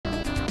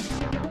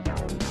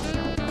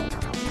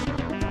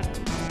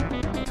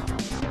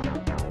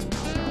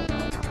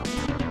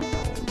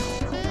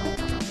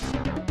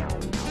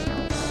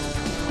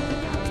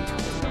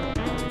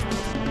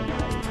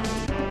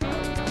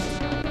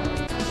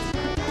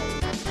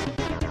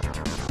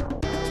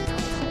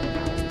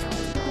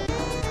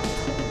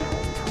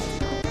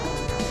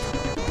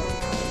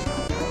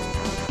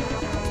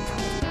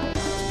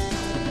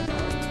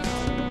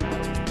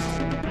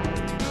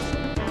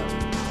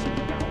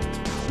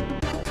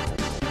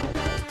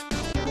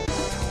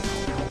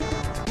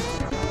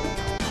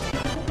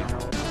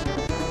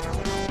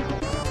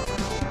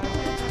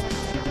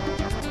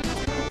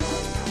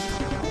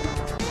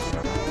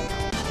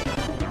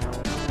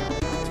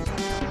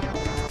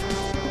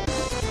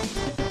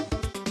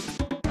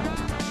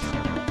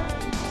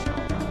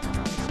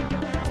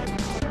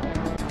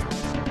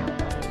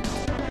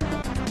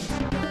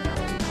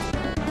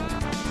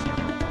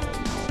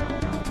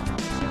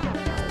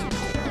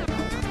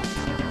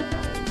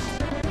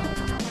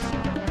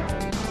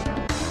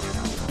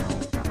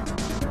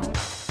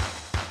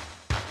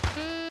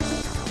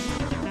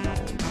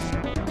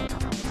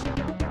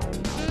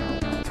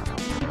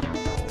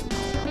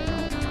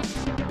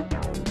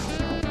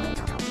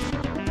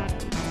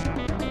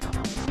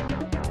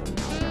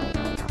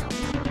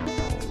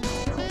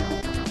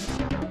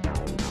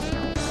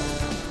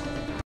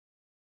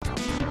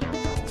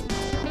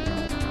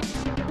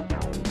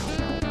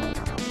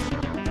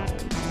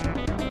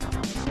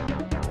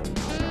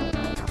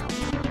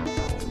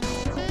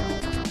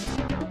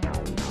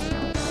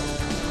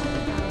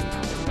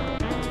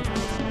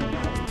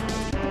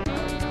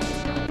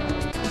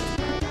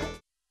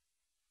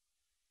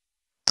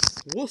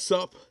What's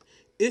up?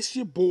 It's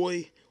your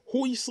boy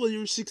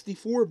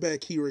HOI4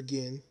 back here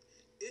again.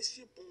 It's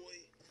your boy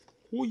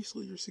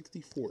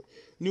HOI4.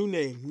 New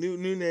name,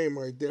 new name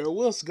right there.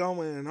 What's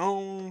going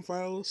on,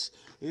 fellas?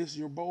 It's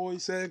your boy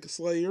Saga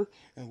Slayer,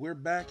 and we're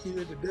back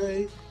here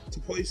today to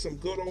play some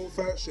good old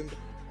fashioned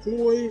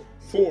HOI4.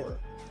 Or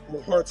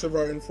Hearts of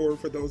Iron 4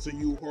 for those of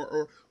you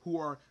who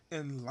are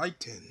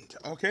enlightened.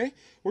 Okay?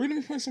 We're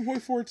gonna be playing some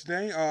HOI4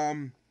 today.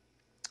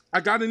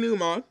 I got a new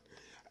mod.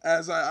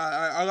 As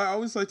I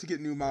always like to get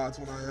new mods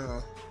when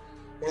I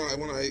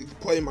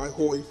play my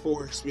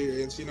HOI4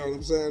 experience. You know what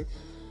I'm saying?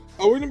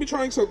 We're gonna be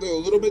trying something a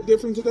little bit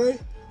different today.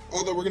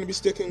 Although we're gonna be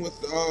sticking with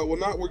we're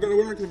not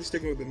gonna be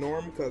sticking with the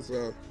norm because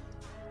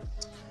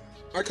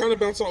I kind of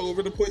bounce all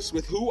over the place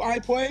with who I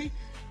play.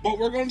 But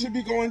we're going to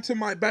be going to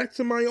back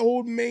to my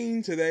old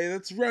main today.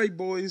 That's right,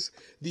 boys.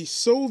 The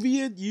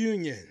Soviet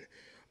Union.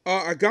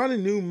 I got a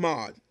new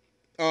mod.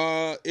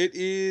 It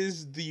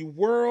is the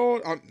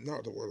world,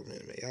 not the world of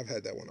anime. I've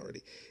had that one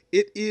already.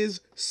 It is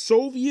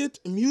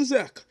Soviet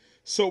music.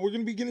 So we're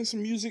going to be getting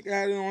some music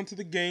added onto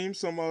the game,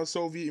 some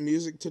Soviet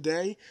music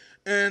today.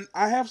 And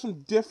I have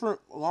some different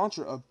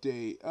launcher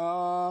update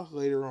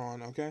later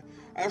on, okay?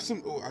 I have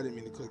some, I didn't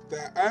mean to click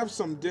that. I have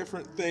some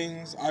different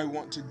things I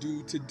want to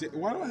do today.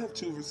 Why do I have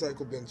 2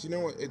 recycle bins? You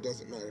know what? It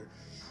doesn't matter.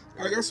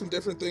 I got some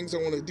different things I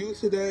want to do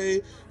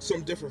today,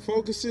 some different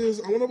focuses.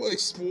 I want to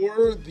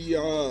explore a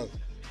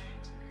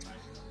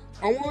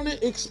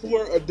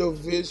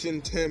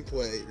division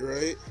template,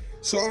 right?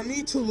 So I'm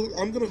going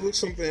to look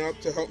something up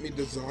to help me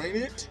design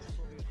it.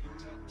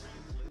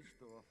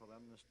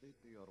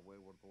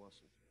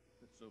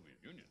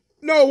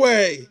 No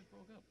way!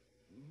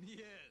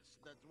 Yes,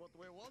 that's what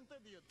we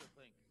wanted you to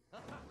think.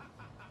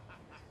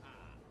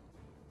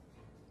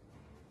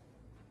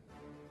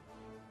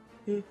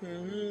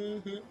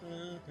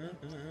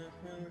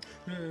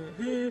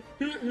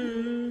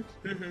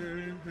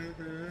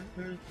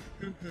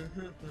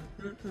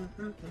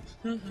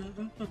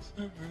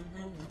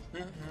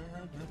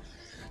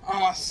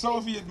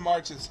 Soviet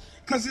marches.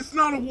 Because it's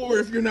not a war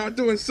if you're not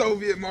doing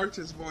Soviet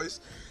marches, boys.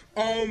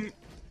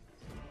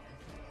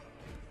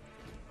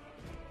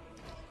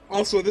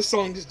 Also, this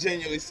song just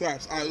genuinely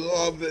slaps. I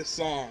love this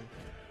song.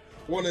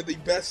 One of the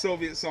best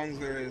Soviet songs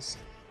there is.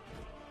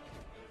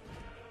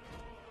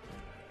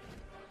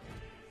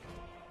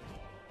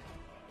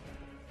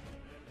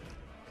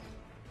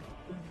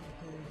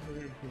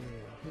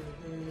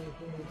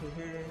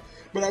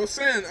 But I was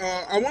saying,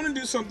 I want to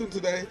do something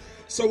today.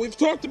 So we've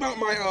talked about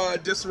my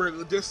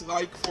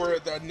dislike for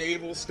the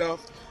naval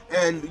stuff,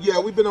 and yeah,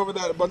 we've been over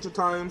that a bunch of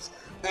times.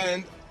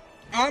 And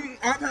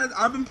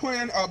I've been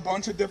playing a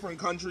bunch of different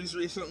countries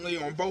recently,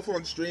 both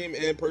on stream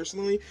and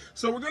personally.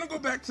 So we're gonna go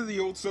back to the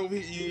old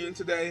Soviet Union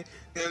today,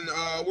 and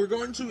we're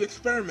going to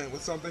experiment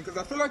with something because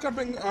I feel like I've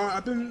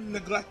been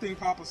neglecting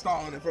Papa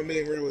Stalin. If I'm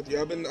being real with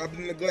you, I've been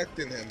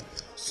neglecting him.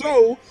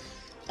 So.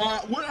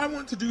 What I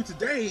want to do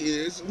today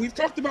is, we've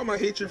talked about my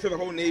hatred for the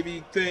whole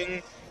Navy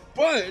thing,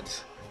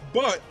 but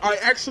I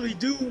actually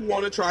do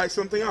want to try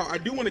something out. I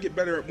do want to get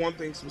better at one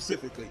thing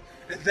specifically,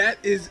 and that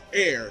is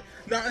air.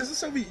 Now, as the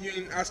Soviet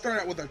Union, I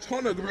started out with a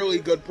ton of really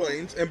good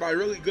planes, and by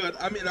really good,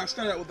 I mean I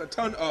started out with a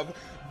ton of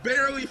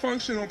barely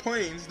functional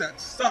planes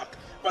that suck,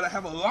 but I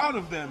have a lot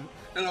of them,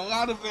 and a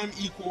lot of them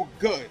equal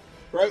good,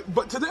 right?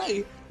 But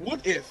today,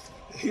 what if,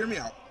 hear me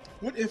out,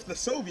 what if the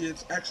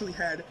Soviets actually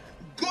had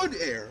good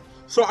air?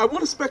 So I want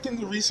to spec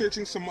into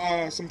researching some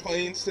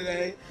planes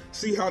today,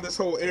 see how this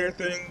whole air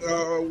thing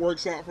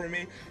works out for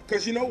me.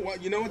 Because you know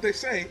what they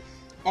say,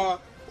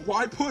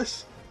 why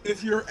push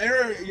if your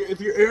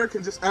air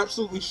can just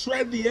absolutely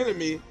shred the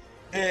enemy,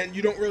 and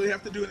you don't really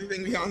have to do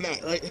anything beyond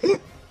that, right?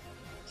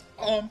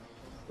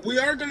 We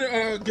are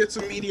gonna get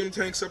some medium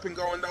tanks up and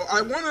going though.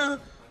 I want to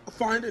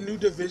find a new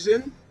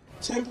division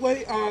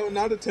template,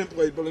 not a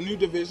template, but a new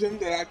division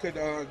that I could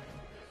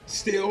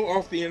steal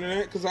off the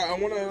internet, because I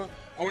want to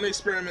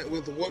experiment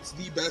with what's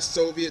the best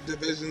Soviet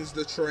divisions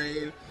to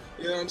train.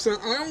 You know what I'm saying?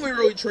 I only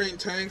really train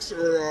tanks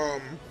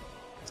or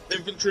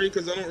infantry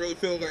because I don't really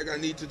feel like I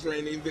need to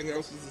train anything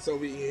else as the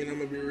Soviet Union. I'm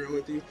gonna be real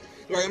with you.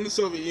 Like, I'm the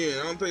Soviet Union.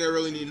 I don't think I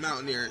really need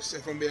mountaineers,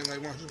 if I'm being like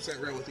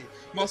 100% real with you.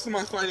 Most of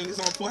my fighting is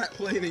on flat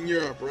plane in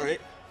Europe,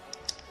 right?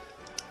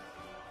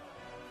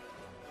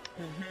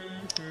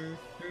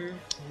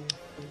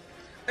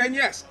 And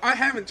yes, I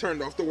haven't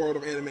turned off the World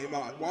of Anime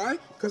mod. Why?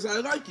 Because I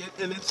like it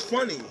and it's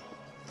funny.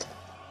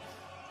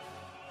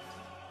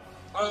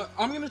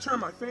 I'm going to turn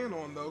my fan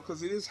on though,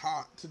 because it is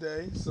hot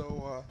today.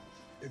 So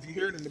if you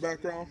hear it in the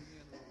background,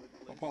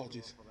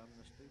 apologies.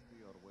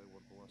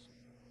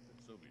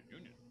 Soviet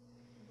Union.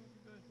 You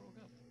guys broke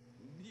up.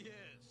 Yes,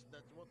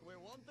 that's what we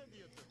wanted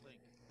you to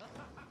think.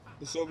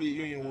 The Soviet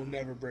Union will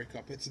never break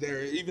up. It's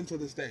there, even to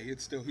this day.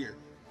 It's still here.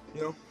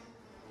 You know?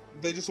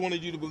 They just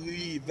wanted you to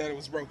believe that it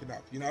was broken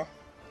up, you know?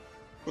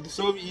 But the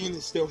Soviet Union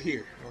is still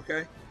here,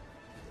 okay?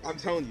 I'm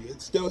telling you,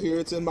 it's still here.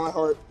 It's in my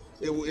heart.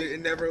 It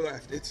never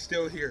left. It's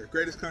still here.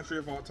 Greatest country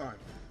of all time.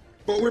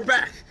 But we're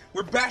back.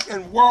 We're back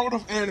in World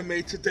of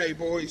Anime today,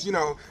 boys. You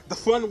know, the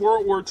fun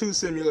World War II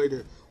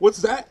simulator.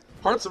 What's that?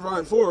 Hearts of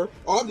Iron 4?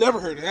 Oh, I've never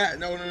heard of that.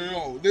 No, no, no,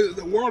 no.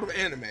 The world of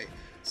anime.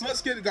 So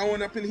let's get it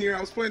going up in here. I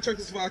was playing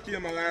Czechoslovakia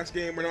in my last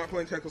game. We're not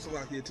playing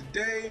Czechoslovakia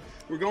today.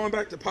 We're going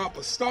back to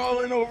Papa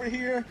Stalin over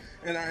here,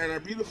 and our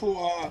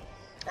beautiful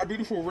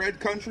red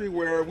country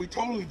where we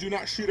totally do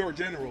not shoot our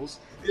generals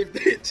if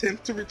they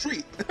attempt to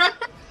retreat.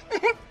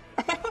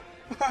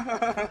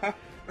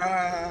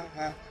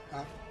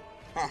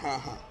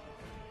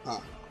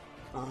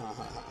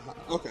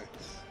 Okay.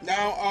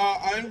 Now,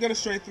 I'm going to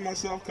strengthen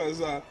myself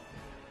because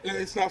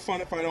it's not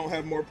fun if I don't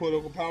have more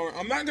political power.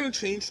 I'm not going to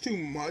change too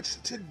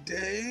much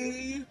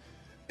today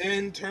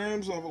in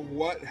terms of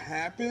what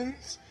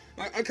happens.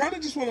 I kind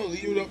of just want to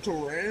leave it up to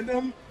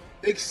random,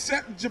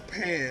 except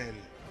Japan.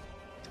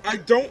 I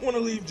don't want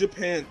to leave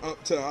Japan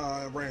up to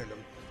random.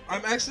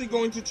 I'm actually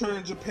going to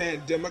turn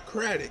Japan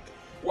democratic.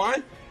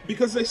 Why?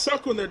 Because they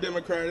suck when they're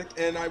democratic,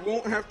 and I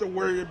won't have to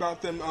worry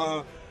about them.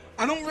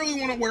 I don't really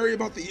want to worry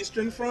about the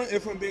Eastern Front,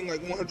 if I'm being like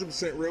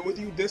 100% real with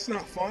you. That's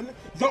not fun.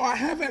 Though I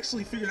have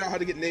actually figured out how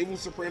to get naval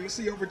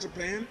supremacy over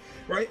Japan,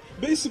 right?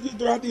 Basically,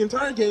 throughout the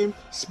entire game,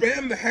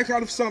 spam the heck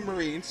out of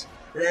submarines,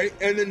 right?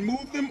 And then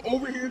move them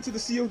over here to the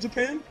Sea of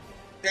Japan,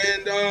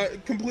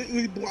 and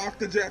completely block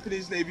the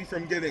Japanese Navy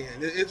from getting in.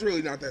 It's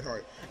really not that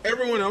hard.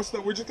 Everyone else,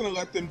 though, we're just going to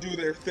let them do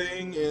their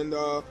thing, and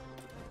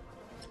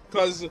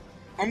because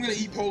I'm going to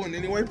eat Poland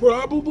anyway,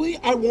 probably.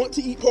 I want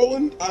to eat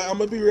Poland. I'm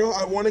going to be real.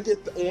 I want to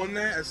get on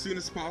that as soon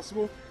as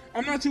possible.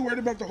 I'm not too worried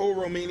about the whole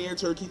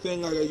Romania-Turkey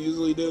thing like I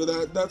usually do.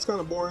 That's kind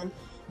of boring.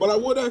 But I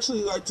would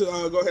actually like to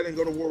go ahead and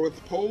go to war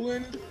with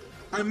Poland.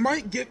 I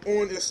might get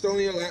on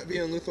Estonia,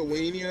 Latvia, and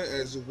Lithuania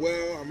as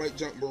well. I might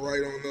jump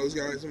right on those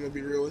guys. I'm going to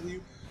be real with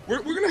you.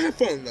 We're going to have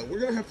fun, though. We're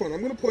going to have fun.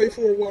 I'm going to play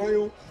for a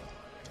while.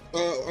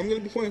 I'm going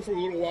to be playing for a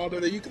little while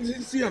today. You can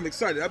see I'm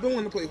excited. I've been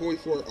wanting to play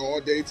HOI4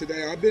 all day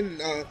today. I've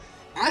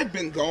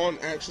been gone,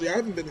 actually. I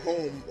haven't been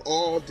home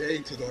all day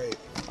today.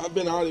 I've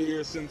been out of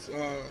here since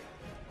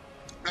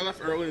I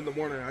left early in the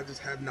morning. I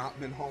just have not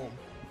been home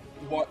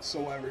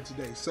whatsoever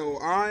today. So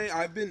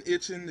I've been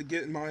itching to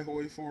get my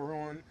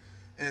HOI4 on,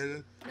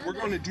 and we're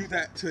going to do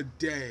that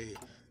today.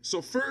 So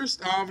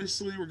first,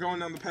 obviously, we're going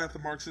down the path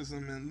of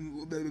Marxism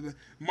and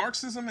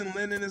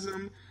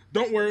Leninism.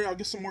 Don't worry, I'll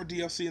get some more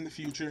DLC in the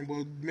future, and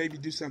we'll maybe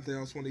do something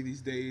else one of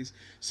these days.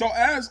 So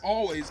as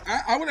always,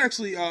 I would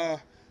actually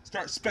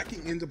start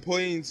speccing into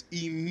planes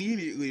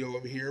immediately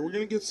over here. We're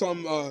gonna get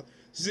some.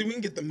 See, we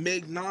can get the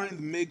MiG-9,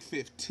 the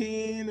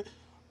MiG-15.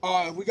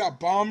 We got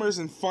bombers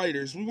and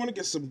fighters. We want to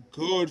get some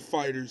good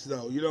fighters,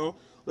 though. You know,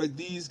 like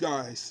these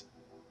guys.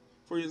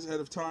 4 years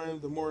ahead of time.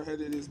 The more ahead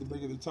it is, the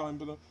bigger the time.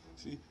 But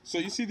see, so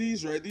you see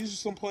these, right? These are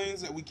some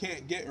planes that we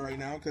can't get right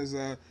now because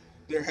they're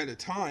ahead of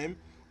time.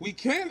 We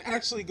can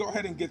actually go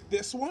ahead and get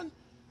this one.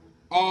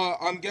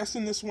 I'm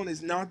guessing this one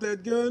is not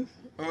that good.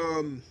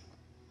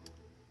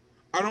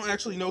 I don't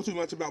actually know too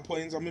much about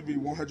planes. I'm gonna be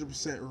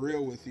 100%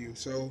 real with you.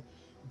 So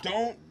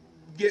don't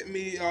get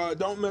me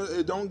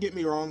don't get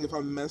me wrong if I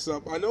mess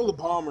up. I know the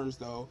bombers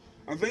though.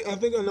 I think I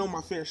know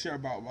my fair share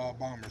about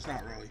bombers.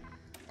 Not really.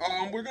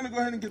 We're gonna go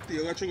ahead and get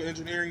the electrical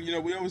engineering. You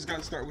know, we always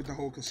gotta start with the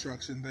whole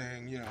construction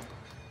thing. You know,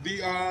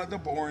 the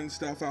boring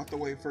stuff out the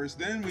way first.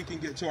 Then we can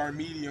get to our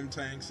medium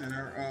tanks and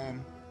our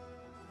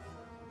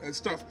and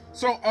stuff.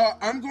 So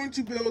I'm going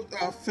to build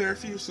a fair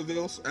few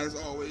civils as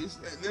always,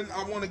 and then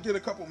I want to get a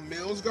couple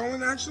mills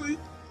going. Actually,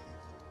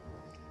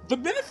 the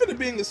benefit of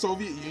being the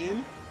Soviet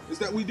Union is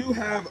that we do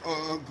have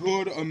a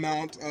good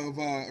amount of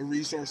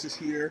resources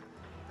here.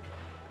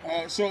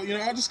 So you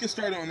know, I'll just get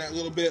started on that a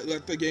little bit.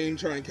 Let the game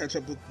try and catch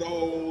up with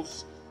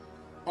those.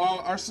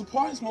 Our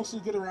supply is mostly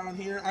good around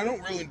here. I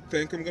don't really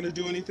think I'm gonna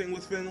do anything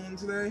with Finland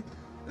today.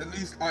 At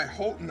least I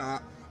hope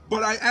not.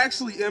 But I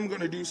actually am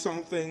going to do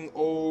something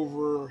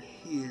over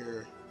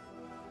here.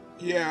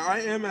 Yeah, I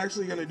am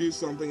actually going to do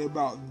something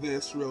about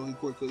this really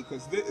quickly,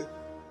 because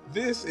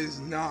this is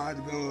not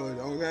good,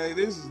 okay?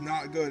 This is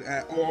not good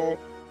at all.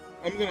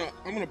 I'm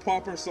gonna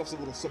pop ourselves a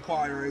little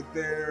supply right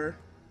there.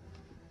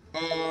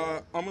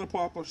 I'm gonna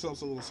pop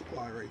ourselves a little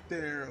supply right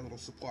there, a little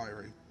supply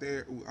right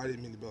there. Ooh, I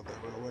didn't mean to build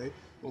that right away. A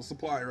little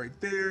supply right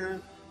there,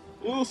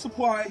 a little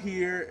supply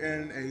here,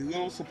 and a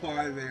little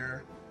supply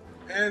there,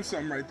 and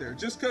some right there.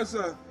 Just because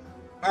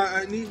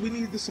we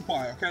need the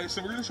supply, okay? So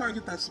we're gonna try and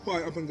get that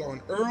supply up and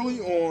going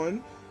early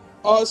on.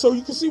 So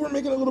you can see we're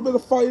making a little bit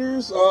of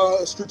fighters,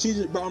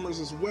 strategic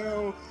bombers as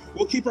well.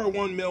 We'll keep our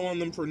 1 mil on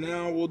them for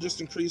now. We'll just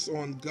increase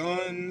on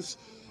guns.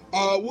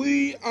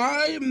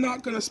 I am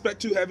not gonna spec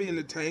too heavy in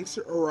the tanks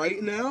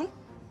right now.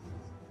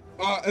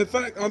 In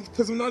fact,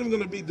 because I'm not even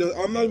gonna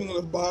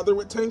bother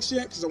with tanks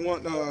yet, because I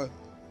want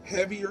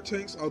heavier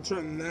tanks. I'll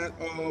turn that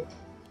up.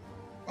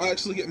 I'll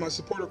actually get my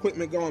support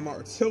equipment going, my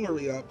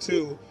artillery up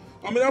too.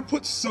 I mean, I'll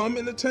put some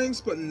in the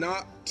tanks, but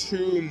not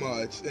too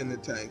much in the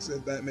tanks,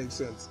 if that makes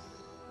sense.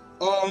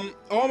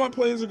 All my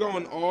planes are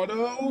going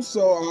auto,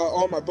 so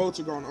all my boats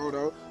are going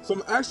auto. So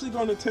I'm actually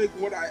going to take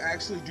what I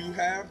actually do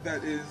have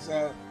that is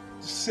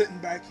just sitting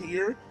back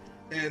here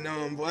in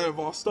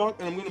Vladivostok,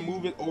 and I'm going to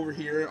move it over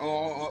here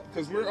all up,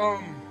 because we're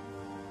going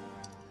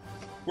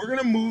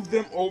to move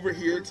them over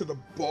here to the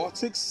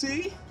Baltic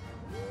Sea.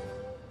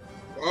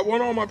 I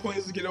want all my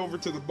planes to get over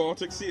to the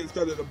Baltic Sea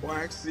instead of the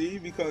Black Sea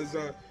because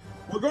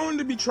we're going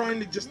to be trying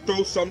to just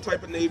throw some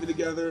type of navy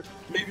together.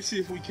 Maybe see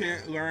if we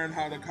can't learn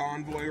how to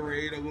convoy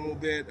raid a little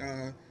bit.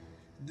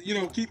 You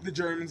know, keep the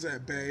Germans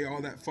at bay,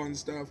 all that fun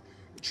stuff.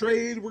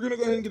 Trade, we're going to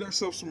go ahead and get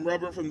ourselves some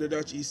rubber from the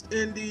Dutch East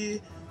Indies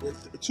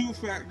with 2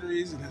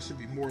 factories, and that should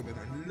be more than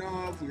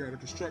enough. We got a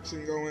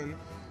construction going.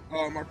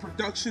 My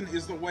production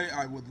is the way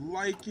I would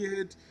like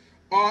it.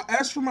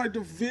 As for my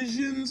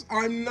divisions,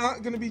 I'm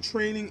not going to be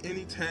training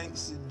any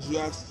tanks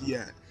just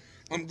yet.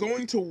 I'm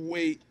going to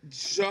wait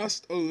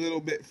just a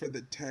little bit for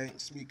the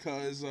tanks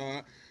because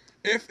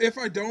if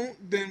I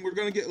don't, then we're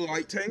going to get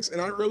light tanks,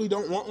 and I really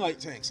don't want light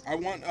tanks. I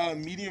want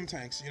medium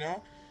tanks, you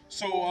know?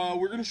 So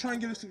we're going to try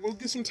and we'll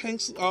get some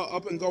tanks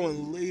up and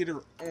going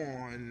later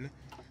on.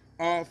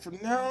 For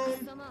now,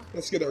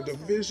 let's get our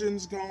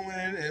divisions going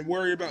and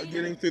worry about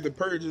getting through the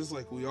purges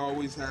like we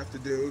always have to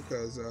do,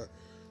 because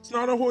it's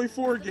not a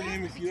HOI4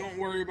 game if you don't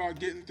worry about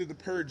getting through the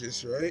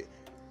purges, right?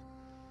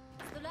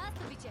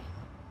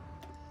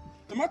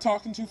 Am I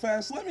talking too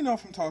fast? Let me know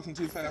if I'm talking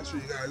too fast for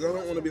you guys. I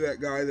don't want to be that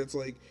guy that's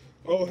like,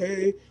 oh,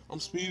 hey, I'm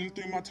speeding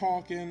through my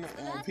talking.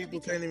 People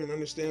can't even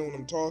understand what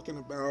I'm talking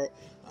about.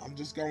 I'm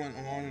just going on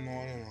and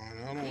on and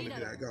on. I don't want to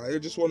be that guy. I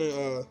just want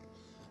to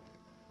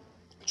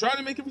try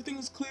to make everything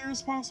as clear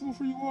as possible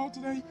for you all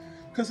today,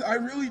 because I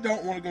really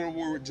don't want to go to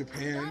war with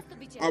Japan.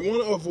 I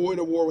want to avoid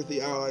a war with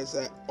the Allies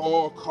at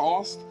all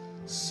costs.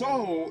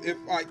 So if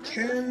I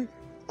can,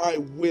 I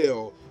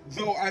will.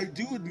 Though I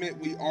do admit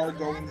we are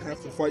going to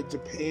have to fight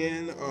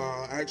Japan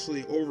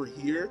actually over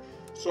here.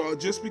 So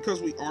just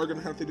because we are going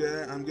to have to do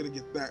that, I'm going to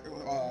get that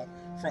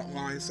front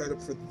line set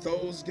up for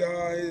those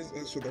guys.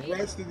 As for the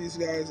rest of these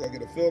guys, I'll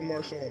get a field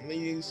marshal on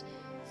these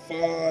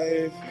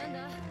 5.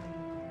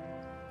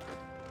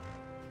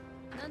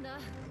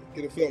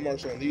 Get a field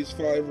marshal on these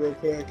 5 real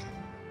quick.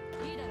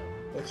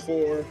 That's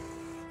 4,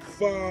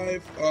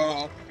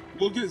 5.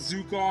 We'll get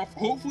Zukov.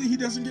 Hopefully he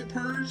doesn't get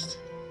purged.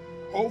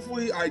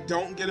 Hopefully I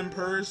don't get him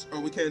purged.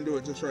 Oh, we can't do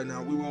it just right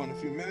now. We will in a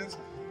few minutes.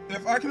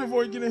 If I can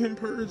avoid getting him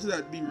purged,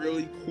 that'd be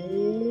really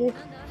cool.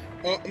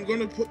 I'm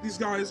gonna put these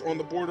guys on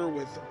the border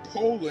with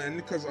Poland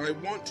because I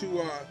want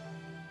to.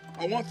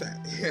 I want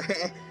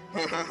that.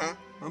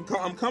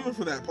 I'm coming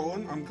for that,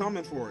 Poland. I'm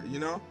coming for it. You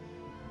know.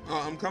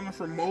 I'm coming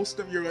for most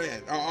of your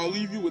land. I'll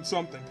leave you with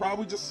something.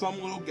 Probably just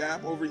some little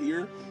gap over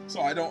here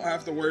so I don't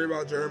have to worry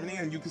about Germany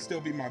and you can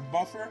still be my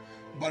buffer.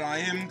 But I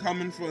am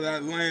coming for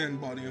that land,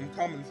 buddy. I'm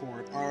coming for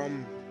it.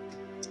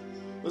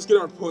 Let's get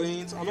our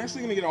planes. I'm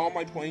actually going to get all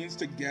my planes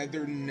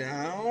together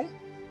now.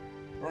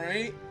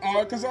 Right?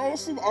 Because I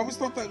always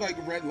thought that like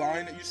red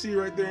line that you see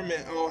right there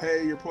meant, oh,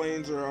 hey, your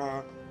planes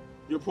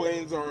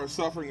are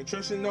suffering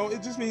attrition. No,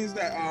 it just means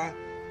that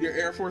your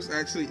Air Force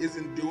actually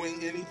isn't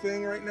doing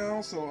anything right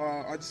now, so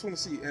I just want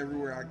to see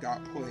everywhere I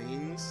got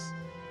planes.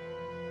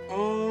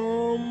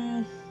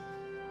 I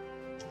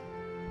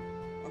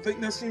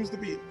think that seems to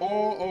be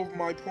all of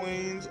my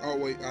planes. Oh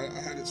wait, I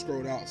had it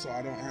scrolled out, so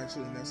I don't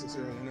actually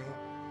necessarily know.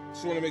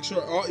 Just want to make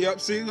sure. Oh, yep,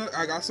 see, look,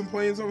 I got some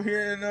planes over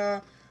here in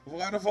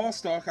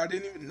Vladivostok. I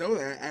didn't even know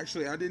that.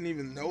 Actually, I didn't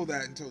even know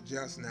that until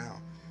just now.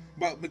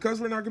 But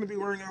because we're not going to be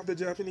worrying out the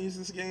Japanese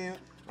this game,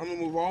 I'm going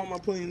to move all my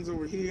planes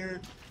over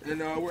here, and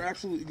we're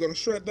absolutely going to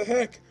shred the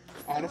heck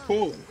out of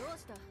Poland. I'm going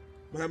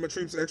to have my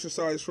troops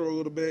exercise for a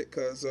little bit,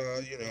 because,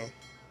 you know,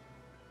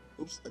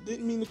 oops, I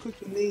didn't mean to click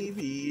the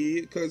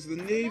Navy, because the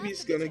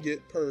Navy's going to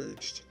get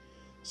purged.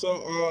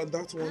 So,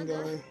 that's one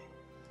guy.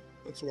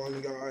 That's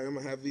one guy. I'm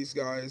going to have these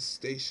guys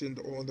stationed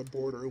on the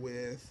border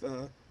with,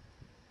 I'll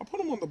put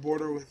them on the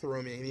border with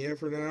Romania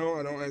for now.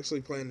 I don't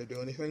actually plan to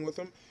do anything with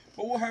them.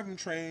 But we'll have them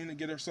train and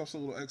get ourselves a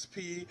little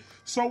XP.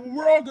 So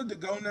we're all good to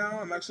go now.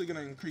 I'm actually going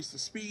to increase the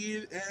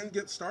speed and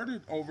get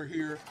started over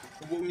here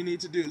with what we need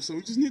to do. So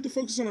we just need to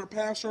focus on our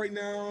paths right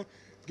now.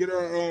 Get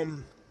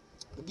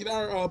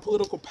our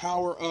political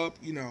power up,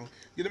 you know.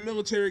 Get a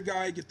military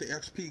guy, get the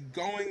XP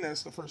going.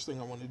 That's the first thing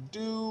I want to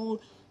do.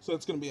 So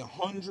it's going to be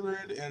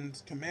 100 and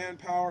command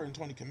power and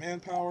 20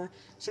 command power.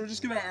 So we're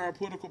just getting our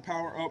political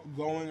power up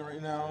going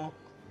right now.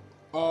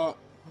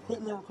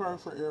 Equipment required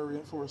for air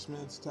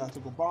reinforcements,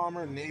 tactical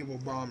bomber, naval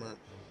bomber.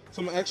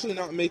 So I'm actually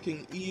not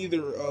making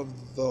either of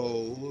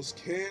those.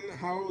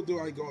 How do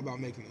I go about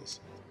making those?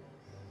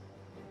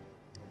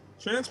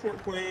 Transport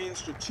plane,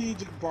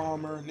 strategic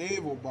bomber,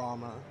 naval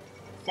bomber,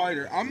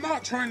 fighter. I'm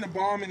not trying to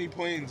bomb any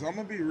planes. I'm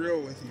gonna be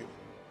real with you.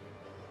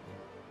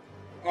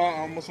 I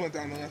almost went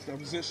down the left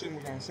position.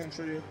 We're going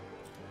sentry.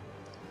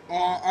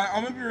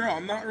 I'm gonna be real.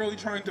 I'm not really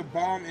trying to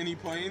bomb any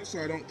planes, so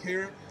I don't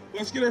care.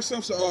 Let's get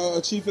ourselves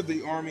a chief of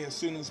the army as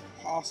soon as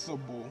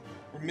possible.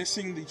 We're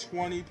missing the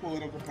 20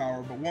 political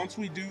power, but once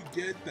we do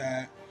get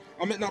that,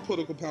 I meant not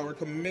political power,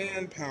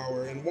 command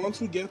power, and once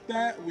we get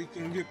that, we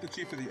can get the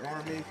chief of the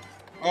army.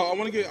 I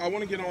want to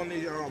get on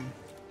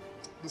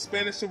the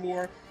Spanish Civil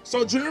War.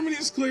 So Germany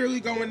is clearly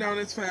going down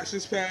its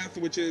fascist path,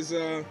 which is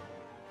I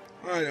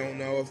don't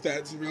know if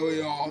that's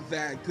really all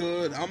that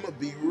good. I'm gonna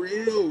be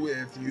real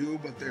with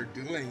you, but they're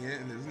doing it,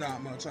 and there's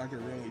not much I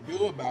can really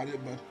do about it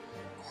but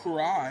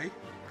cry.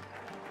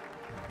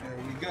 There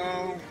we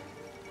go.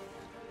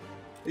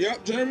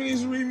 Yep,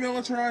 Germany's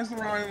remilitarized the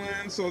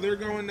Rhineland, so they're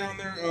going down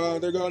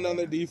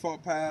their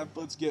default path.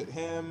 Let's get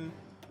him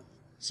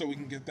so we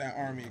can get that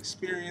army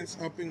experience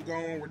up and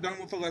going. We're done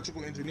with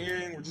electrical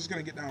engineering. We're just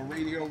gonna get down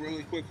radio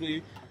really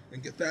quickly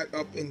and get that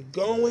up and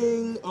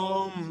going.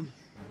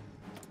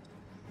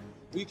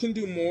 We can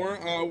do more.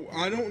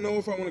 I don't know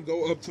if I want to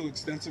go up to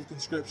extensive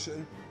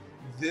conscription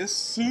this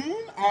soon.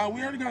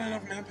 We already got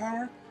enough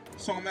manpower,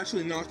 so I'm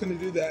actually not going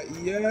to do that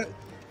yet.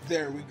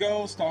 There we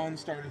go. Stalin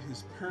started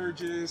his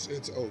purges.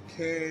 It's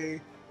okay.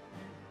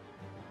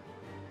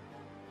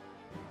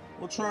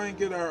 We'll try and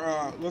get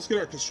our, let's get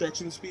our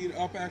construction speed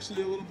up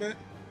actually a little bit.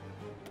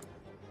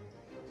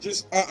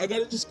 Just, I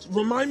gotta just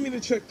remind me to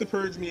check the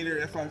purge meter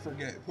if I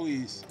forget,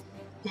 please.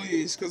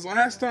 Please, because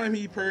last time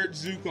he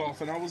purged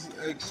Zhukov and I was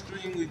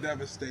extremely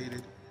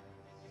devastated.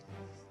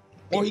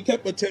 Well, he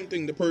kept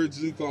attempting to purge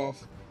Zhukov,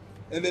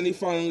 and then he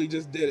finally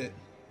just did it.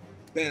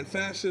 Ban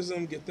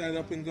fascism, get that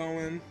up and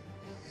going.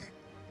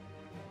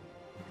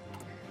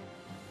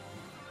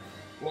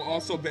 We'll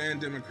also ban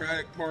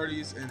democratic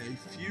parties in a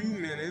few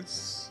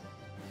minutes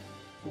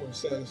for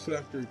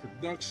satisfactory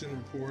production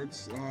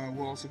reports.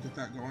 We'll also get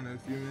that going in a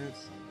few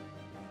minutes.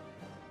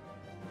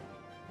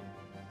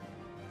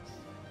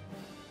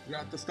 We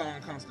got the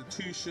Stalin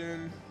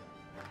Constitution.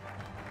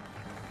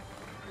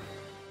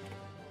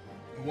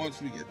 And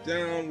once we get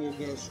down, we'll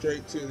go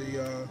straight to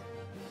the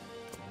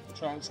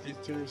Trotsky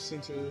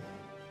Center.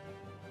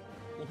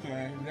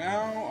 Okay,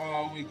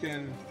 now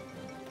we're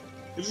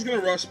just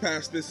gonna rush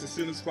past this as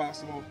soon as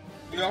possible.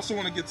 We also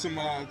want to get some,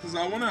 because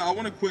I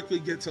want to quickly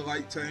get to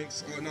light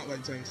tanks, not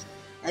light tanks.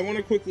 I want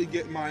to quickly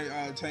get my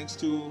tanks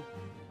to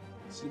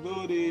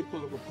stability,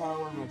 political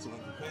power, mental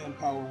and command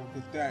power. We'll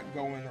get that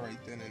going right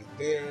then and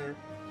there.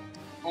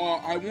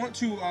 I want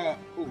to,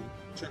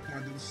 check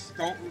my dudes.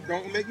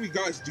 Don't make me,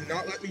 guys. Do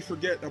not let me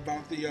forget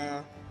about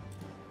the,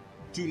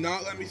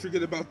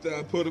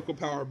 political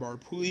power bar.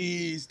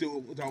 Please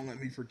don't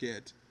let me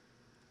forget.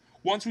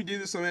 Once we do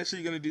this, I'm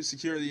actually going to do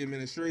secure the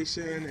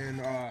administration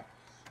and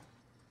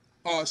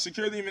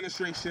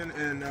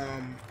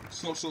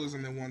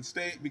socialism in one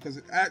state, because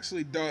it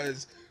actually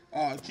does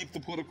keep the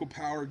political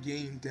power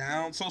game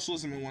down.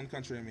 Socialism in one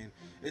country, I mean.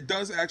 It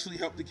does actually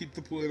help to keep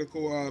the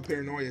political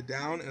paranoia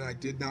down, and I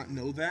did not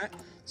know that.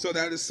 So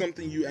that is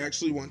something you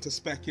actually want to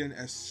spec in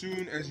as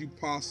soon as you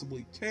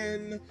possibly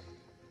can.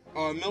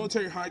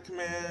 Military high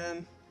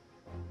command.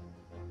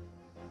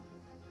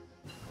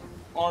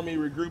 Army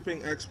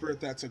regrouping expert,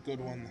 that's a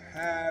good one to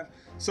have.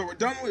 So we're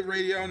done with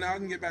radio. Now I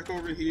can get back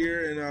over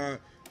here and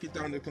get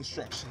down to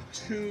construction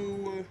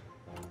 2.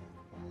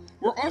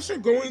 We're also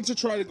going to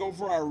try to go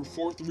for our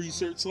 4th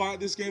research slot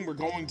this game. We're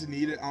going to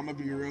need it. I'm gonna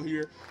be real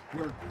here.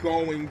 We're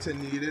going to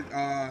need it.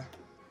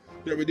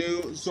 There we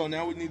do. So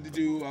now we need to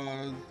do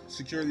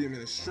secure the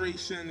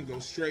administration. Go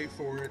straight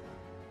for it.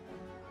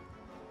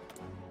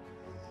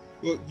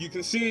 Look, you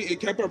can see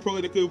it kept our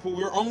political pool.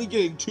 We're only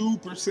getting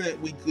 2%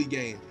 weekly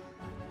gain.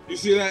 You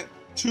see that?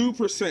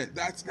 2%.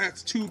 That's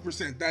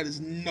 2%. That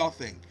is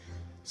nothing.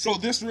 So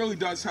this really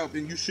does help,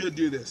 and you should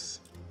do this.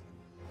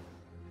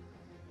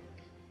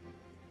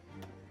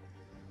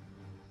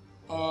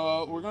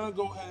 We're gonna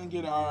go ahead and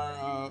get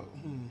our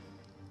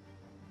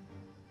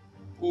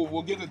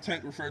we'll get a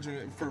tank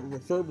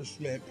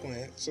refurbishment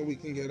plant so we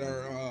can get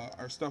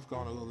our stuff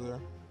going a little there.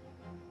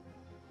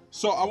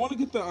 So I want to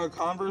get the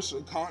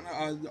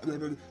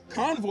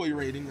convoy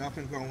rating up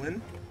and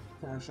going.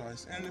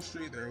 Commercialized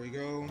industry. There we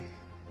go.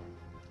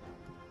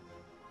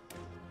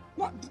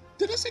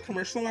 Did I say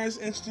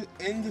commercialized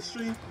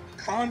industry?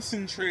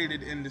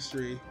 Concentrated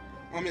industry.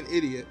 I'm an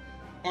idiot.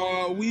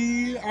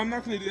 I'm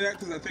not going to do that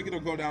because I think it'll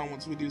go down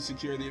once we do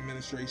secure the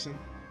administration.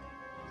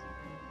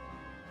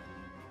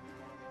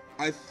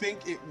 I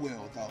think it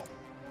will, though.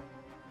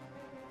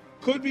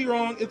 Could be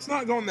wrong. It's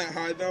not going that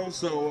high, though,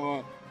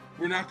 so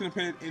we're not going to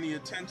pay any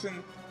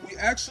attention. We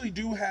actually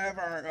do have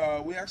our,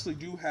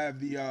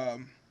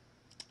 the,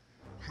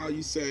 how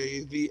you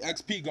say, the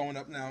XP going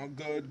up now.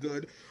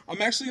 Good.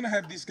 I'm actually going to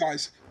have these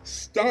guys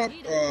stop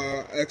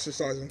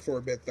exercising for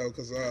a bit, though,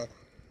 because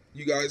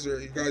you guys are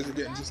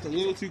getting just a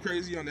little too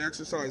crazy on the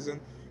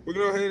exercising. We're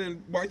going to go ahead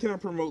and, why can't I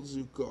promote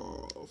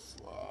Zhukov?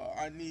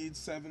 I need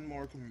 7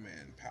 more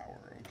command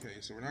power. Okay,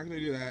 so we're not going to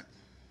do that.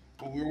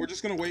 But we're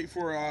just going to wait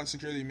for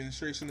secure the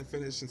administration to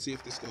finish and see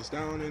if this goes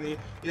down any.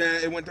 Yeah,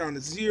 it went down to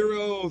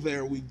 0.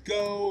 There we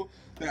go.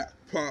 That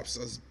pops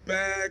us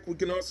back. We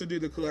can also do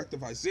the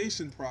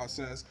collectivization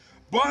process.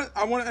 But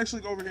I want to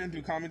actually go over here and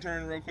do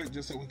commentary real quick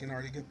just so we can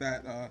already get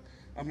that up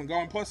and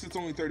going. Plus, it's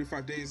only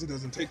 35 days. It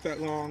doesn't take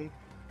that long.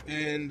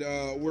 And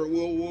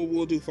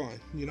we'll do fine.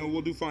 You know,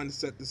 we'll do fine to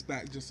set this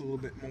back just a little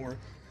bit more.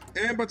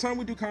 And by the time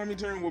we do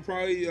commentary, we'll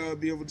probably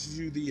be able to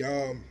do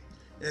the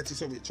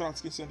anti-Soviet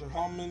Trotsky Center.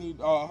 How many?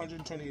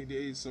 128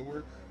 days. So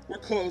we're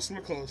close.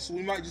 We're close.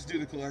 We might just do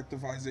the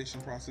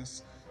collectivization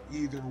process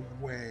either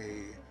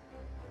way.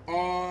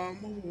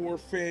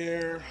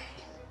 Warfare.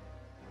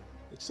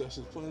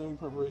 Excessive planning,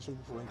 preparation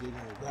before engaging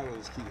in battle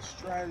is key to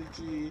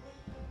strategy.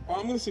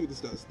 I'm gonna see what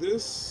this does.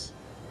 This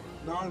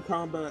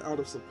Non-combat out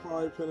of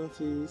supply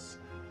penalties.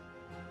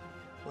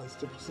 Plus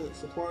 2%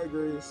 supply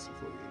grace.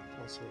 48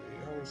 plus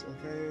 48 hours.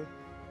 Okay.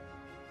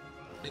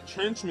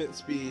 Entrenchment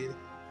speed.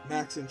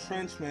 Max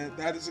entrenchment.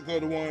 That is a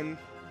good one.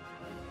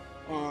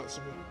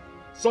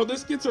 So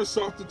this gets our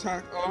soft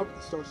attack up.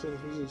 So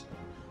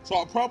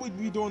I'll probably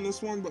be doing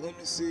this one, but let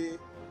me see.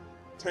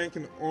 Tank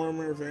and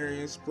armor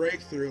variance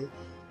breakthrough.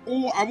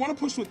 Oh, I want to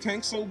push with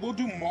tanks, so we'll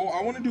do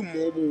I want to do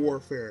mobile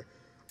warfare.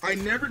 I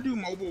never do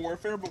mobile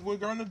warfare, but we're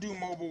gonna do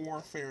mobile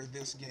warfare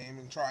this game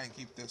and try and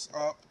keep this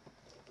up.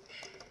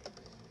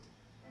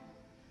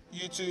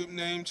 YouTube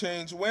name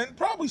change when?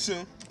 Probably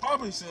soon.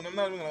 Probably soon. I'm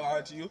not even gonna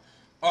lie to you.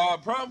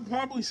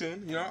 Probably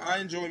soon. You know, I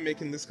enjoy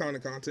making this kind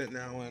of content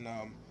now, and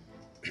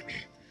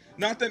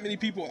not that many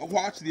people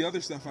watch the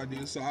other stuff I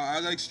do, so I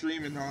like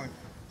streaming.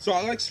 So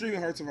I like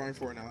streaming Hearts of Iron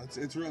 4 now.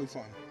 It's really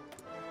fun.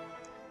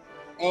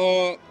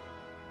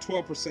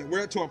 12%. We're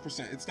at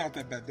 12%. It's not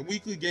that bad. The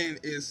weekly gain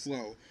is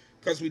slow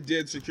because we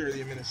did secure the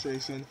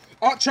administration.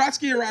 Oh,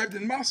 Trotsky arrived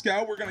in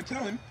Moscow. We're gonna kill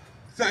him.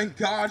 Thank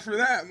God for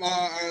that.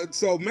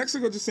 So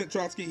Mexico just sent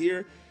Trotsky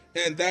here,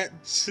 and that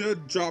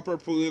should drop our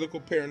political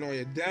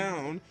paranoia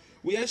down.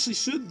 We actually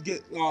should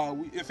get,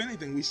 if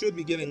anything, we should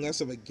be getting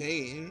less of a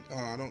gain.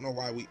 I don't know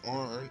why we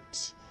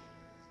aren't.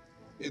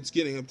 It's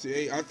getting up to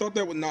 8. I thought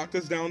that would knock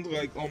us down to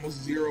like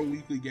almost 0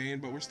 weekly gain,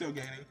 but we're still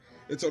gaining.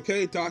 It's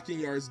okay. Docking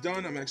yard's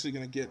done. I'm actually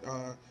gonna get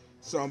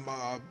some.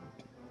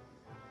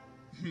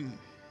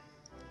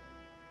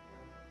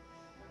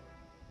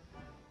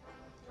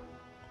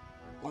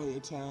 Light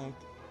attack.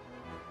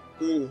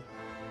 Ooh.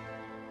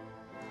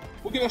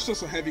 We'll get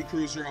ourselves a heavy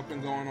cruiser up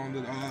and going on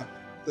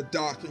the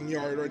docking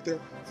yard right there.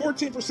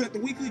 14%. The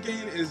weekly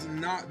gain is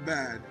not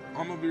bad.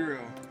 I'm gonna be real.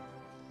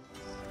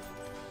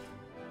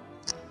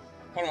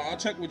 Hold on, I'll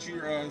check what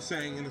you're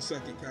saying in a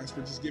second,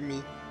 Casper. Just give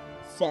me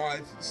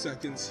 5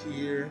 seconds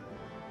here.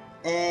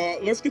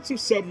 Let's get some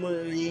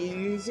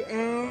submarines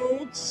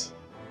out.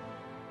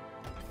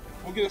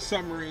 We'll get a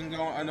submarine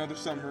going, another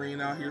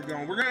submarine out here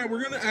going.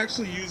 We're gonna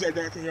actually use our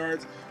docking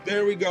yards.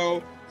 There we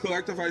go.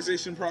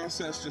 Collectivization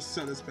process just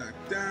set us back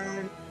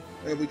down.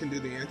 And we can do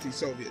the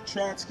anti-Soviet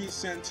Trotsky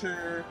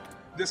Center.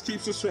 This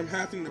keeps us from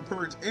having to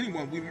purge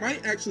anyone. We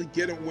might actually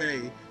get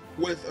away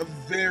with a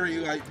very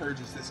light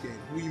purges this game.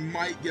 We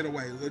might get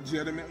away,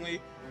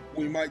 legitimately.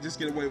 We might just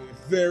get away with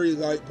very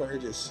light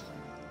purges.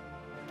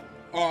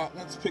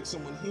 Let's pick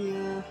someone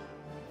here.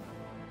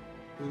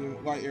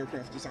 Light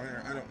aircraft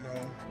designer, I don't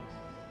know.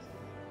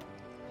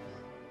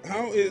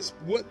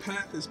 What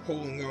path is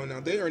polling going now?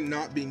 They are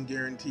not being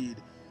guaranteed.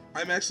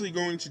 I'm actually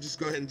going to just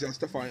go ahead and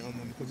justify on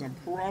them because I'm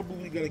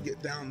probably going to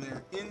get down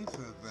there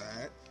into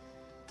that.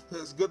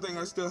 It's a good thing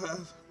I still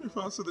have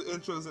response to the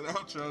intros and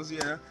outros,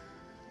 yeah.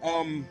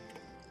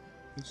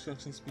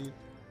 Instruction speed.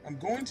 I'm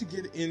going to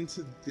get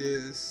into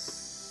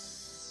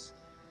this.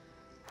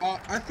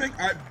 I think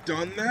I've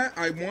done that.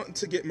 I want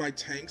to get my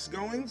tanks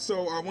going,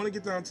 so I want to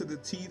get down to the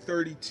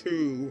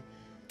T-32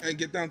 and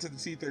get down to the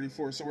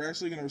T-34. So we're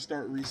actually going to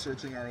start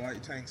researching our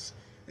light tanks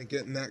and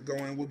getting that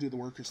going. We'll do the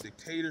workers'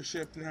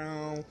 dictatorship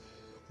now.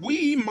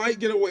 We might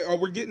get away. Oh,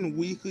 we're getting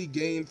weekly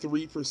gain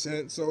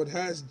 3%, so it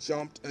has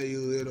jumped a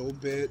little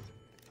bit.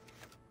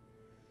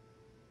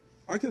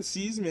 I can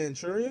seize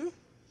Manchuria.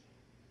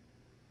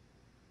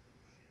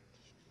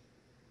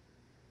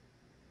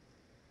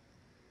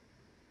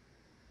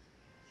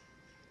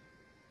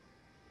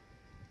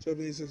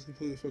 Japanese has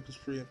completely focused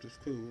preemptive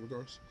coup,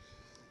 regards.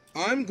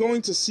 I'm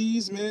going to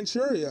seize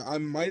Manchuria. I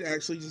might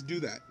actually just do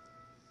that.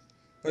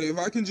 Like, if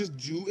I can just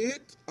do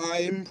it,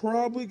 I'm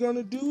probably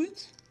gonna do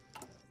it.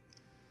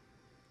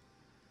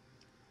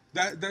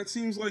 That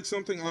seems like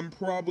something I'm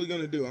probably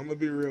gonna do. I'm gonna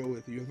be real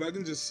with you. If I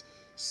can just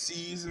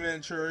seize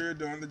Manchuria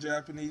during the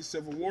Japanese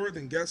Civil War,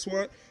 then guess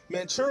what?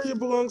 Manchuria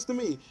belongs to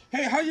me.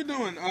 Hey, how you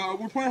doing?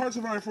 We're playing Hearts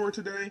of Iron 4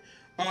 today.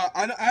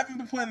 I haven't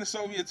been playing the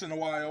Soviets in a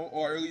while,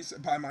 or at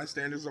least by my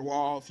standards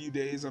a few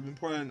days. I've been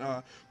playing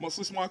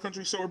mostly small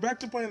countries, so we're back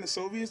to playing the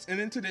Soviets. And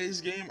in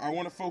today's game, I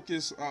want to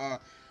focus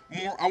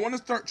more. I want to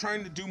start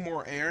trying to do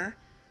more air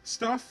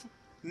stuff.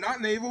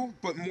 Not naval,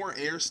 but more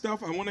air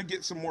stuff. I want to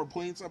get some more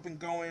planes up and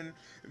going.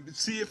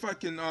 See if I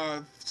can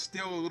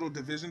steal a little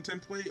division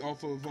template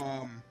off of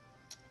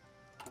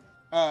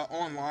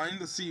online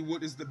to see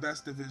what is the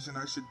best division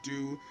I should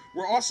do.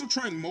 We're also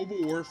trying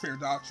mobile warfare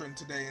doctrine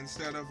today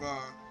instead of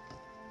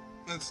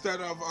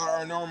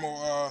our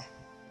normal.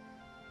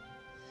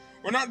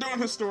 We're not doing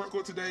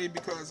historical today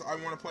because I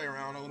want to play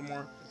around a little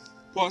more.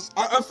 Plus,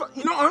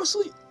 you know,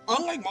 honestly,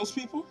 unlike most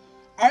people,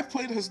 I've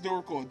played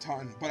historical a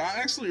ton, but I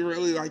actually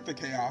really like the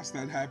chaos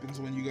that happens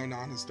when you go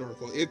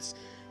non-historical. It's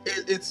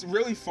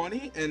really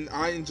funny, and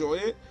I enjoy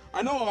it.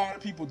 I know a lot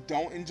of people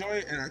don't enjoy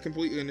it, and I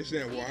completely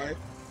understand why,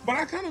 but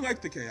I kind of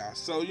like the chaos.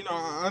 So, you know,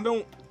 I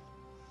don't...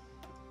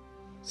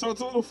 So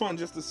it's a little fun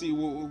just to see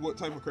what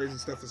type of crazy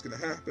stuff is going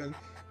to happen.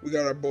 We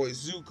got our boy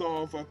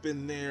Zukov up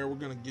in there. We're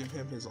going to give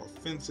him his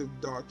offensive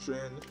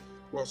doctrine.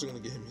 We're also going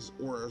to give him his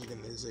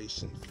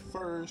organization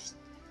first.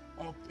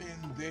 Up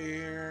in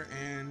there,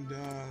 and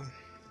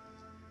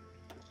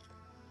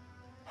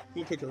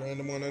We'll pick a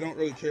random one. I don't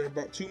really care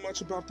about too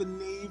much about the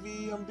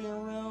Navy, I'm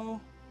being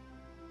real.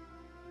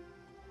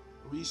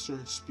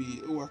 Research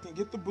speed. Oh, I can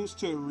get the boost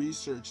to the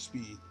research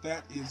speed.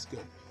 That is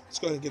good. Let's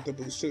go ahead and get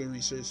the boost to the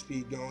research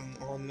speed going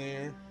on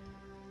there.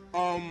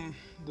 The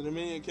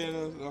Dominion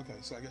Canada. Okay,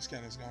 so I guess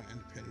Canada's going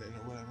independent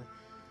or whatever.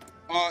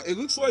 It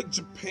looks like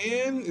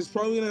Japan is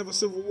probably gonna have a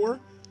civil war,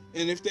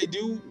 and if they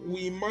do,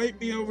 we might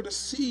be able to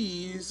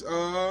seize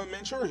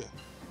Manchuria,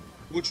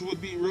 which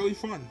would be really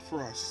fun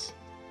for us.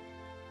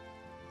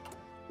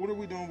 What are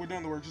we doing? We're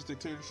doing the workers'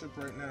 dictatorship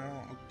right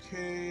now.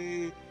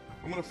 Okay.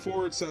 I'm going to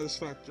forward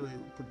satisfactory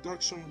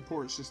production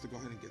reports just to go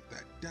ahead and get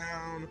that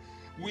down.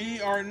 We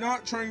are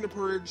not trying to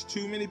purge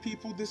too many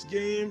people this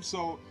game,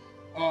 so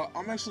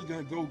I'm actually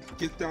going to go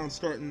get down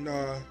starting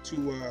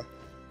to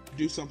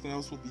do something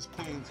else with these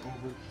planes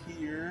over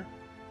here.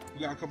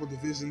 We got a couple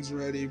divisions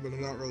ready, but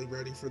I'm not really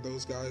ready for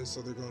those guys,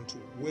 so they're going to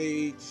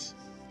wait.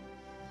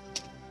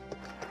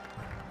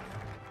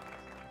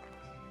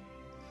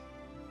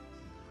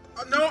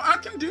 No, I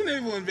can do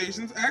naval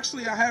invasions.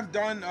 Actually, I have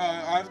done.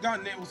 I've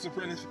got naval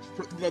supremacy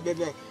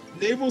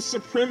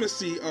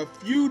a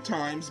few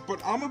times,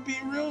 but I'm gonna be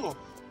real.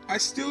 I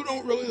still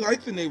don't really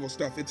like the naval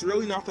stuff. It's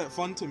really not that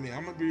fun to me.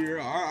 I'm gonna be real.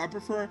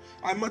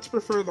 I much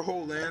prefer the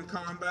whole land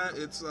combat.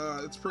 It's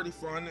pretty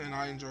fun and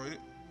I enjoy it.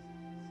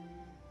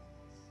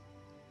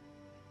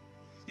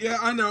 Yeah,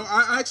 I know.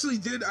 I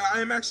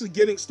am actually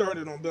getting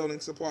started on building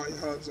supply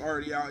hubs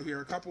already out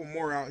here. A couple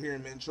more out here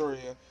in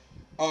Manchuria.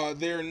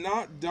 They're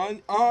not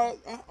done.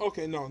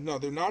 Okay, no,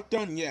 they're not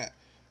done yet.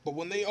 But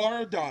when they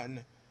are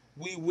done,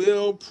 we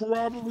will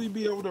probably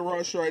be able to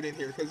rush right in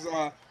here. Because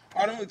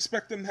I don't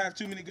expect them to have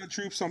too many good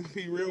troops, I'm going to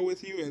be real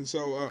with you. And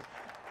so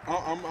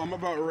I'm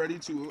about ready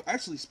to...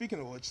 Actually, speaking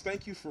of which,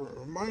 thank you for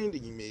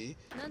reminding me.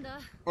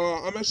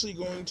 I'm actually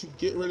going to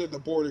get rid of the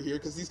border here.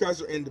 Because these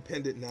guys are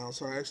independent now.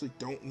 So I actually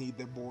don't need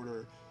the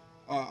border.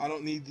 I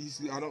don't need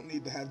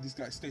to have these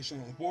guys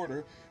stationed on the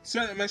border. So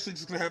I'm actually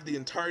just gonna have the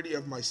entirety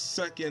of my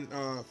second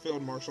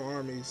Field Marshal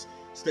armies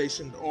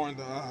stationed on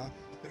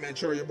the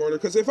Manchuria border.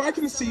 Because if I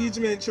can siege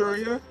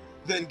Manchuria,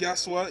 then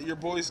guess what? Your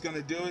boy's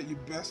gonna do it. You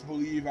best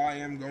believe I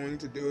am going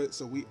to do it.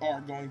 So we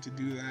are going to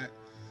do that.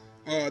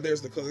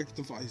 There's the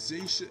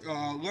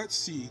collectivization. Let's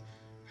see,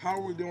 how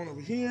are we doing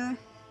over here?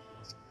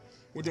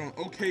 We're doing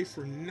okay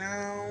for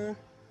now.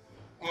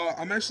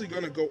 I'm actually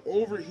going to go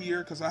over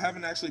here because I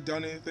haven't actually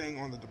done anything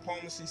on the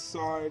diplomacy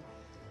side.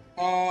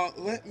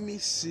 Let me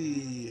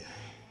see.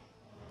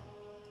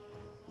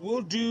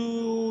 We'll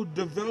do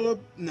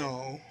develop.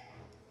 No.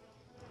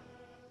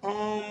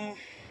 I'm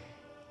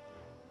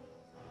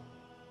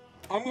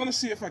going to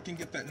see if I can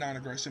get that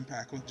non-aggression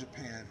pact with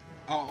Japan.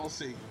 I'll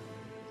see.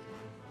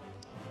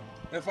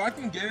 If I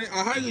can get it,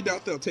 I highly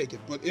doubt they'll take it.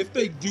 But if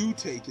they do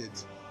take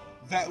it,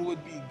 that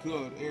would be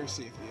good. Air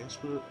safety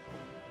expert.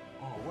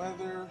 All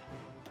weather.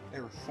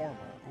 A reformer.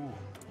 Ooh.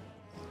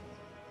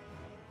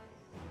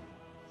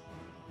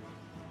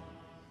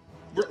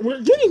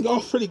 We're getting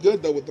off pretty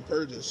good though with the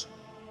purges.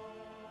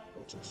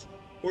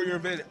 Or you're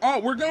invading. Oh,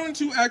 we're going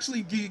to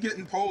actually be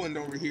getting Poland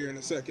over here in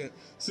a second,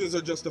 since our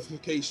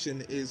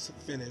justification is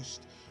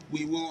finished.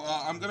 We will.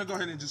 I'm gonna go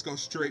ahead and just go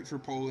straight for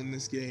Poland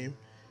this game.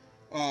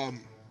 I'm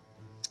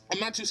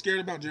not too scared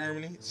about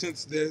Germany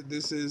since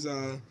this is.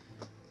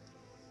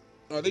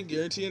 Are they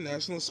guaranteeing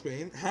National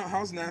Spain?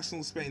 How's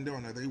National Spain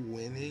doing? Are they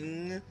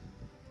winning?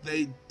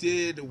 They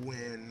did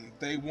win.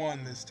 They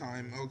won this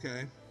time.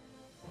 Okay.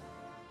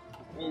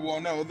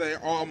 Well, no,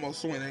 they're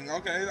almost winning.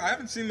 Okay, I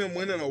haven't seen them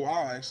win in a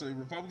while, actually.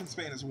 Republican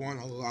Spain has won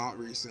a lot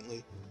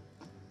recently.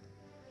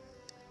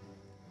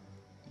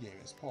 The game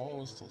is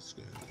paused. Let's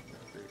get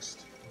it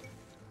fixed.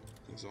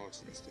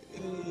 Gonzalez needs to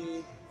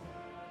Italy.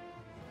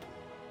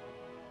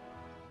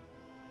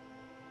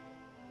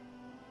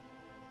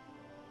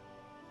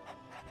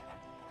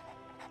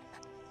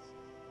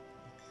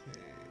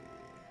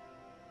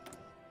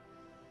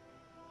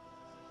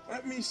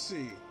 Let me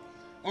see.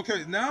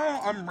 Okay,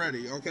 now I'm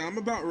ready. Okay, I'm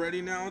about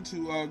ready now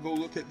to go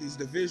look at these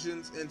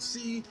divisions and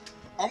see.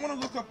 I want to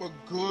look up a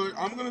good.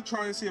 I'm gonna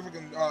try and see if I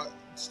can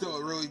still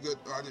a really good.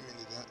 I didn't mean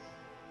to do that.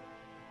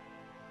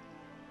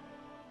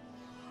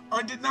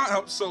 I did not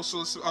help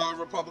Socialist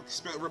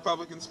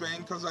Republican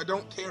Spain because I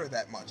don't care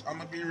that much. I'm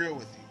gonna be real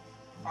with you.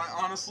 I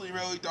honestly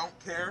really don't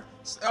care.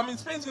 I mean,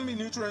 Spain's gonna be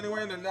neutral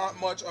anyway, and they're not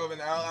much of an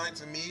ally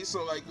to me.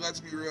 So, like, let's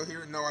be real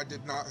here. No, I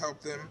did not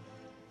help them.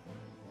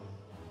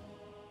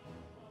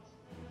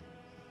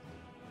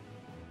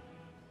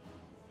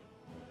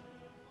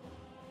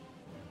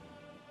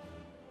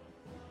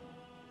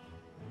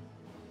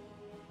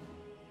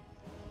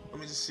 Let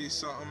me just see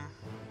something.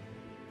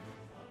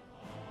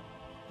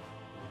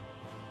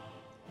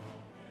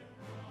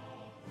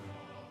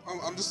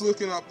 I'm just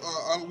looking up.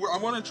 I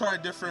want to try a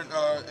different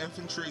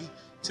infantry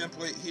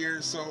template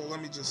here, so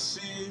let me just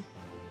see.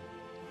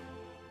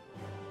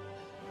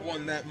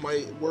 One that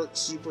might work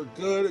super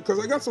good because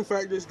I got some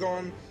factories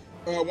going.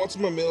 Once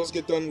my mills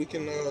get done, we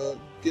can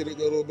get it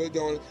a little bit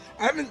going.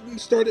 I haven't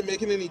started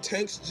making any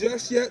tanks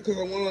just yet because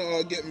I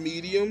want to get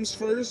mediums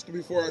first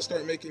before I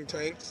start making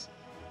tanks.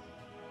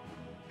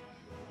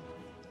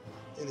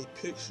 Any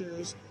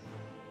pictures?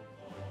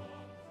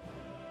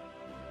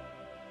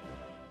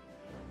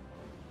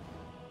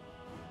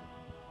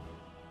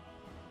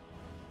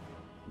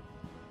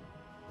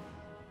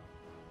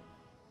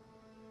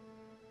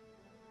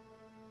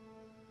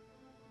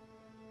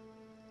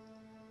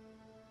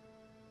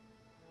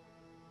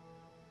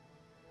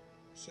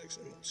 Six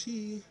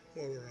MLT,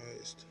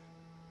 motorized.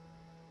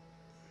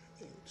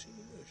 MLT,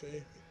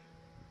 okay.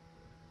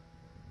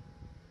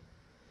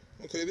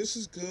 Okay, this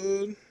is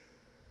good.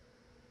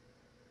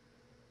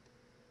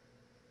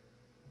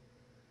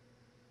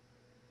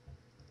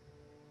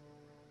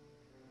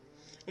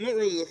 I'm not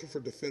really looking for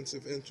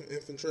defensive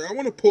infantry. I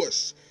want to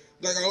push.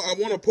 Like I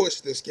want to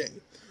push this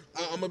game.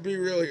 I'm gonna be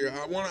real here.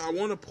 I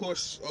want to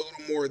push a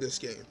little more this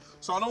game.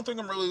 So I don't think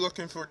I'm really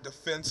looking for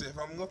defensive.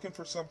 I'm looking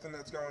for something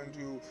that's going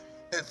to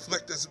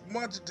inflict as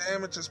much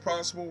damage as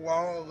possible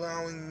while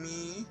allowing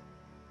me.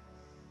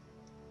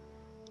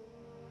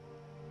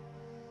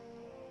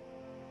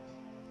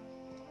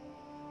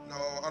 No,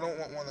 I don't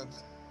want one of.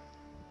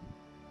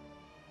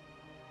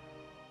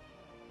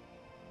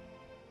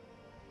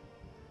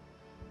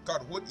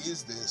 God, what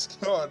is this?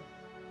 God.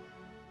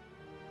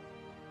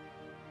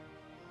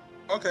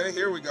 Okay,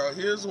 here we go.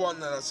 Here's one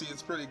that I see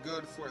it's pretty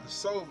good for the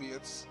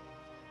Soviets.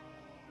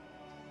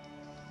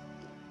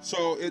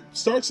 So it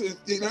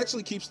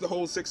actually keeps the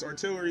whole 6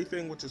 artillery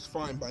thing, which is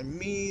fine by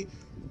me.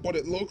 But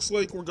it looks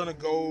like we're gonna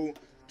go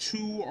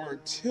 2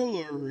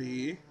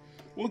 artillery.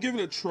 We'll give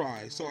it a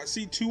try. So I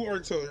see 2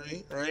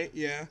 artillery, right?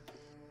 Yeah.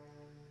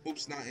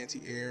 Oops, not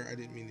anti-air. I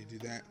didn't mean to do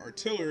that.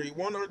 Artillery,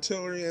 1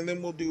 artillery, and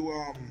then we'll do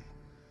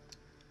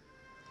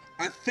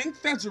I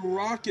think that's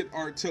rocket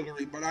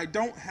artillery, but I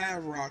don't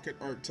have rocket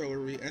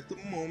artillery at the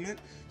moment.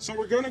 So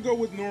we're going to go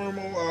with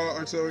normal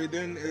artillery.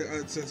 Then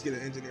it says get an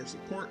engineer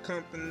support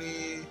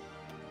company.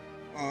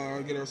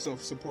 Get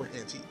ourselves support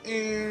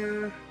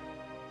anti-air.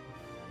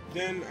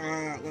 Then,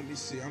 let me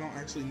see. I don't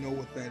actually know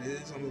what that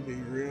is. I'm going to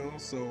be real.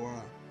 So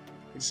we're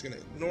just going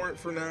to ignore it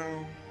for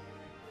now.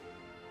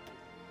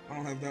 I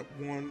don't have that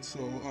one, so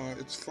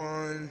it's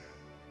fine.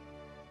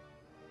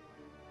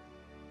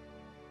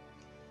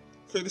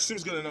 Okay, this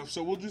seems good enough.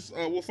 So we'll just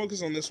we'll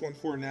focus on this one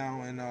for now,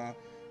 and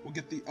we'll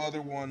get the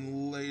other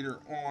one later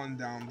on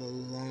down the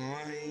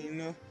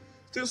line.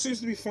 Still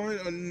seems to be fine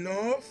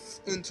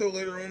enough until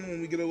later on when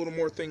we get a little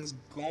more things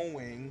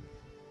going.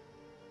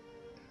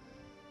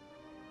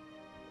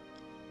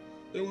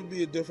 There would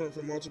be a difference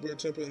from multiplayer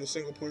template and the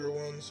single player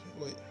ones.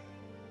 Wait,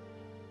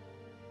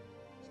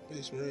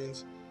 Space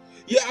Marines.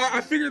 Yeah, I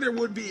figured there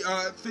would be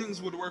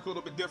things would work a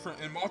little bit different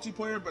in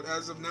multiplayer, but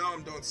as of now,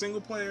 I'm doing single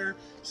player,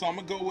 so I'm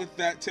gonna go with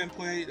that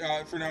template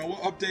for now. We'll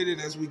update it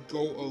as we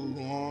go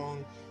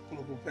along.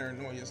 Political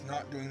paranoia is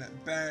not doing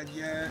that bad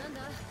yet.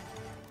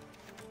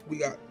 We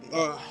got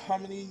how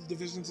many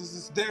divisions is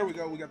this? There we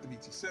go. We got the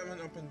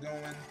BT7 up and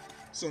going.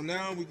 So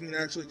now we can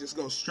actually just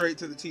go straight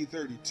to the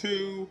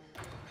T32.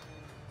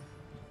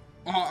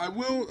 I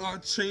will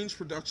change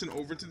production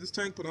over to this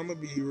tank, but I'm gonna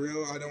be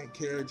real, I don't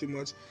care too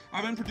much.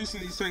 I've been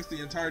producing these tanks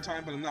the entire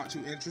time, but I'm not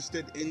too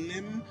interested in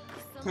them,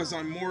 because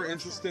I'm more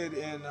interested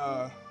in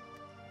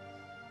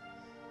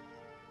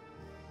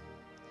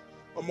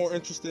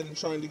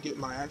trying to get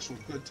my actual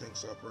good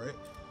tanks up, right?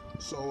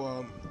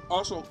 So,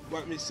 also,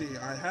 let me see,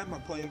 I have my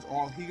planes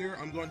all here.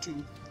 I'm going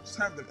to just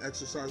have them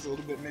exercise a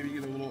little bit, maybe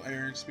get a little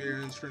air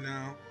experience for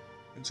now,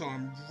 until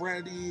I'm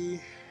ready.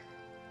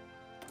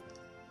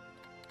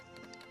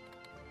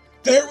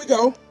 There we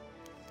go.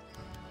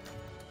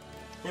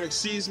 We're gonna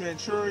seize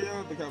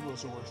Manchuria. The capital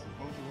is worse than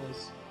both of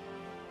us.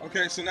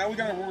 Okay, so now we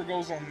got our war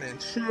goals on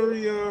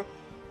Manchuria.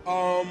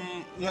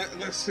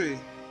 Let's see.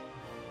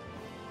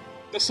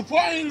 The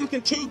supply ain't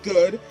looking too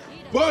good,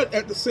 but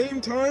at the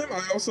same time,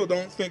 I also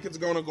don't think it's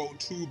gonna go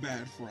too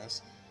bad for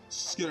us.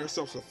 Let's just get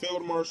ourselves a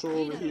field marshal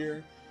over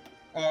here.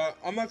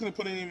 I'm not gonna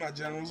put any of my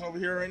generals over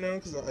here right now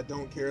because I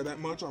don't care that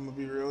much. I'm gonna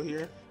be real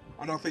here.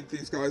 I don't think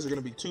these guys are going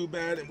to be too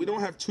bad, and we don't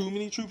have too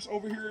many troops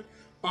over here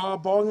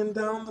bogging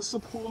down the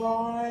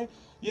supply.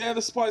 Yeah,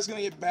 the supply is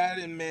going to get bad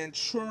in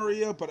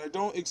Manchuria, but I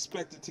don't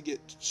expect it to get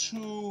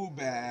too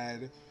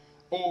bad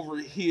over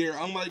here,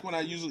 unlike when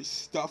I usually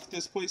stuff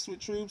this place with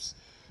troops.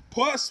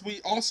 Plus, we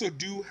also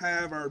do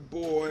have our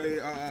boy,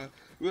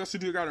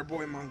 got our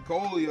boy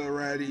Mongolia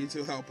ready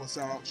to help us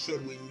out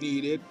should we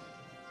need it.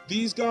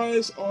 These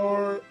guys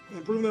are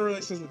improving their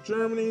relations with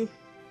Germany.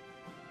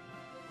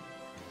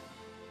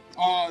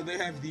 They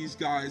have these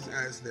guys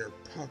as their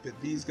puppet.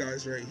 These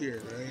guys right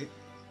here, right?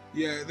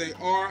 Yeah, they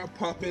are a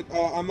puppet.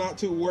 I'm not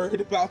too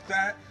worried about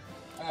that.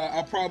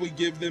 I'll probably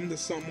give them to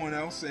someone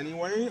else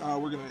anyway.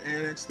 We're going to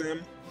annex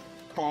them,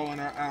 call in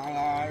our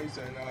allies,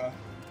 and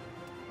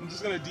I'm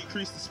just going to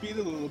decrease the speed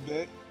a little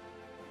bit.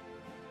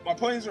 My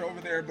planes are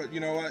over there, but you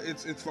know what?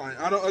 It's fine.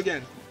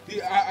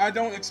 I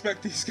don't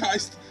expect these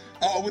guys,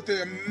 with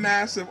the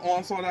massive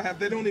onslaught I have,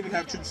 they don't even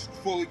have troops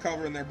fully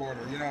covering their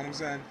border. You know what I'm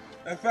saying?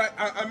 In fact,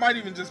 I might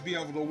even just be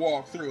able to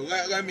walk through.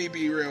 Let me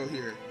be real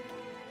here.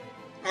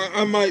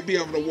 I might be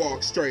able to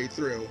walk straight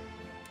through.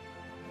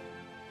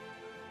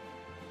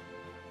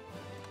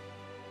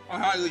 I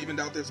highly even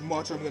doubt there's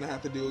much I'm gonna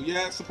have to do.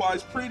 Yeah,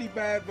 supply's pretty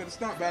bad, but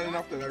it's not bad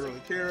enough that I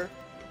really care.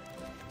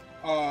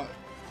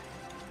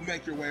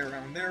 Make your way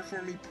around there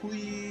for me,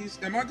 please.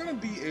 Am I gonna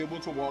be able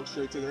to walk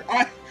straight to their...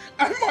 I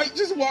might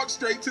just walk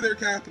straight to their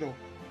capital.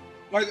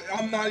 Like,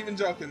 I'm not even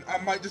joking. I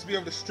might just be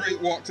able to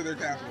straight walk to their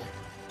capital.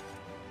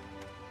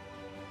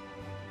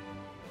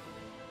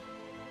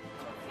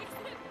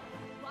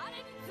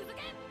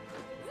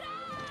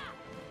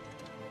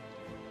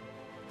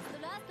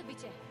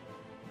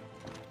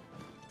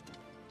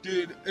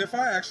 Dude, if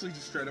I actually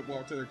just straight up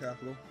walk to their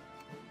capital.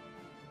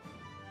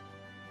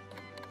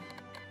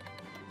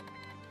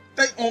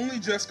 They only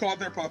just called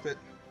their puppet.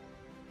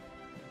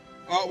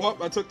 Oh, well,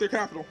 I took their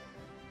capital.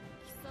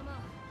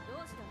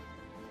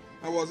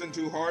 That wasn't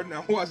too hard,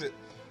 now was it?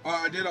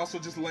 I did also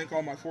just link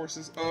all my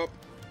forces up.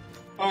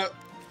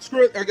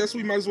 Screw it, I guess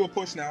we might as well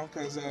push now,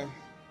 because,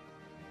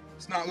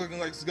 it's not looking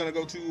like it's gonna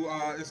go too,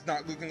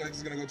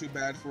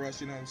 bad for us,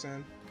 you know what I'm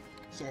saying?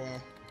 So,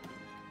 I'm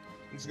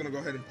just gonna go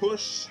ahead and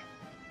push.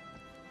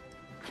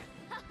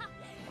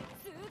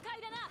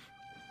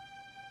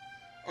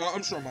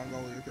 I'm sure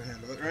Mongolia can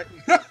handle it, right?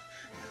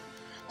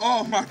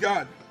 Oh my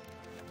god.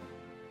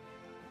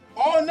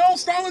 Oh no,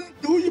 Stalin,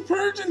 who are you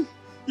purging?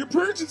 You're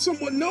purging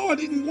someone. No, I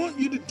didn't want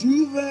you to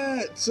do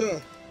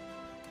that.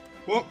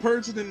 Well,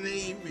 purging the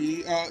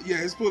Navy. Yeah,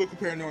 his political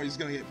paranoia is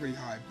gonna get pretty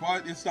high,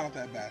 but it's not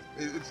that bad.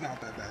 It's not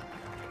that bad.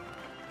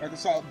 Like I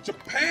saw,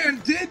 Japan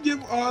did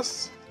give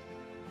us...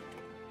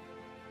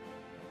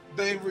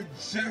 They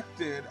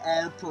rejected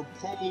our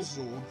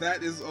proposal.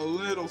 That is a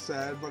little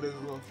sad, but it's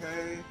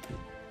okay.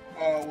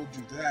 We'll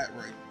do that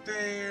right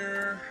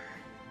there.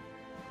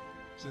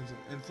 Spheres of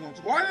influence.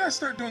 Why did I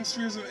start doing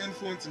spheres of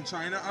influence in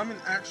China? I'm an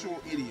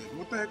actual idiot.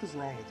 What the heck is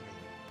wrong with me?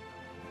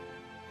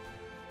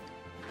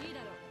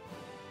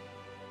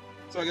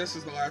 So I guess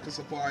it's the lack of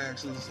supply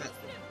actually just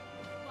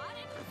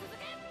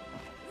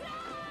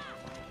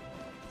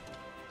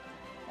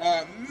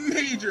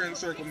major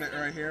encirclement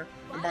right here.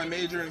 And by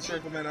major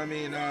encirclement, I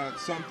mean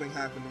something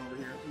happened over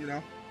here, you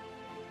know?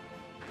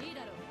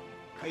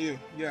 Hey you,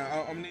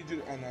 yeah, I'm gonna need you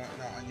to, oh no,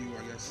 not you,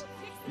 I guess.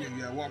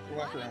 Yeah, walk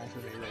around for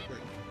me real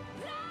quick.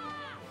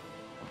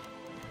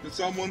 Did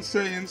someone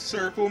say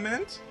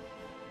encirclement?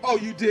 Oh,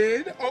 you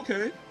did?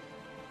 Okay.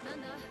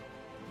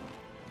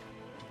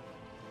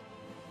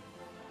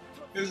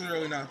 This is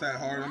really not that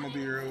hard, I'm gonna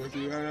be real with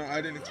you. I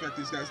didn't expect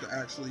these guys to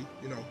actually,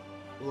 you know,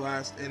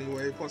 last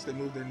anyway. Plus they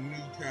moved their new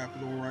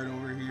capital right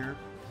over here.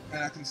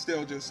 And I can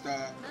still just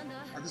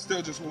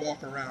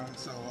walk around,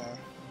 so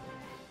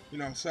you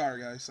know,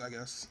 sorry guys, I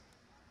guess.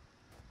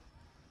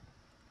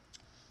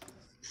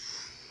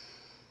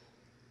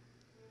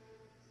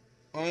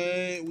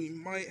 We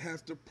might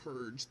have to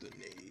purge the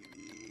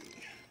Navy.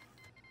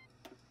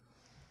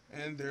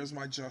 And there's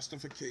my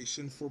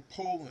justification for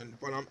Poland,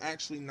 but I'm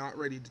actually not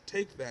ready to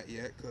take that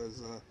yet,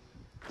 because,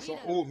 so,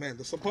 oh man,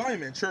 the supply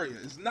in Manchuria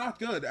is not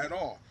good at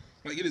all.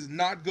 Like, it is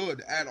not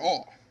good at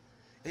all.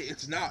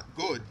 It's not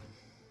good.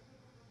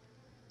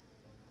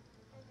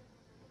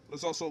 But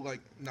it's also,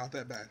 like, not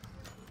that bad.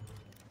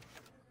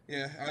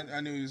 Yeah,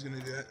 I knew he was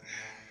gonna do that.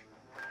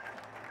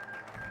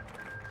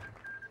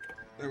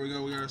 There we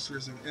go, we got our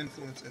spheres of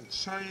influence in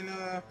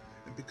China.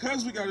 And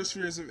because we got our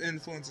spheres of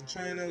influence in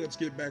China, let's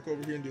get back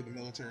over here and do the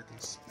military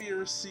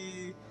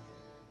conspiracy.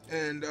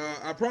 And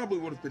I probably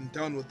would have been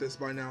done with this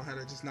by now had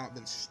I just not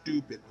been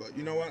stupid. But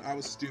you know what? I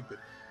was stupid.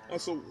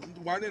 Also,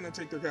 why didn't I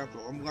take their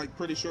capital? I'm like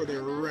pretty sure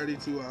they're ready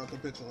to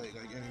capitulate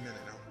like any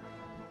minute now.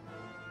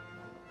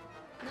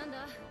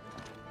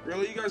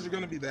 Really? You guys are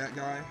gonna be that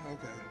guy?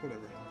 Okay,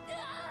 whatever.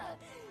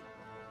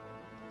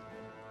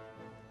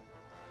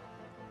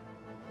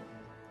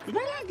 Did I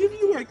not give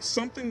you, like,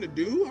 something to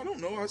do? I don't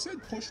know. I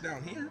said push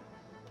down here.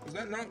 Is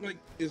that not, like,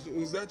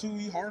 is that too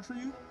hard for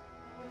you?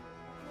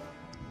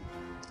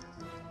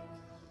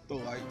 The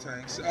light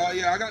tanks.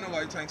 Yeah, I got no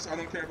light tanks. I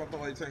don't care about the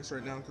light tanks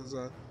right now because,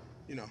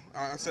 you know,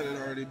 I said it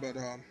already, but,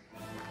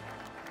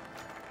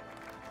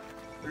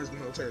 there's the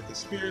military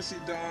conspiracy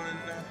done.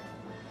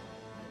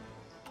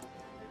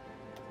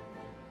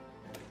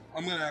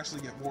 I'm gonna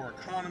actually get war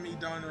economy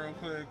done real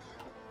quick.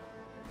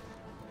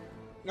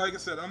 Like I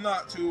said, I'm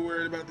not too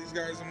worried about these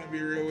guys. I'm gonna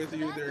be real with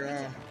you.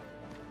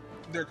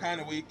 They're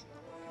kind of weak.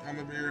 I'm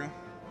gonna be real.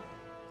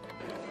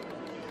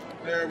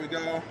 There we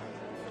go.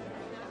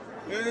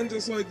 And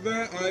just like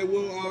that, I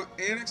will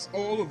annex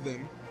all of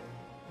them.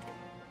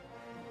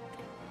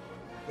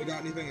 They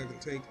got anything I can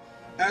take.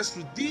 As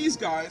for these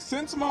guys,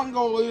 since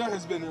Mongolia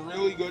has been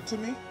really good to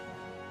me,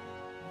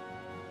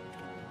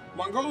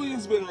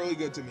 Mongolia's been really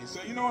good to me.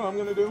 So you know what I'm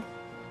gonna do?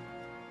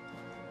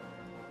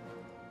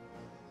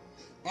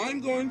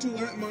 I'm going to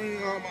let my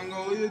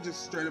Mongolia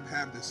just straight up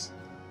have this.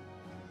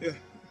 Yeah.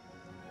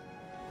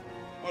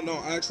 Oh no,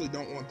 I actually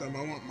don't want them.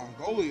 I want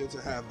Mongolia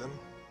to have them.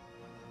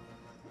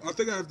 I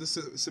think I have to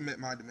submit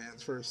my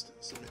demands first.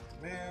 Submit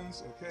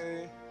demands,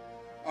 okay.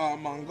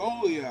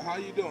 Mongolia, how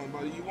you doing,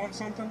 buddy? You want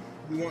something?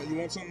 You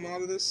want something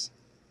out of this?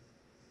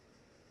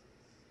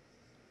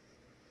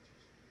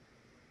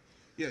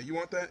 Yeah, you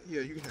want that?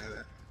 Yeah, you can have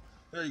that.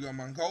 There you go,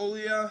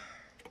 Mongolia.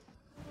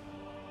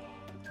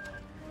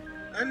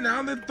 And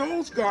now that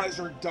those guys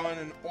are done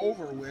and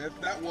over with,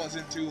 that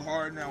wasn't too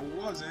hard now,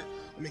 was it?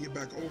 Let me get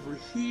back over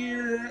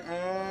here.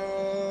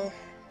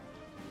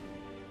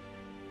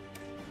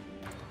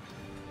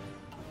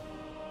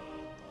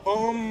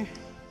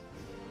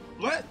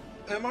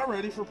 Am I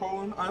ready for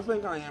Poland? I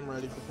think I am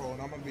ready for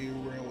Poland. I'm gonna be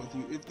real with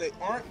you. If they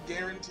aren't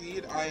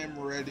guaranteed, I am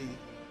ready.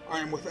 I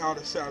am without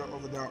a shadow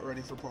of a doubt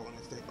ready for Poland.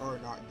 If they are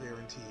not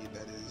guaranteed,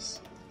 that is.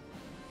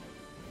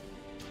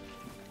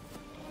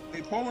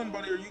 Hey, Poland,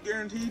 buddy, are you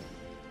guaranteed?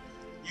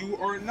 You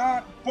are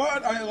not,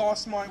 but I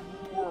lost my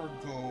war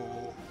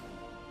goal.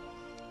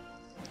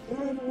 Do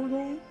I have a war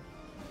goal?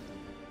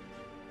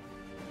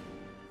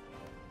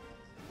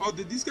 Oh,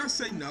 did these guys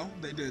say no?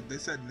 They did. They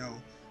said no.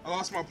 I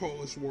lost my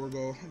Polish war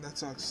goal. That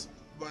sucks.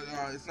 But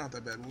it's not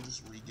that bad. We'll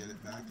just re-get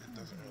it back. It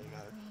doesn't really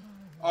matter.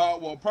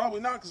 Well,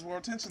 probably not because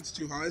world tension's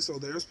too high. So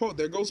there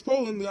goes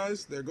Poland,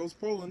 guys. There goes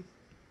Poland.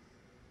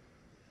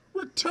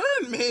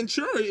 Return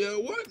Manchuria?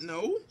 What?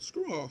 No.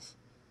 Screw off.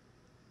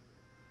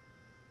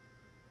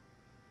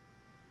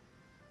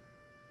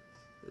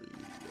 There you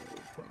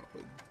go.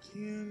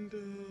 Propaganda.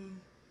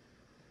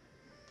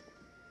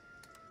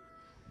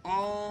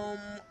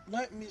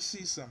 Let me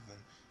see something.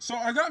 So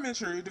I got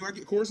Manchuria. Do I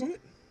get cores on it?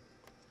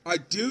 I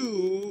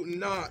do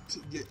not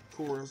get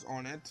cores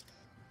on it.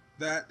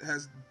 That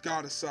has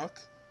gotta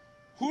suck.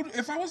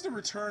 If I was to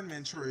return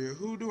Manchuria,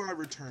 who do I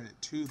return it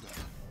to, though?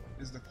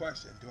 Is the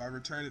question. Do I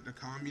return it to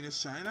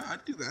Communist China?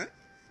 I'd do that.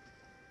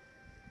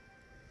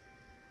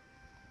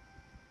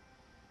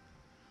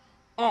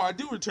 Oh, I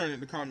do return it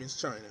to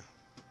Communist China.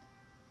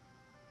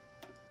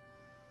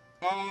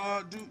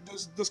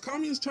 Does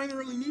Communist China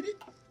really need it?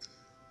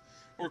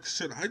 Or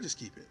should I just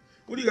keep it?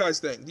 What do you guys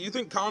think? Do you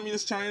think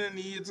Communist China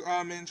needs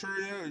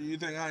Manchuria, or do you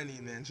think I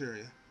need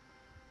Manchuria?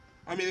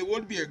 I mean, it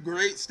would be a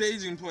great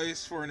staging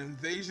place for an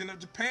invasion of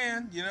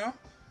Japan, you know?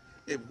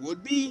 It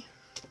would be.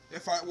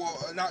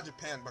 Well, not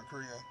Japan, but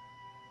Korea.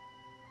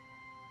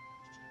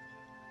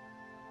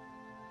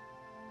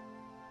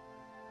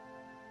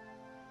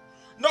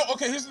 No,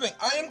 okay, here's the thing.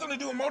 I am going to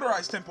do a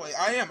motorized template.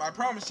 I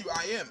promise you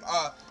I am.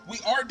 We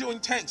are doing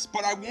tanks,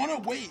 but I want to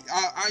wait.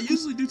 I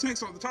usually do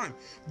tanks all the time,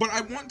 but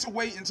I want to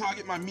wait until I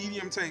get my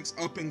medium tanks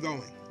up and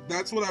going.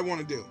 That's what I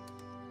want to do.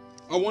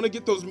 I want to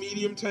get those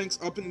medium tanks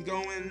up and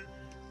going,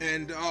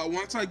 and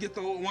once I get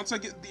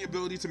the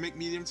ability to make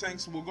medium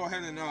tanks, we'll go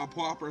ahead and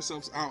plop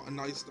ourselves out a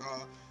nice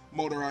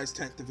motorized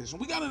tank division.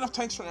 We got enough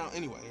tanks for now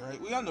anyway,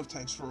 right? We got enough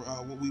tanks for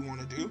what we want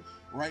to do.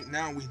 Right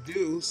now we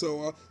do,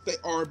 so they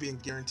are being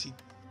guaranteed.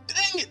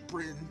 Dang it,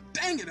 Brandon.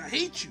 Dang it, I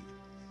hate you.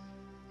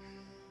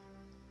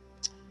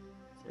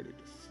 Further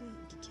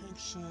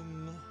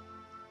detection.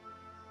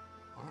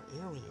 Our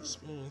area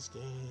experience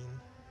gain.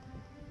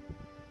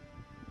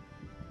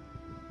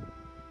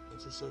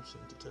 Interception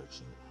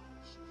detection.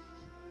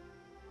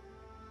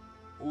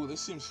 Oh,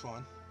 this seems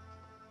fun.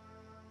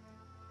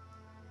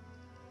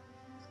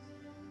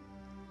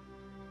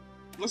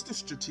 Let's do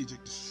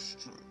strategic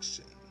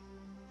destruction.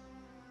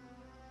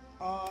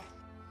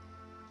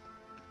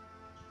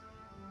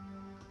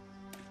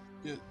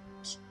 Yeah,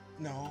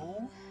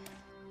 no.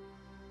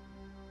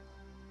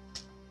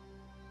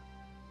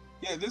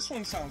 Yeah, this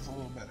one sounds a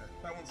little better.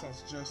 That one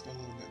sounds just a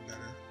little bit better.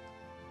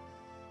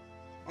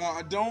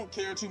 I don't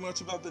care too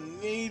much about the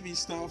Navy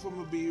stuff, I'm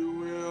gonna be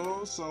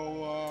real, so,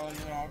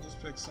 you know, I'll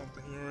just pick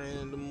something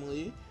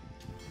randomly.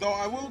 Though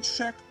I will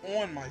check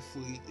on my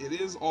fleet. It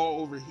is all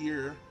over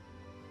here,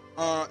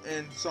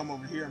 and some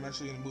over here. I'm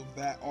actually gonna move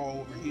that all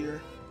over here.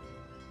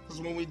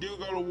 Because when we do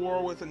go to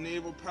war with a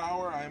naval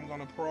power, I am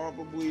gonna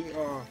probably,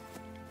 there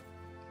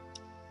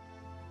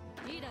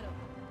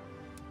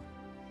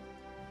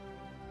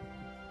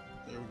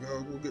we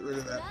go, we'll get rid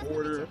of that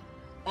border.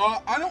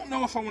 I don't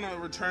know if I want to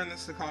return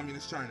this to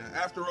Communist China.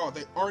 After all,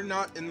 they are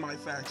not in my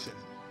faction.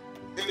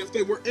 And if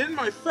they were in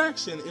my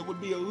faction, it would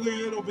be a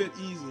little bit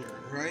easier,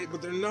 right?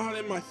 But they're not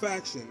in my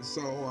faction,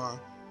 so,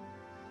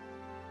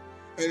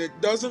 and it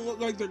doesn't look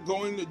like they're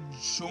going to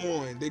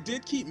join. They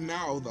did keep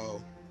Mao,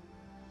 though.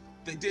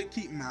 They did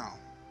keep Mao.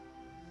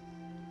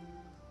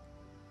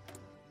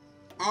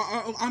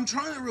 I'm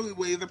trying to really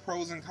weigh the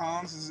pros and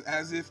cons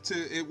as if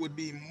it would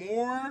be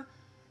more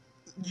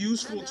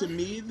useful to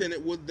me than it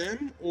would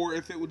them, or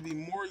if it would be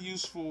more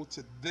useful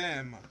to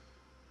them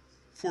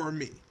for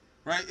me,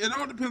 right? It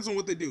all depends on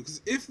what they do,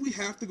 because if we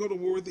have to go to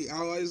war with the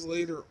Allies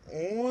later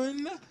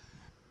on,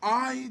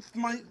 I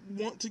might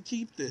want to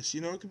keep this,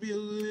 you know? It could be a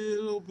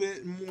little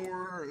bit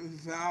more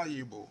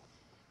valuable.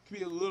 It could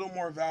be a little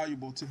more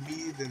valuable to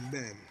me than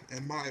them,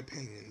 in my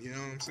opinion, you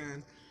know what I'm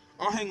saying?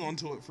 I'll hang on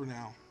to it for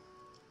now.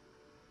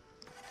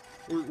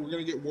 We're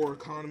gonna get war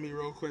economy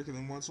real quick, and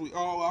then once we...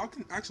 Oh, I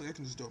can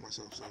just do it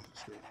myself, so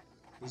screw it.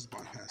 Let's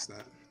bypass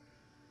that.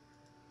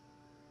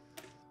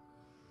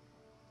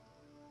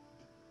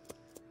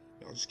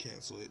 I'll just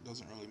cancel it.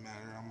 Doesn't really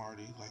matter. I'm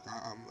already, like,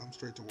 I'm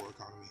straight to war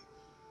economy.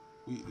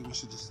 We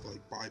should just, like,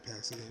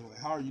 bypass it anyway.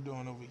 How are you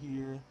doing over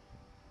here?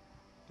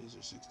 Days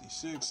are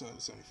 66,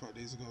 75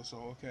 days ago,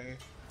 so okay.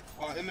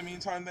 In the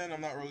meantime, then,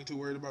 I'm not really too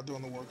worried about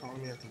doing the war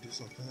economy. I can do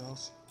something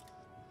else.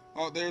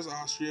 Oh, there's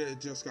Austria.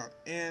 It just got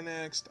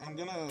annexed. I'm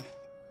gonna...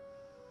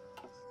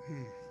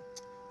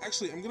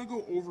 Actually, I'm gonna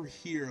go over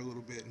here a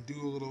little bit and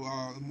do a little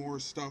more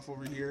stuff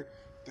over here.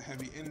 The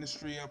heavy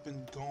industry up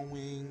and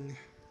going.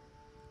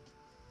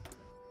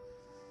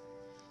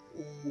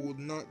 Oh,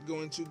 not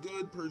going too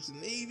good. Persian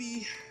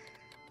Navy.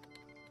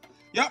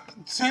 Yep,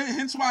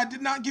 hence why I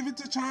did not give it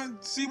to China.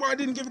 See why I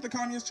didn't give it to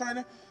Communist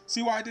China?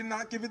 See why I did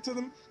not give it to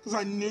them? Because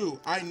I knew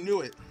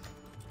it.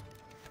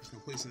 Just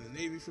gonna place in the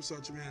Navy for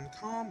such a man.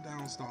 Calm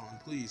down, Stalin.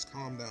 Please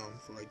calm down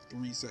for like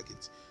 3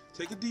 seconds.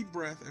 Take a deep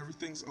breath.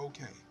 Everything's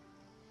okay.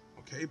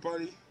 Okay,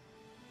 buddy?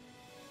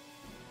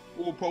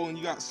 Oh, Poland,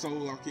 you got so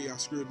lucky. I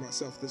screwed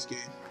myself this game.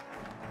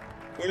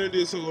 We're gonna do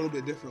this a little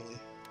bit differently.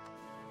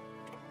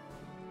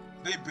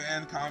 They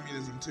banned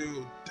communism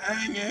too.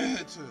 Dang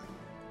it!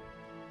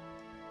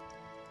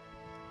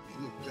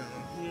 Look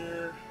down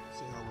here,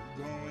 see how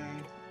we're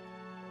going.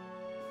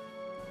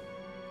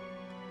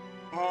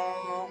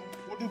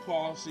 We'll do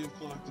policy of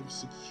collective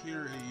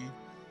security.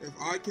 If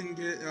I can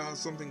get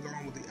something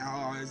going with the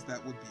Allies,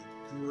 that would be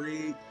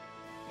great.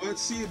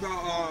 Let's see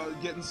about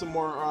getting some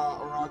more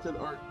rocket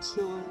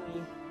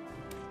artillery.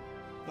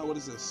 Now, what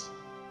is this?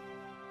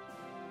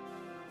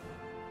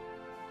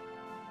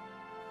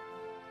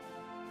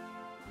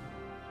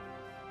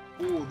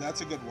 Ooh, that's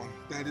a good one.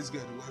 That is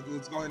good.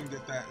 Let's go ahead and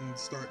get that and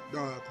start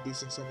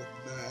producing some of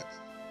that.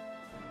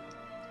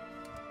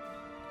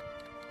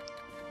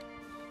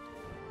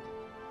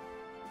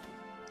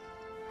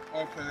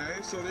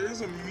 Okay, so there's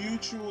a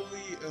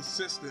mutually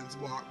assistance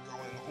block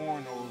going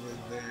on over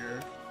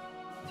there.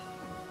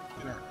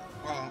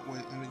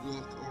 Wait, let me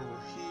look over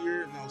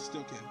here. No,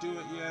 still can't do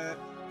it yet.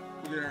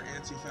 We get our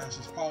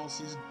anti-fascist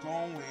policies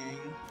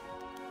going.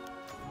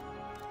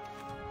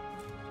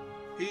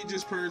 He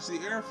just purged the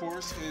Air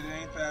Force. It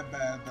ain't that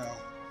bad, though.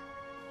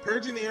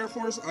 Purging the Air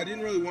Force, I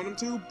didn't really want him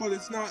to, but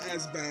it's not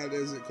as bad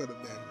as it could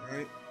have been,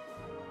 right?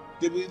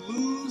 Did we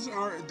lose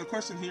our... The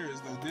question here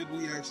is, though, did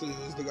we actually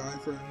lose the guy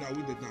for... No,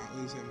 we did not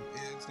lose him.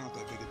 It's not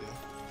that big a deal.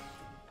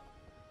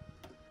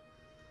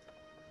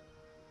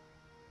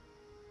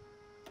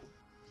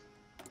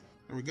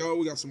 There we go.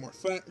 We got some more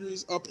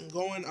factories up and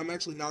going. I'm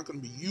actually not going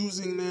to be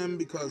using them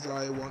because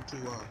I want to...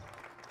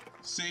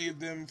 save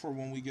them for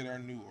when we get our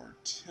new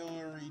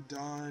artillery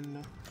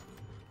done.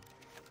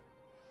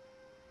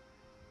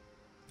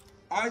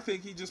 I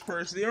think he just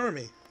purged the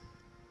army.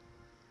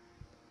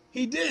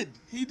 He did.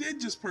 He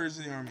did just purge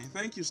the army.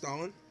 Thank you,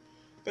 Stalin.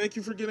 Thank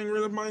you for getting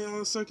rid of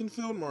my second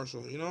field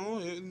marshal. You know,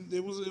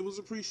 it was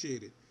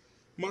appreciated.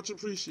 Much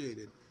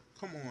appreciated.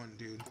 Come on,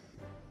 dude.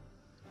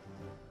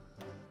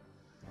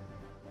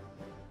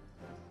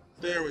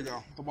 There we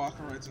go. The block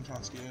of Reds and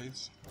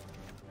Trotskyites.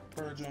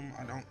 Purge them.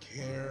 I don't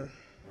care.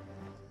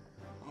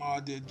 Oh, I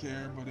did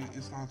care, but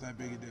it's not that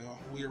big a deal.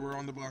 We're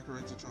on the block of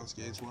Reds and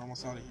Trotskyites. We're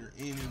almost out of here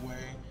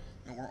anyway,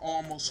 and we're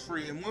almost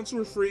free. And once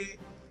we're free,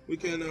 we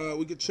can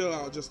chill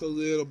out just a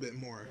little bit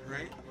more,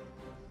 right?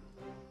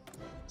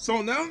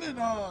 So now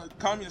that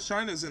Communist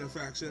China is in a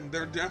faction,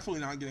 they're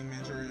definitely not getting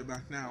Manchuria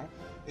back now.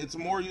 It's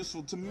more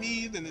useful to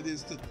me than it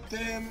is to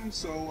them,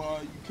 so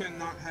you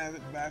cannot have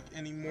it back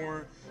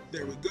anymore.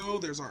 There we go.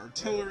 There's our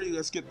artillery.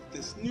 Let's get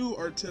this new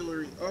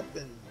artillery up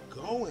and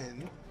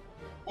going.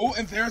 Oh,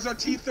 and there's our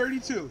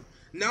T-32.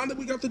 Now that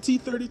we got the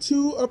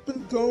T-32 up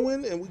and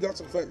going, and we got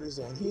some factories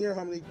on here.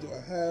 How many do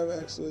I have,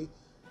 actually?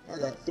 I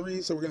got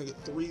 3, so we're going to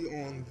get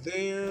 3 on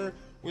there.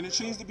 We're going to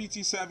change the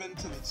BT-7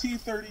 to the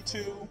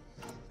T-32,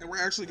 and we're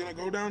actually going to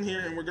go down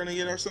here, and we're going to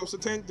get ourselves a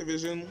tank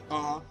division,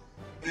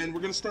 and we're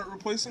going to start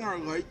replacing our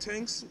light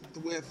tanks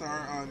with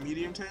our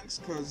medium tanks,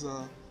 because,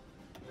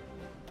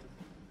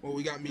 well,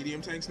 we got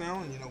medium tanks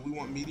now, and, you know, we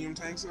want medium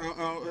tanks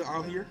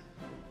out here.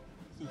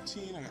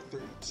 15, I got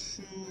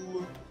 32.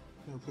 I'm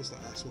gonna replace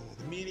that last one with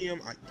a medium.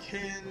 I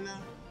can.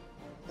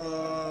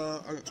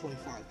 I got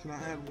 25. Can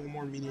I add one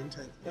more medium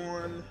tank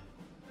on?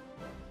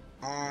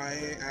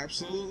 I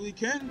absolutely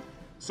can.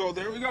 So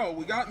there we go.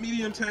 We got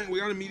medium tank.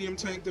 We got a medium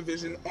tank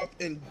division up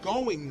and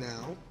going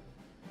now.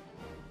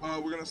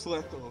 We're gonna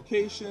select the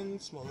location.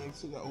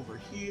 Smolensk over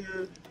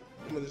here.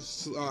 I'm gonna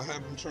just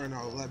have them turn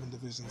out 11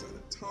 divisions at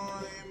a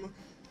time.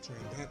 Turn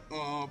that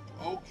up.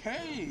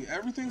 Okay,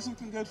 everything's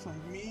looking good for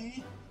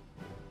me.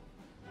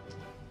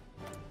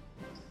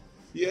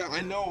 Yeah,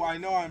 I know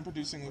I'm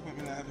producing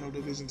equipment I have no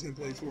division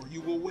template for. You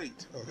will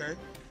wait, okay?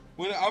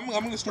 I'm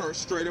going to start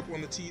straight up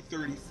on the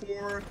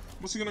T-34. I'm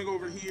also going to go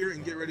over here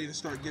and get ready to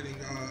start getting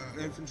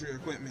infantry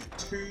equipment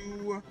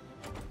too.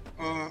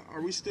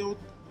 Are we still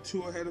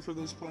 2 ahead for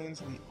those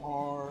planes? We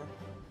are.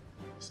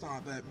 It's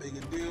not that big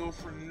a deal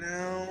for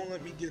now.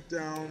 Let me get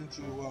down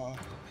to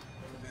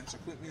advanced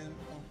equipment,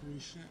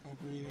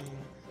 upgrading.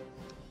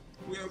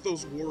 We have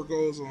those war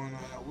goals on,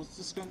 what's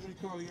this country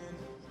called again?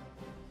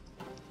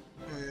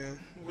 Oh yeah,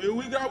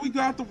 we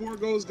got the war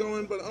goals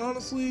going, but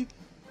honestly,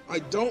 I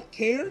don't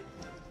care,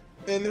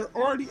 and they're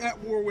already at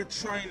war with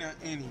China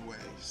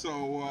anyway.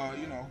 So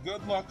you know,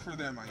 good luck for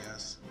them, I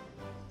guess.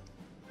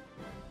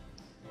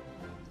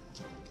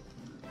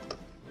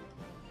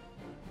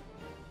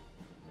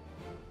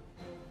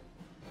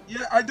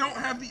 Yeah, I don't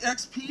have the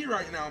XP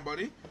right now,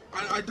 buddy.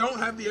 I don't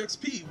have the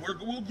XP.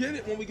 We'll get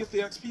it when we get the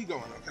XP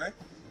going, okay?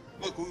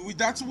 Look,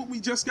 that's what we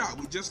just got.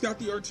 We just got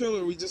the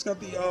artillery. We just got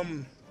the,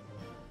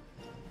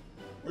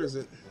 where is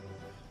it?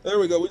 There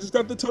we go. We just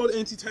got the towed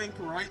anti-tank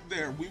right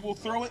there. We will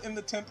throw it in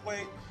the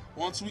template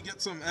once we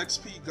get some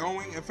XP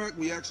going. In fact,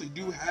 we actually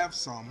do have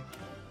some.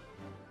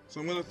 So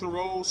I'm going to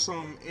throw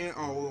some in.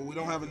 Oh, well, we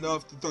don't have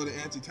enough to throw the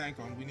anti-tank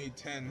on. We need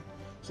 10.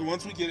 So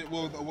once we get it,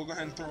 we'll go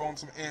ahead and throw on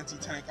some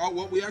anti-tank. Oh,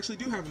 well, we actually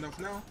do have enough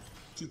now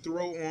to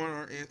throw on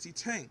our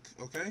anti-tank,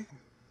 okay?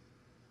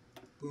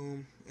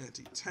 Boom,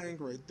 anti-tank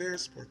right there.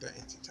 Support that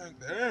anti-tank.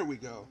 There we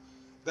go.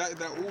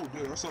 Ooh,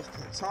 dude, our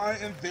self-defense high.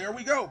 And there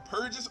we go.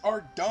 Purges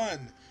are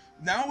done.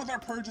 Now with our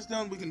purges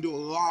done, we can do a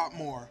lot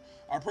more.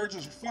 Our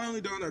purges are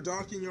finally done. Our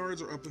docking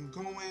yards are up and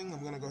going.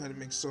 I'm going to go ahead and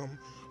make some.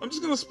 I'm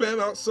just going to spam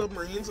out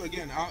submarines.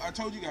 Again, I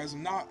told you guys,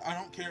 I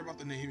don't care about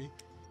the Navy.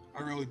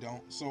 I really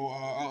don't. So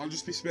I'll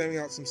just be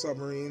spamming out some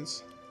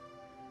submarines.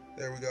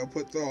 There we go.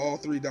 Put all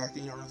 3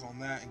 docking yards on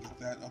that and get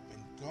that up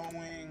and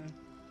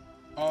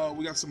going.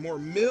 We got some more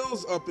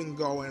mills up and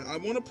going. I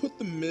want to put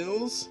the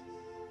mills.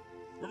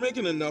 We're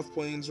making enough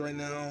planes right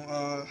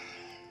now.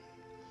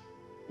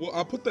 Well,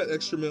 I'll put that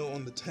extra mill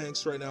on the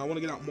tanks right now. I want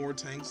to get out more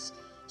tanks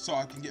so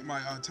I can get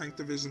my tank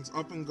divisions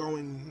up and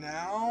going.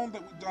 Now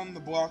that we've done the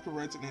block of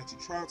Reds and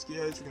anti-Trotsky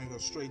edge, we're going to go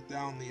straight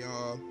down the...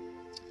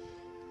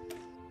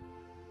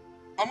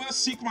 I'm going to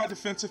seek my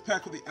defensive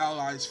pack with the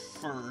Allies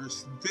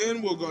first.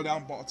 Then we'll go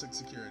down Baltic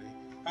security.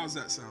 How's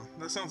that sound?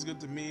 That sounds good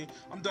to me.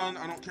 I'm done.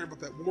 I don't care about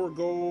that war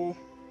goal.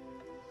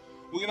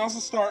 We can also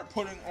start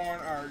putting on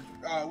our...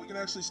 we can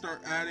actually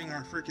start adding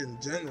our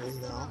freaking generals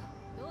now.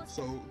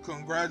 So,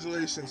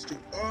 congratulations to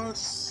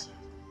us.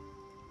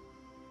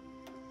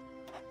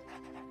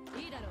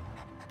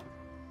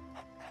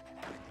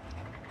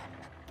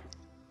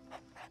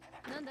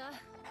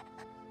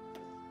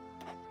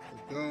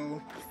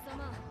 Go.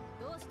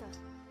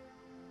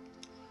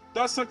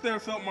 Does suck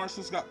that Felt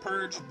Marshals got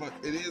purged, but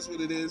it is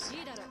what it is.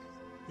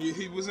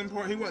 He was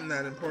important. He wasn't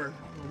that important.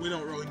 We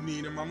don't really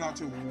need him. I'm not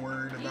too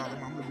worried about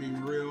him. I'm gonna be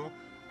real.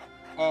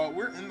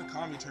 We're in the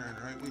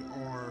Comintern, right? We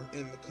are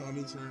in the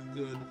Comintern.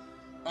 Good.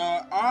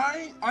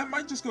 I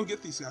might just go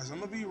get these guys. I'm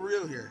gonna be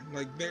real here.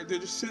 Like they're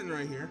just sitting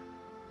right here.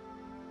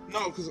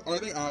 No, because are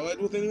they allied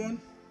with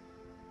anyone?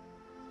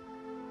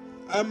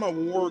 I have my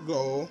war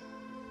goal.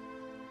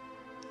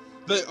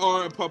 They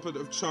are a puppet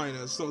of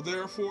China, so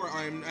therefore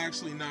I'm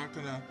actually not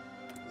gonna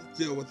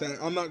deal with that.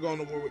 I'm not going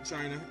to war with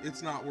China.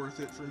 It's not worth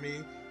it for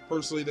me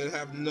personally. They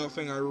have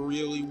nothing I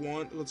really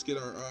want. Let's get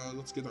our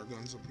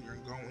guns up here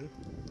and going.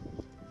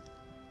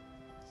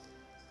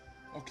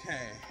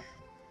 Okay.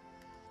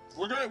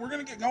 We're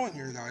gonna get going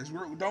here, guys.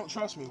 Don't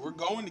trust me. We're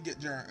going to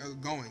get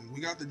going. We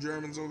got the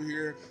Germans over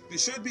here. They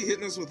should be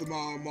hitting us with the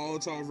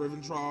Molotov,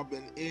 Ribbentrop,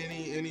 and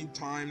any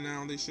time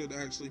now. They should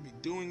actually be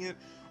doing it.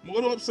 I'm a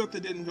little upset they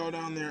didn't go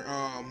down their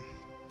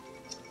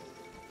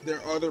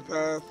other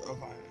path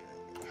of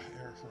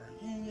Air for our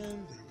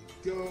Union.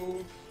 There we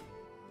go.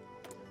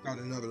 Got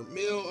another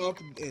mill up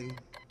and.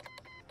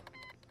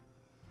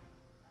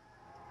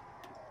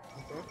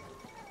 Okay.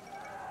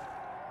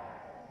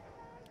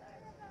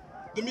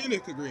 The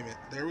Munich Agreement.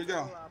 There we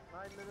go.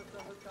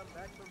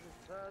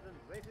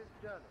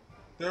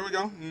 There we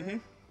go. Mm-hmm.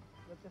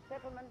 With the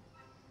settlement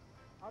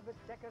of the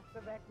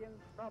Czechoslovakian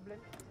problem,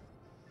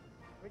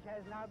 which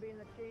has now been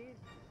achieved.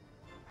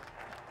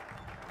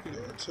 Get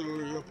our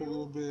artillery up a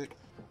little bit.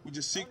 We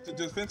just seek the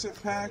defensive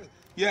pact.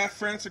 Yeah,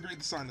 France agreed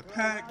to sign the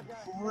pact.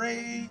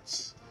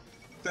 Great.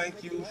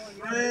 Thank you,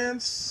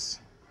 France.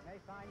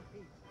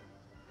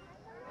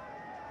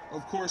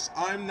 Of course,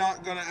 I'm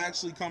not going to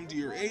actually come to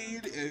your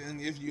aid,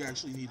 and if you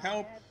actually need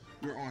help,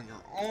 you're on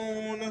your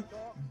own.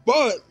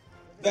 But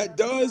that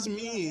does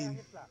mean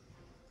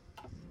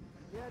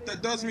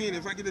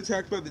if I get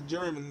attacked by the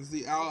Germans,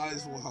 the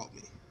Allies will help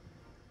me.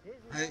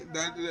 Right?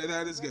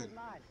 That is good.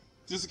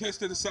 Just in case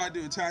they decide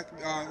to attack,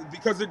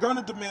 because they're going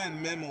to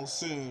demand memos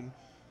soon.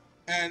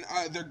 And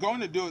they're going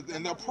to do it,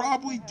 and they'll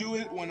probably do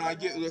it when I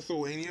get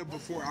Lithuania,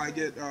 before I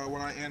get, when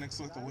I annex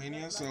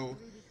Lithuania, so...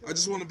 I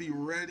just want to be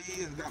ready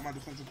and got my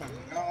defensive pack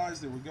of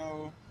allies. There we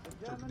go.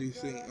 Start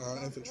producing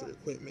infantry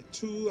equipment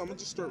too. I'm going to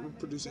just start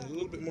producing a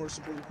little bit more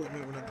support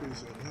equipment. We're not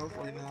producing any health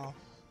right now.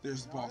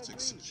 There's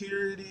Baltic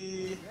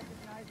security.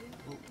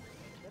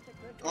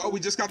 Oh, we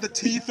just got the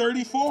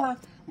T-34.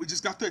 We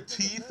just got the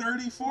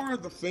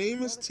T-34, the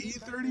famous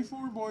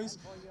T-34, boys.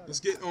 Let's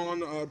get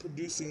on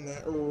producing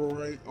that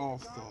right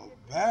off the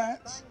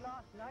bat.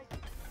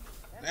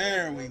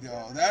 There we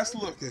go. That's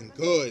looking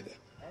good.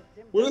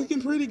 We're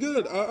looking pretty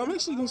good. I'm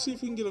actually going to see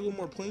if we can get a little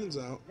more planes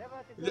out.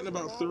 We're getting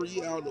about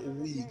 3 out a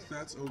week.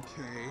 That's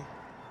okay.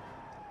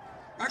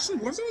 Actually,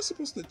 wasn't I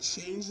supposed to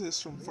change this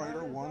from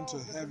Fighter 1 to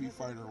Heavy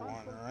Fighter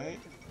 1, right?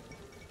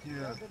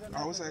 Yeah,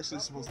 I was actually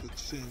supposed to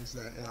change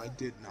that, and I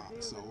did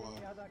not. So,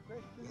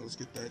 let's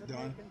get that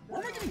done.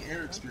 Where am I getting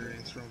air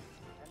experience from?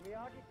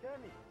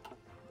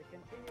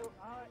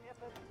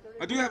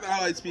 I do have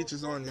allied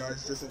speeches on,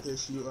 guys, just in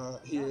case you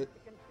hear it.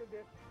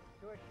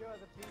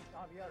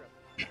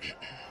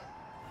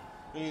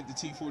 We need the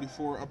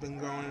T-44 up and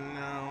going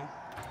now.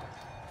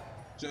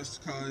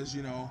 Just because,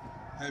 you know,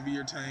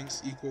 heavier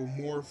tanks equal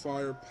more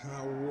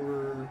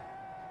firepower,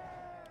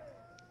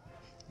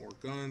 more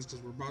guns,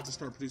 because we're about to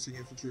start producing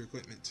infantry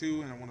equipment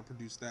too, and I want to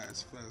produce that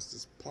as fast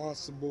as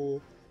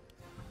possible.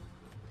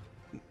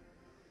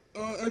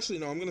 Actually,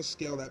 no, I'm going to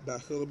scale that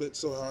back a little bit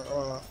so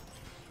our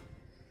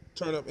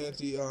turn up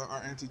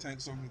our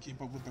anti-tank so we can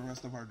keep up with the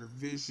rest of our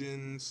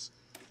divisions.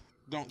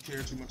 Don't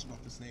care too much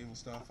about this naval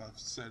stuff. I've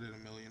said it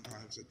a million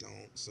times. I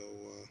don't. So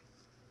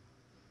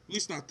at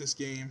least not this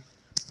game.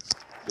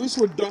 At least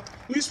we're done.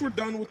 At least we're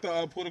done with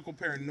the political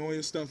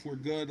paranoia stuff. We're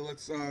good.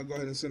 Let's go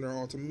ahead and send our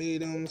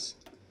ultimatums.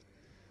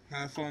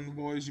 Have fun,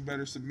 boys. You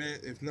better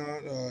submit. If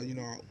not, you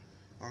know,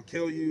 I'll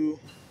kill you.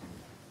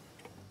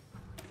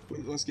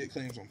 Let's get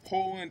claims on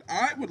Poland.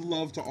 I would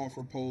love to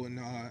offer Poland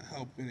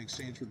help in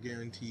exchange for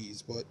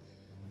guarantees, but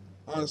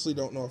honestly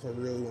don't know if I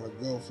really want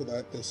to go for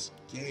that this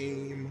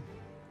game.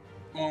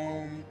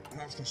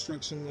 How's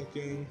construction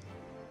looking?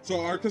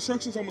 So our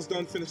construction's almost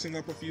done, finishing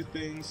up a few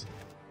things.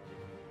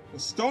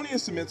 Estonia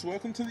submits,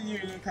 welcome to the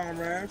Union,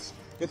 comrades.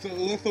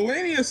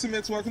 Lithuania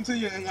submits, welcome to the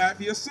Union.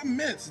 Latvia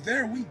submits.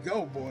 There we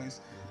go,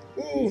 boys.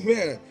 Oh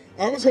man,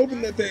 I was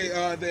hoping that they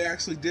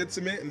actually did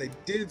submit, and they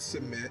did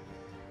submit.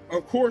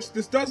 Of course,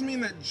 this does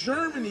mean that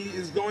Germany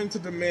is going to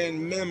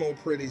demand memo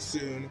pretty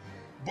soon,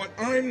 but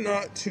I'm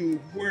not too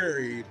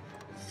worried.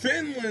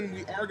 Finland,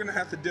 we are going to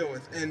have to deal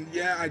with, and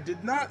yeah, I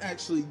did not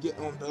actually get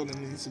on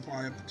building the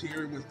supply up the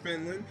tier with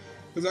Finland,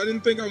 because I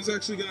didn't think I was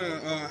actually going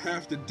to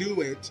have to do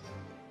it,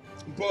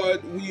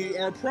 but we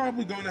are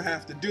probably going to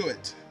have to do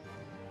it,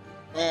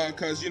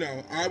 because, you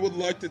know, I would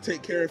like to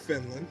take care of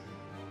Finland.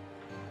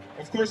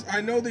 Of course,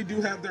 I know they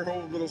do have their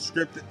whole little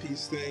scripted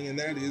piece thing, and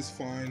that is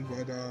fine,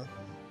 but, there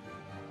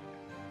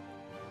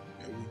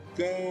we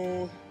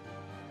go.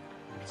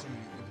 So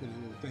I'll put a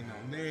little thing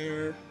down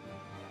there.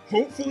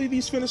 Hopefully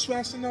these finish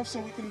fast enough so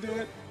we can do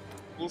it.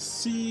 We'll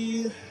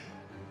see.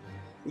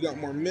 We got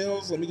more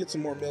mills. Let me get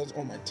some more mills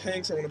on my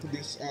tanks. I want to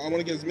produce. I want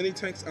to get as many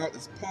tanks out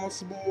as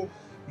possible.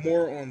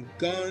 More on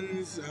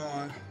guns.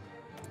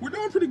 We're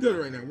doing pretty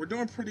good right now. We're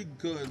doing pretty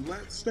good.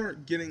 Let's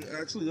start getting.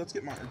 Actually, let's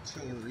get my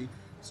artillery.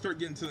 Start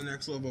getting to the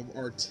next level of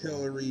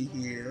artillery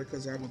here,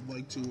 because I would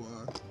like to,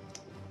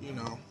 you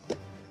know,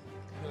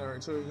 get our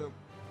artillery up.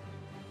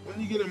 When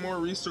you get in more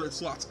research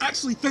slots.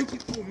 Actually, thank you.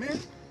 Oh man,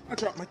 I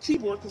dropped my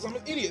keyboard because I'm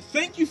an idiot.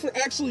 Thank you for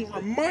actually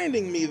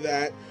reminding me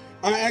that.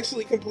 I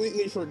actually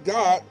completely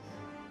forgot.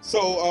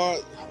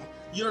 So,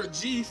 you're a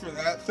G for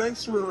that.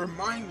 Thanks for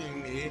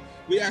reminding me.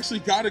 We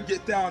actually got to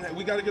get down.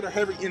 We got to get our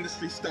heavy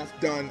industry stuff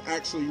done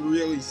actually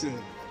really soon.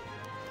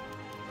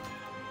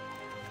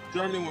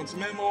 Germany wants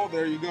memo.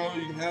 There you go.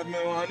 You can have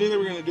memo. I knew they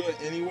were going to do it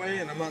anyway,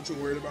 and I'm not too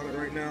worried about it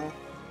right now.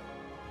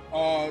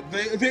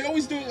 They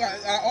always do.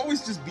 I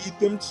always just beat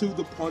them to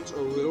the punch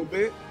a little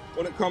bit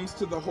when it comes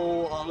to the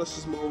whole. Let's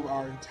just move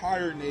our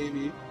entire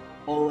navy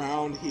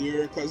around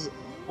here, because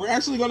we're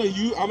actually gonna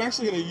use. I'm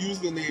actually gonna use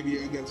the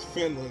navy against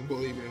Finland.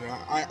 Believe it or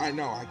not, I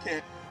know I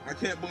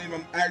can't believe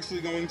I'm actually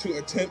going to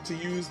attempt to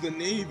use the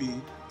navy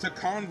to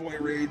convoy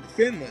raid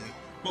Finland,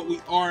 but we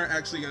are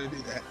actually gonna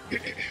do that.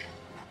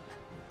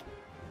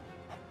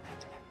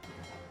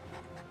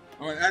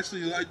 I would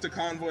actually like to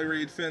convoy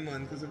raid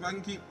Finland, because if I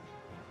can keep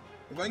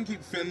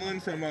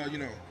Finland from, you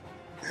know,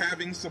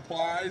 having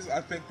supplies,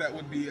 I think that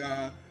would be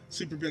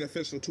super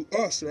beneficial to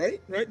us,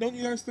 right? Right? Don't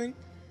you guys think?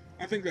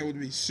 I think that would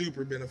be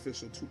super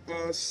beneficial to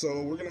us.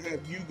 So we're gonna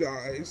have you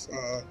guys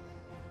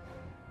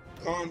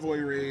convoy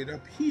raid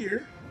up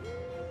here,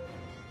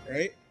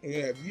 right? We're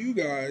gonna have you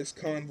guys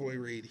convoy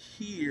raid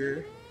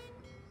here,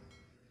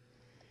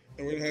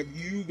 and we're gonna have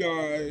you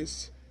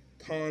guys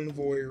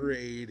convoy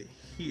raid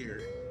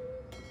here,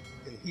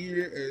 and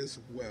here as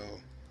well.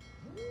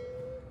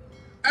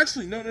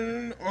 Actually, no.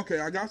 Okay,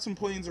 I got some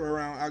planes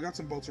around. I got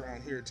some boats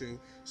around here too.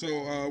 So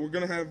we're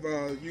gonna have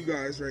you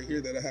guys right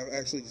here that I have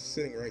actually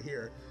sitting right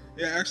here.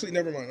 Yeah, actually,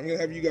 never mind. I'm gonna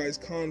have you guys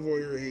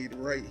convoy raid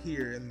right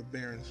here in the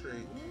Barren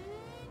Strait.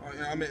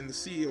 I'm in the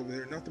sea over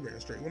there, not the Barren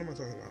Strait. What am I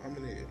talking about? I'm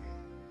an idiot.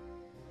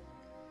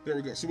 There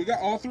we go. So we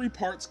got all three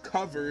parts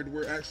covered.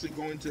 We're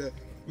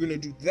gonna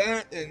do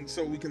that, and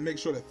so we can make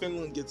sure that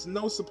Finland gets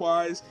no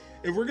supplies.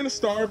 If we're gonna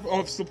starve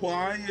of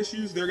supply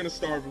issues, they're gonna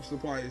starve of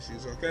supply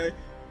issues. Okay.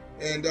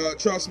 And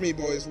trust me,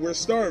 boys, we're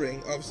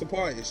starving of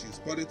supply issues,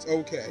 but it's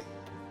okay.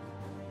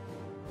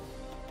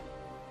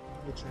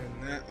 We'll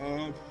turn that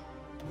up.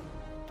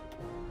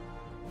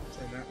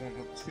 Turn that one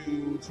up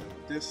too. Turn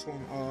this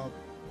one up.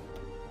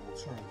 We'll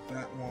turn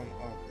that one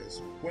up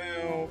as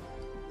well.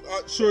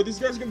 Sure, these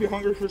guys are gonna be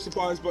hungry for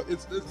supplies, but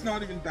it's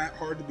not even that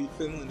hard to beat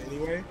Finland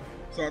anyway.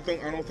 So I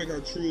don't think I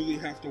truly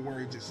have to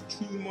worry just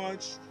too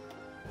much.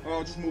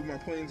 I'll just move my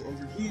planes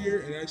over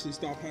here and actually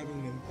stop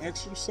having them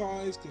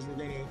exercise, because we're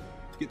gonna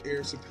get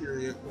air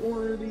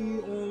superiority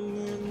on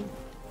them,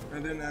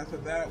 and then after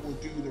that we'll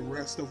do the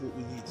rest of what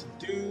we need to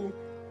do.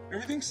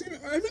 Everything's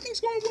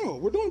going well.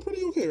 We're doing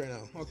pretty okay right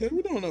now. Okay,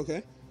 we're doing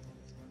okay.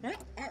 Right?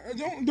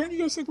 Don't you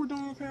guys think we're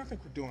doing okay? I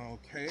think we're doing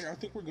okay. I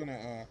think we're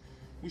gonna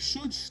We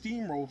should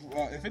steamroll.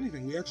 If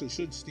anything, we actually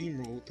should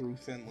steamroll through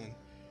Finland.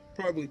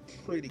 Probably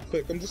pretty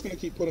quick. I'm just gonna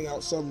keep putting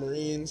out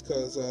submarines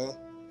because,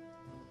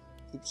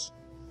 oops.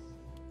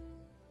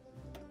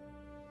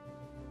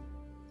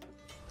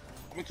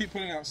 I'm gonna keep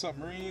putting out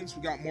submarines.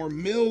 We got more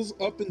mills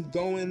up and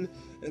going,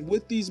 and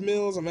with these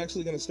mills, I'm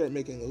actually gonna start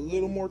making a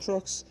little more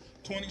trucks.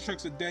 20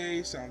 trucks a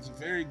day sounds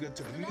very good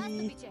to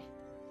me.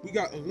 We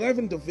got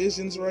 11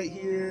 divisions right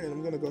here, and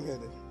I'm gonna go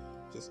ahead and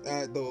just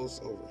add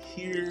those over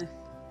here.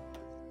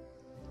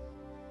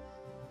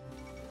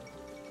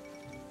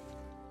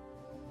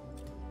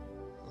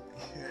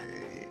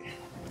 Okay.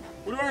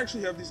 We don't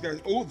actually have these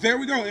guys. Oh, there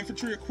we go.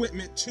 Infantry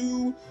equipment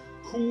 2.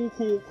 Cool,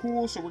 cool,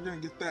 cool. So we're gonna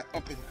get that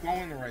up and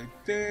going right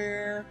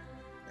there.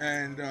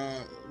 And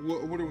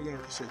what are we gonna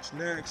research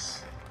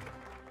next?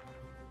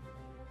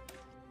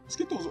 Let's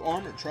get those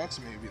armored trucks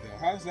maybe though.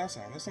 How does that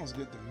sound? That sounds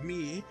good to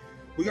me.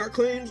 We got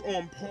claims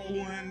on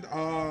Poland.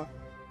 I'm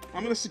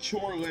gonna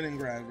secure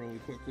Leningrad really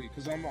quickly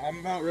because I'm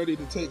about ready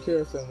to take care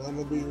of them. I'm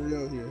gonna be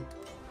real here.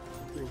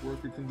 Good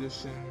worker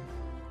condition.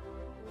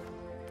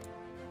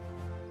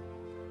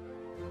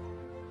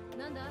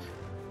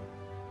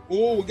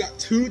 Oh, we got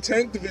 2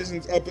 tank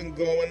divisions up and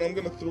going. I'm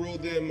gonna throw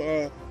them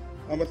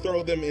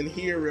in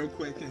here real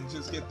quick and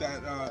just get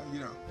that you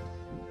know.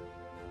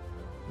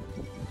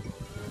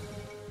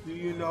 Do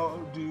you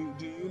know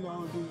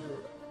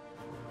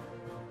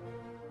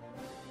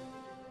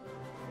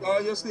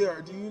yes they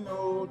are. Do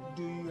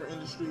your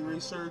industry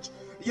research?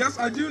 Yes,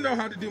 I do know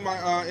how to do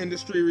my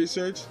industry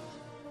research.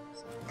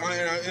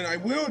 And I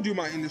will do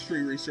my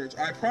industry research.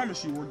 I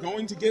promise you, we're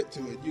going to get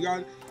to it. You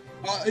got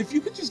if you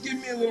could just give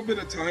me a little bit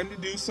of time to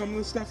do some of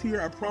the stuff here,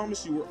 I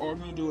promise you we're all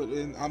going to do it,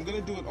 and I'm going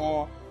to do it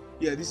all.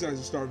 Yeah, these guys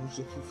are starving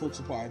for food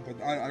supply,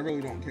 but I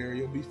really don't care.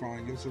 You'll be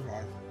fine. You'll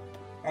survive.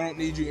 I don't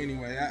need you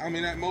anyway. I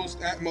mean, at most,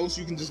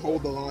 you can just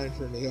hold the line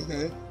for me,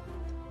 okay?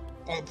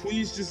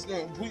 Please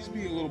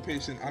be a little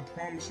patient. I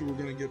promise you we're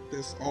going to get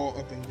this all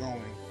up and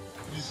going.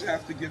 You just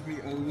have to give me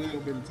a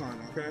little bit of time,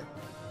 okay?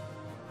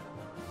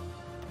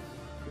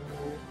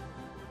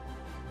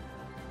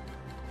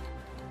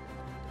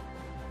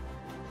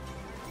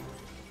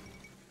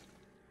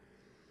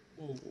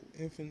 Oh,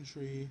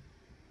 infantry.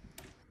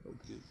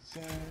 Okay,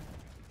 that.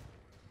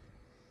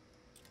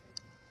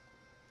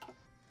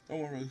 No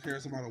one really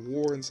cares about a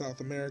war in South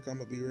America. I'm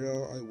gonna be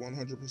real. I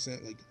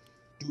 100% like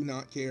do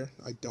not care.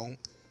 I don't.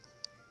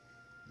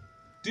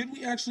 Did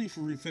we actually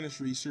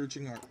finish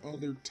researching our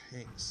other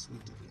tanks? We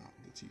did not.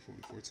 The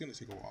T-44. It's gonna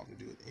take a while to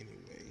do it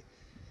anyway.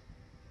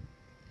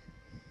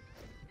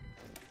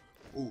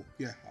 Oh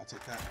yeah, I'll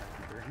take that.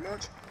 Thank you very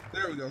much.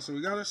 There we go. So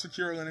we got our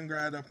secure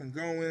Leningrad up and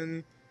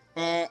going.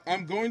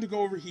 I'm going to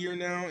go over here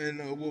now, and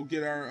we'll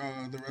get our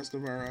the rest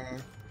of our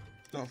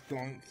stuff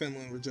going.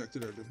 Finland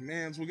rejected our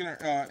demands. We'll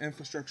get our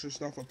infrastructure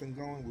stuff up and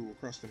going. We will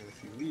crush them in a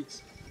few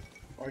weeks.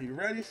 Are you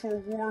ready for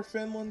war,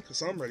 Finland?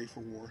 Because I'm ready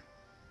for war.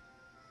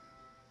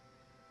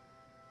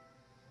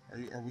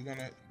 Are we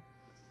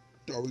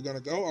gonna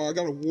go? Oh, I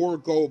got a war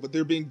goal, but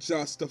they're being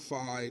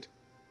justified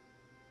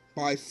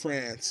by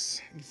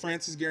France. And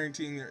France is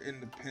guaranteeing their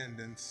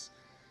independence.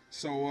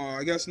 So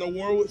I guess no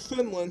war with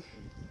Finland.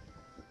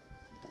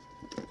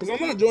 Because I'm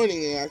not joining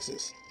the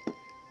Axis.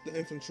 The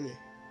infantry.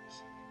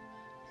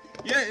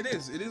 Yeah, it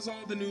is. It is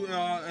all the new.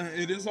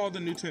 It is all the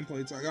new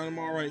templates. I got them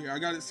all right here. I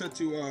got it set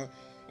to.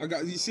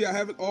 You see, I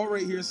have it all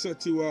right here set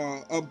to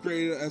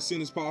upgrade as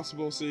soon as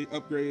possible. See,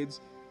 upgrades.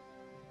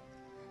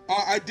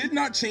 I did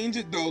not change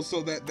it though,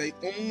 so that they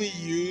only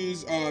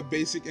use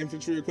basic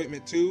infantry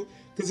equipment too,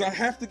 because I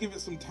have to give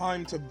it some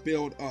time to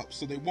build up.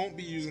 So they won't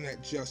be using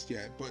that just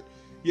yet. But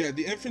yeah,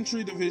 the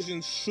infantry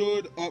division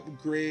should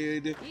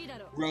upgrade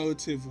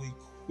relatively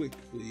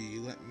quickly.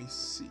 Let me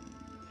see.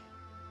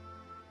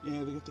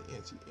 Yeah, they got the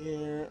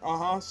anti-air.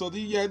 So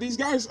these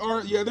guys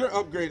are they're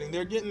upgrading.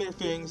 They're getting their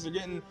things. They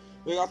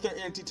got their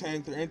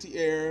anti-tank, their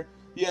anti-air.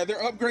 Yeah,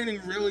 they're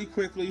upgrading really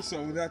quickly,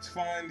 so that's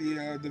fine.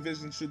 The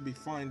division should be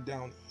fine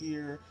down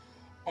here.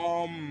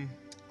 Dang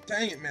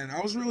it, man. I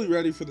was really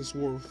ready for this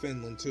war with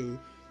Finland too.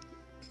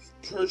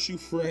 Curse you,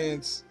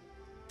 France.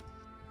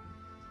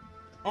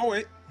 Oh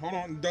wait, hold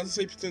on. It doesn't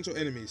say potential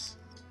enemies.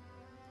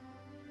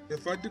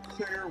 If I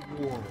declare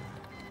war,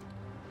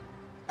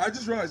 I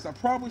just realized I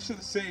probably should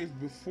have saved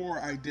before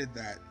I did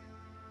that.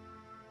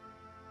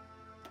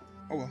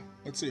 Oh well,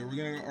 let's see. Are we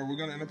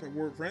gonna end up at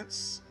war with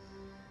France?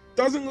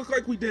 Doesn't look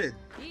like we did.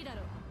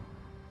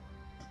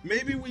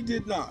 Maybe we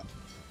did not.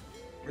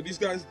 Are these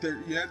guys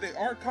there? Yeah, they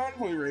are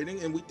convoy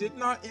raiding, and we did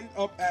not end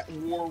up at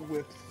war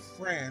with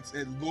France.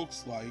 It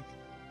looks like,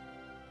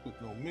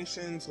 with no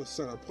missions. Let's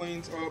set our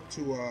planes up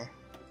to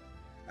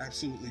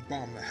absolutely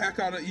bomb the heck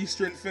out of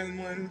Eastern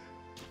Finland.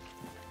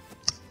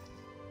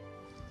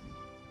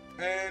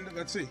 And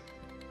let's see.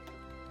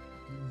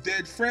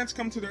 Did France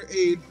come to their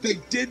aid?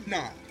 They did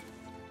not.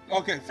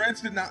 Okay,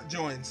 France did not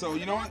join. So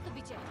you know what?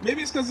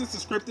 Maybe it's because it's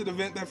a scripted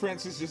event that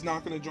France is just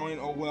not going to join.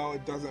 Oh well,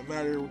 it doesn't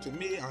matter to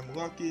me. I'm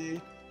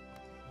lucky.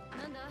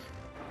 I'm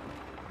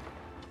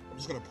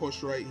just going to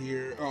push right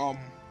here.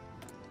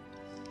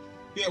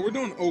 Yeah, we're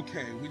doing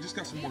okay. We just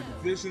got some more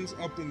divisions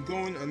up and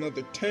going.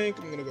 Another tank.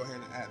 I'm gonna go ahead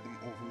and add them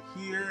over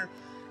here.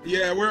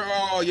 Yeah, we're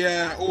all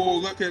yeah. Oh,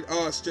 look at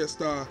us just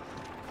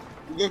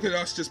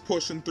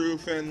pushing through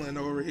Finland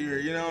over here.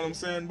 You know what I'm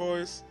saying,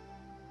 boys?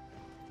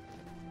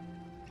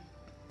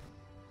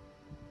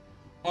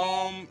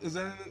 Is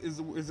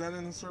that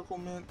an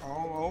encirclement?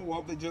 Oh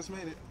well, they just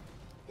made it.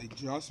 They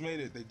just made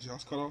it. They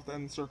just cut off that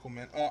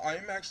encirclement. I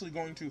am actually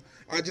going to.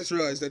 I just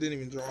realized I didn't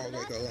even draw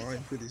like a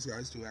line for these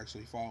guys to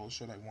actually follow.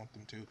 Should I want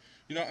them to?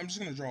 You know, I'm just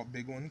gonna draw a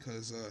big one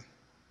because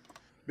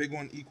big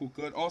one equal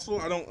good. Also,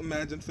 I don't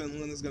imagine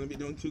Finland is gonna be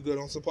doing too good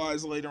on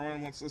supplies later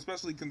on,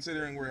 especially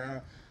considering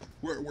we're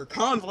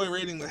convoy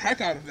raiding the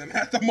heck out of them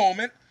at the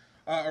moment.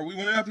 Are we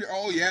winning up here?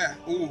 Oh yeah.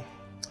 Ooh.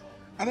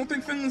 I don't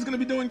think Finland's going to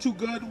be doing too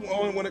good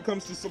when it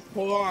comes to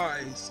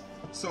supplies.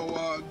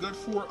 So, good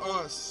for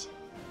us.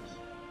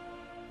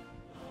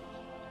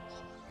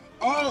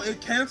 Oh, it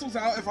cancels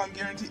out if I'm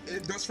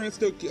guaranteed. Does France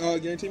still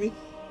guarantee me?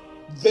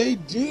 They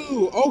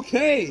do.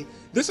 Okay.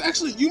 This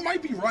actually, you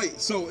might be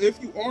right. So,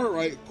 if you are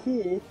right,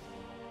 cool.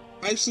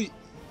 Actually,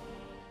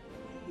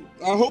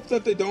 I hope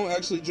that they don't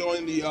actually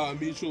join the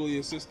mutually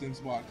assistance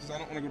block, because I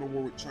don't want to go to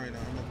war with China.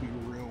 I'm going to be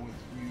real with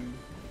you.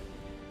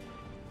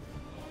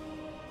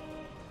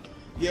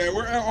 Yeah,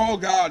 oh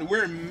god,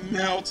 we're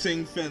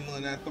melting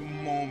Finland at the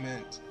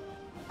moment.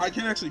 I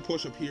can actually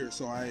push up here,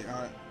 so I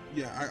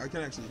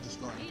can actually just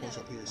go ahead and push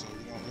up here, so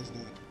you know, let's do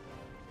it.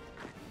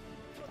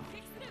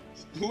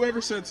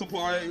 Whoever said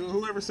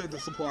the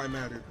supply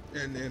mattered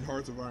in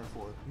Hearts of Iron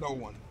 4? No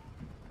one.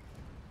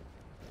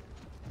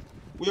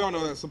 We all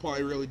know that supply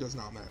really does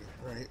not matter,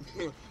 right?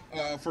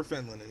 For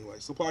Finland anyway.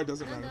 Supply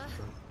doesn't matter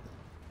for Finland.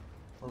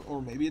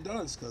 Or maybe it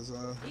does, because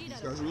these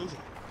guys are losing.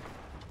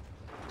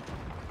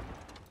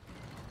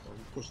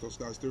 Push those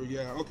guys through.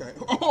 Yeah. Okay.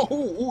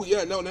 Oh.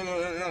 Yeah. No.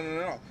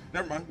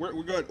 Never mind. We're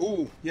good.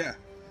 Oh. Yeah.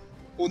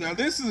 Oh. Now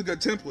this is a good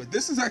template.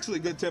 This is actually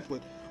a good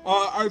template.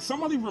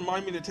 Somebody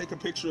remind me to take a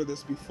picture of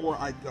this before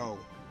I go.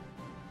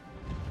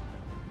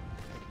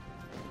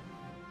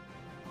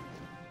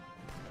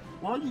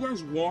 Why are you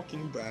guys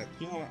walking back?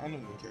 You know what? I don't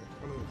even care.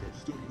 I don't even care.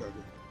 Just do what you gotta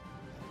do.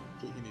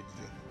 Do what you need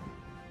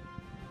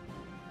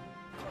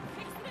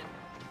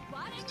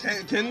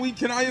to do.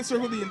 Can I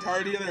encircle the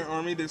entirety of their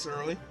army this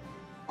early?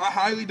 I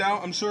highly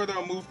doubt. I'm sure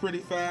they'll move pretty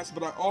fast,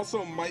 but I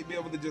also might be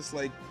able to just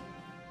like.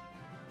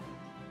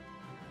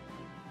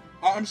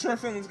 I'm sure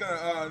Finland's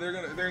gonna they're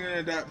gonna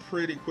adapt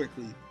pretty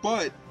quickly,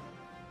 but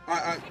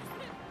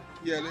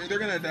yeah, they're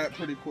gonna adapt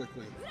pretty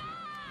quickly.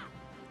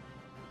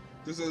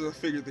 Just as I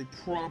figured they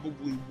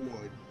probably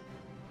would.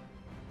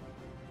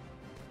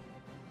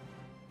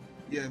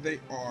 Yeah, they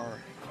are.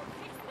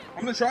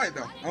 I'm gonna try it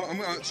though. I'm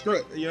gonna screw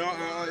it. You know,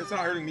 it's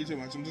not hurting me too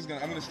much. I'm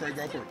gonna straight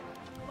go for it.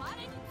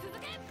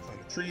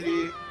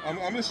 Treaty. I'm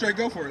gonna straight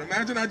go for it.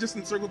 Imagine I just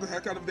encircled the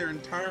heck out of their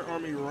entire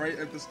army right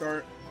at the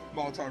start.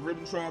 Molotov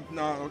Ribbentrop.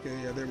 Nah, okay,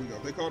 yeah, there we go.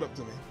 They caught up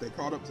to me.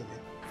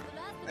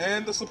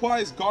 And the supply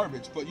is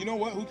garbage, but you know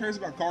what? Who cares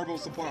about cargo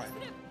supply?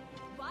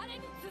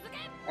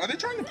 Are they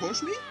trying to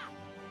push me?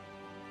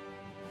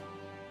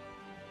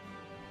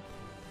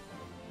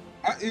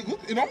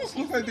 It almost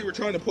looked like they were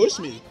trying to push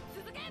me.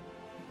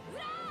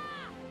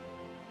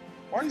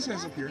 Why are these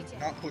guys up here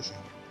not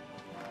pushing?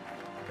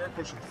 They're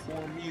pushing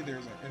for me.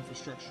 There's our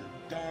infrastructure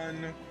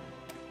done.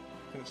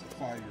 Finish the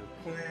 5-year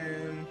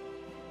plan.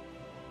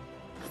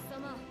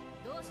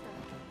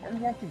 Why are you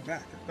walking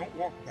back? Don't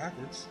walk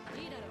backwards.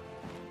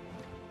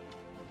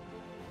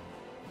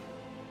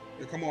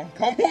 Yeah, come on.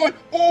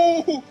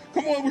 Oh,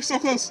 come on. We're so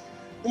close.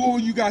 Oh,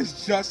 you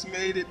guys just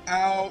made it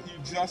out. You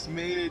just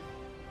made it.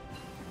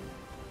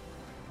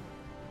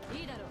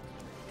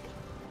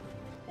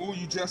 Oh,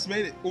 you just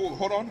made it. Oh,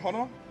 hold on.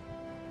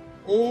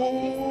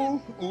 Oh,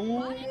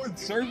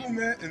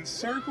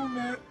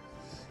 encirclement.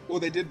 Well,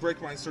 they did break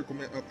my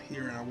encirclement up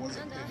here, and I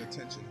wasn't paying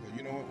attention. But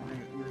you know what?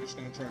 We're just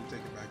gonna try to take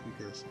it back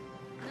because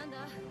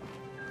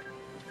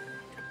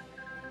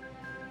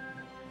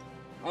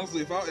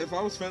honestly, if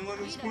I was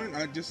Finland at this point,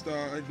 I'd go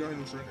ahead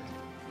and surrender.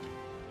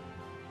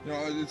 You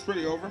know, it's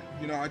pretty over.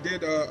 You know, I'm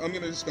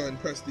gonna just go ahead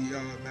and press the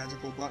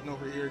magical button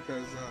over here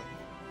because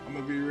I'm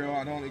gonna be real.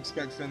 I don't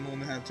expect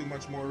Finland to have too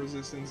much more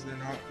resistance.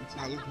 It's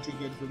not looking too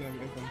good for them.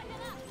 If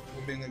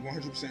I'm being like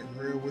 100%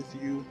 real with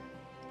you.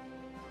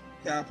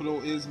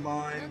 Capital is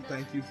mine.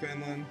 Thank you,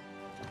 Finland.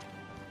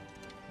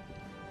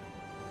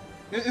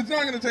 It's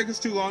not going to take us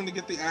too long to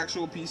get the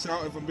actual peace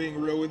out if I'm being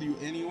real with you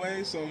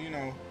anyway. So, you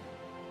know,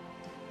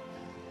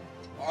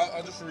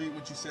 I'll just read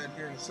what you said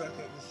here in a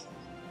second.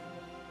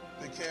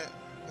 They can't.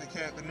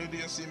 The new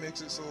DLC makes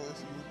it so if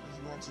you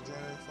want to join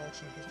a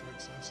faction, it has to make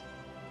sense.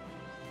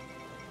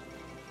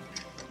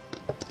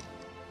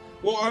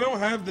 Well, I don't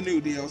have the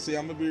new DLC.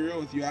 I'm gonna be real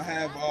with you. I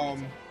have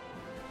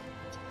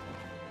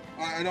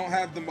I don't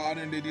have the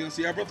modern day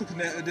DLC. I brought the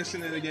Connect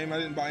edition in the game. I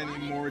didn't buy any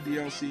more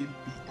DLC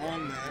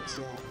beyond that,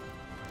 so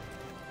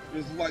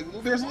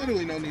there's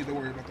literally no need to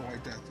worry about the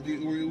White Death. We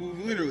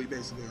literally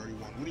basically already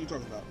won. What are you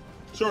talking about?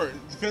 Sure,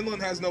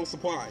 Finland has no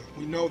supply.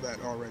 We know that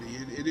already.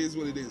 It is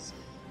what it is.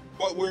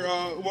 But we're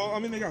well, I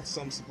mean, they got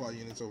some supply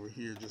units over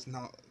here, just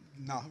not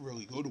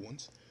really good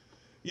ones.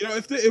 You know,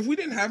 if we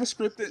didn't have a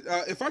scripted,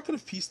 if I could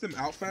have pieced them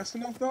out fast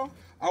enough though,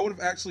 I would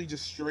have actually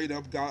just straight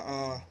up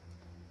got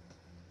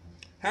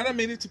had I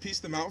made it to piece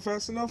them out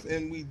fast enough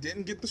and we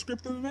didn't get the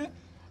scripted event,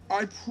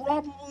 I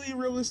probably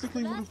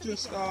realistically would have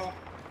just I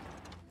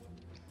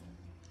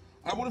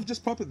would have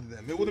just puppeted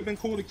them. It would have been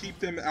cool to keep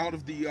them out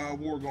of the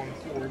war going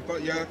forward.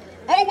 But yeah.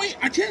 Oh wait,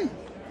 I can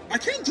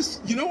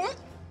just, you know what?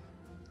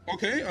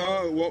 Okay,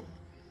 well,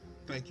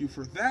 thank you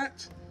for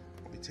that.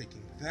 I'll be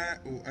taking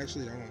that. Oh,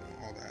 actually, I don't want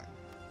all that.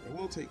 I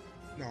will take,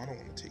 no, I don't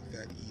want to take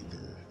that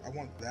either. I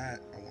want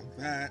that. I want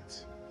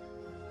that.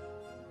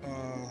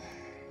 I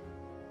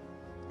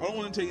don't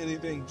want to take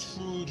anything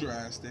too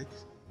drastic.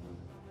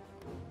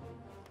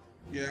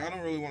 Yeah, I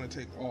don't really want to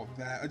take all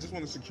that. I just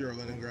want to secure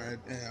Leningrad.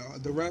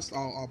 And the rest,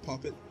 I'll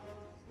puppet.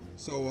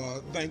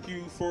 So, thank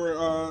you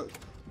for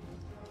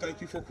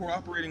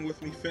cooperating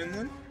with me,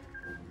 Finland.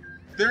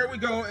 There we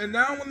go. And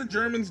now when the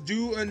Germans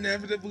do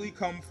inevitably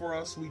come for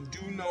us, we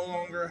do no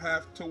longer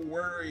have to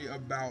worry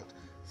about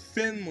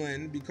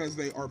Finland because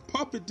they are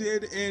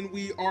puppeted and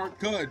we are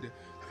good.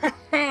 Ha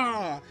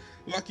ha!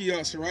 Lucky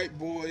us, right,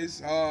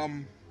 boys?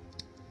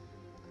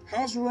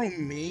 How's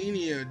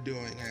Romania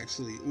doing,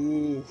 actually?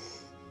 Ooh.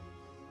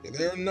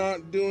 They're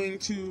not doing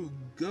too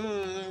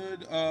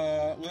good.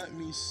 Let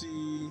me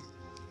see.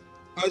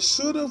 I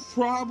should have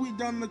probably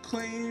done the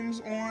claims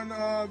on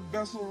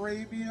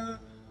Bessarabia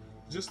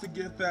just to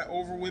get that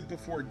over with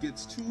before it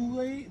gets too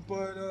late,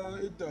 but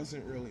it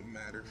doesn't really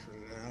matter for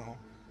now.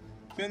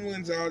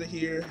 Finland's out of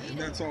here, and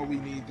that's all we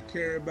need to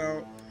care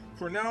about.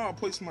 For now, I'll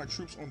place my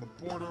troops on the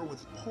border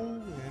with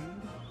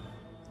Poland.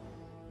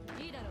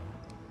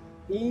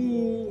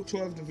 Ooh,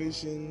 12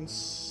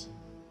 divisions.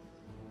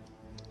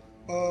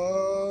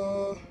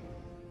 I'm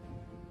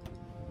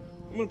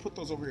gonna put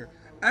those over here.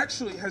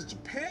 Actually, has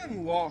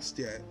Japan lost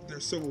yet their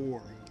civil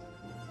war?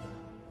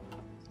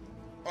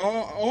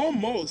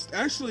 Almost.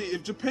 Actually,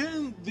 if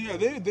Japan, yeah,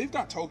 they've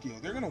got Tokyo.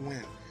 They're gonna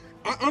win.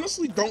 I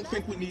honestly don't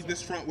think we need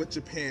this front with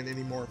Japan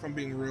anymore, if I'm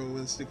being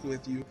realistic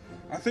with you.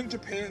 I think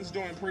Japan's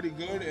doing pretty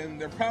good, and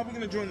they're probably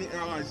gonna join the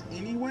Allies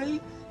anyway.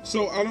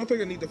 So I don't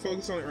think I need to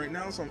focus on it right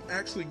now. So I'm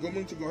actually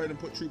going to go ahead and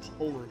put troops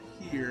over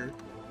here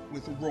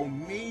with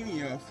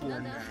Romania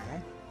for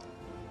now.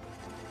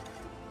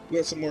 We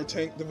got some more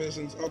tank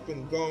divisions up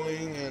and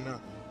going, and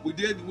we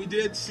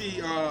did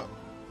see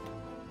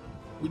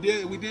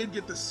we did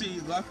get to see,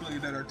 luckily,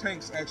 that our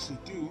tanks actually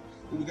do.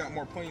 But we got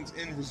more planes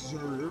in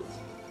reserve.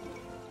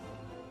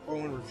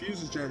 Poland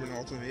refuses German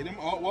ultimatum.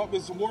 Oh well,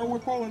 there's a war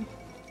with Poland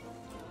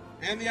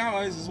and the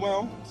Allies as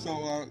well.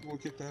 So we'll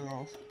get that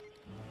off.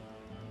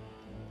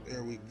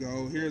 There we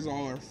go. Here's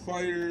all our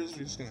fighters.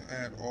 We're just gonna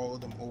add all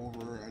of them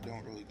over. I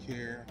don't really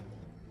care.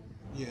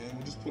 Yeah,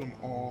 we'll just put them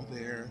all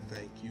there.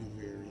 Thank you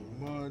very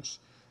much.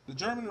 The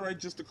German Reich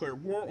just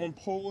declared war on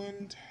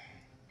Poland.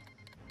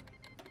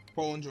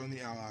 Poland joined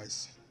the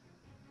Allies.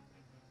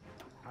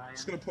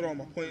 Just gonna put all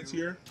my planes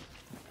here.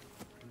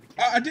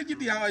 I did get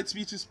the Allied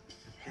speeches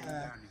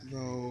back,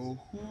 though.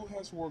 Who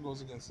has war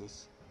goals against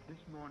us?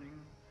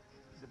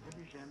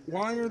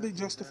 Why are they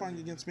justifying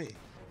against me?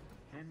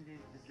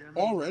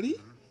 Already?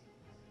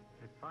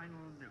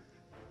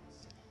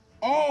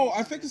 Oh,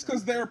 I think it's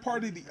because they're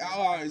part of the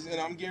Allies, and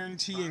I'm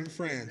guaranteeing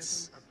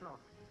France.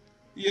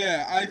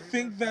 Yeah, I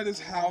think that is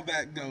how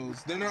that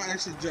goes. They're not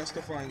actually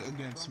justifying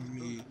against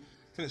me.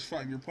 Finish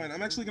 5-year plan.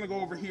 I'm actually going to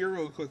go over here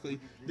real quickly,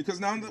 because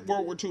now that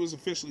World War II is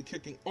officially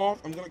kicking off,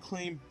 I'm going to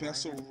claim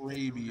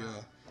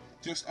Bessarabia.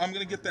 I'm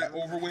going to get that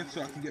over with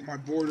so I can get my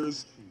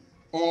borders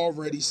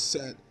already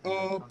set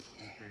up.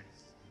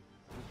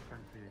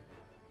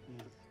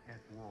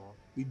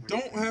 We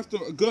don't have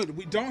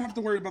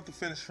to worry about the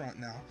Finnish front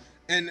now.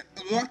 And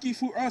lucky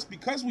for us,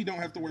 because we don't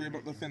have to worry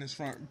about the Finnish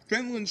front,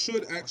 Finland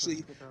should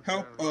actually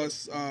help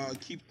us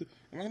keep the...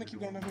 Am I going to keep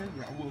going down here?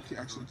 Yeah, I will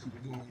actually keep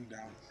going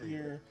down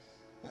here.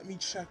 Let me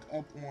check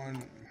up on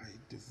my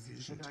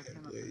division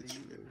templates.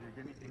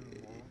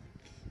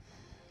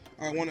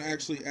 I want to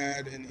actually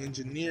add an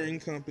engineering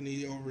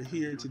company over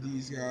here to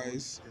these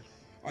guys.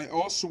 I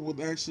also would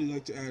actually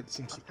like to add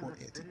some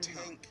support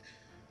anti-tank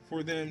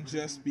for them,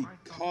 just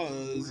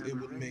because it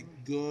would make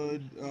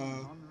good,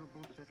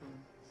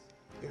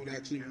 it would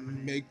actually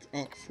make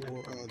up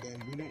for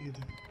them. We don't need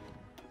to...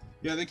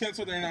 Yeah, they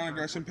canceled their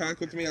non-aggression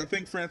pact with me. I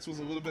think France was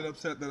a little bit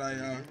upset that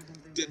I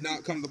did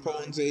not come to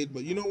Poland's aid,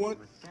 but you know what?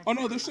 Oh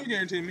no, they're still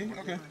guaranteeing me.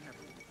 Okay.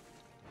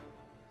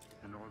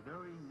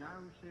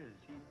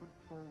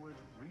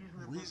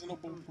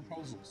 Reasonable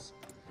proposals.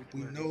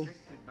 We know...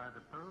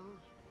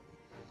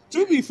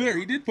 To be fair,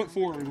 he did put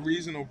forward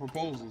reasonable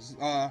proposals.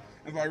 And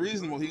by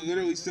reasonable, he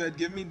literally said,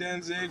 give me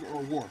Danzig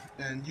or war.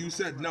 And you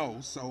said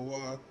no,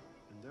 so,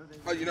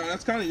 you know,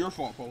 that's kind of your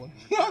fault, Poland.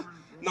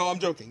 No, I'm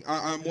joking.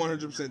 I'm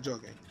 100%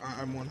 joking.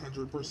 I'm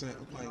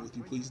 100% playing with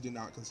you. Please do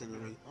not consider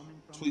me.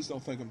 Please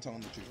don't think I'm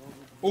telling the truth.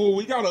 Oh,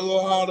 we got a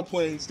lot of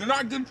planes. They're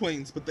not good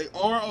planes, but they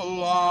are a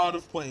lot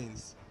of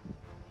planes.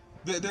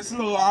 This is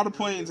a lot of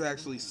planes,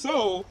 actually.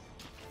 So,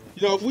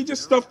 You know, if we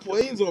just stuff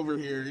planes over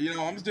here, you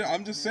know,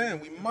 I'm just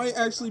saying we might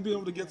actually be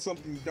able to get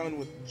something done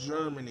with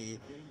Germany.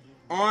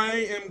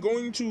 I am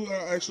going to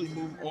actually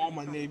move all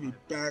my navy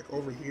back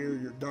over here.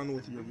 You're done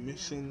with your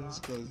missions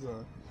because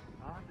Are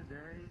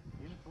today,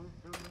 in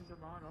fulfillment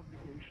of our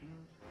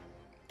obligations,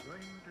 going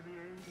to the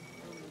aid of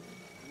Poland,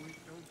 who is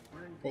so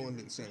great. Poland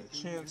didn't stand a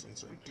chance in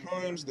certain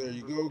times. There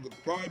you go.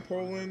 Goodbye,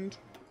 Poland.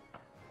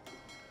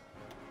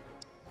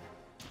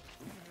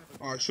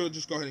 I should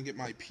just go ahead and get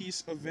my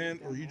peace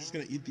event, or are you just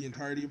going to eat the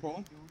entirety of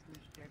Poland?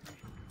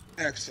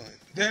 Excellent.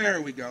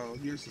 There we go.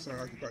 USSR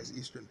occupies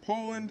eastern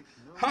Poland.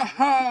 Ha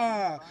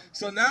ha!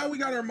 So now we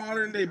got our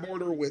modern day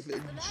border with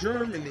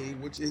Germany,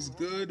 which is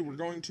good. We're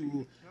going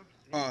to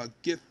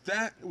get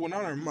that. Well,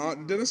 not our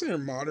did I say our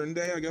modern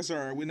day? I guess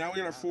we now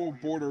got our full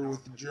border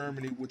with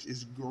Germany, which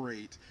is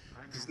great.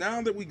 Because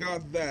now that we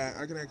got that,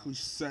 I can actually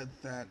set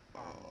that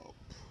up.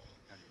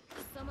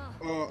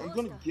 I'm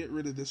gonna get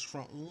rid of this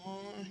front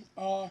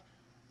line.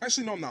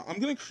 Actually, no, I'm not. I'm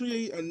gonna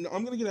create. I'm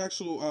gonna get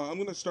actual. I'm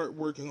gonna start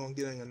working on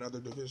getting another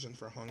division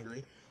for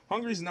Hungary.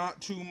 Hungary's not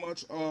too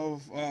much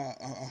of a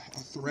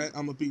threat.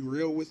 I'm gonna be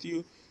real with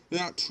you. They're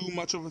not too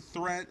much of a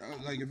threat.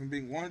 Like if I'm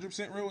being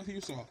 100% real with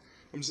you, so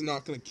I'm just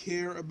not gonna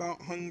care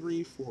about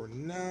Hungary for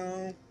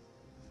now.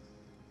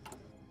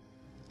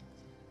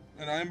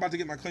 And I'm about to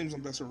get my claims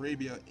on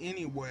Bessarabia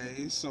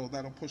anyway, so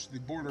that'll push the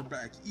border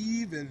back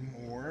even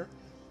more.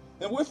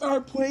 And with our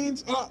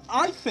planes,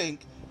 I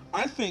think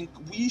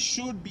we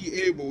should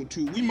be able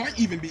to. We might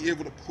even be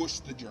able to push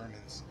the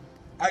Germans.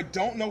 I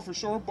don't know for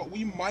sure, but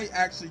we might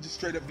actually just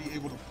straight up be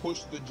able to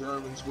push the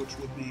Germans, which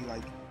would be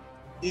like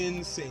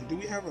insane. Do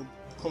we have a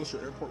closer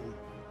airport? We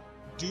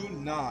do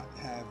not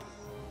have.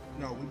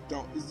 No, we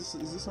don't. Is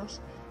this ours?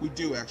 We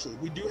do actually.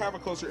 We do have a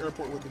closer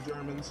airport with the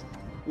Germans,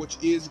 which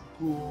is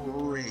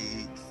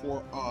great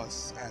for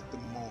us at the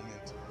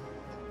moment.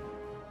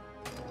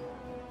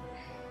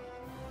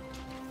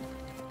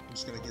 I'm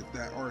just gonna get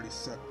that already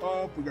set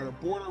up. We got a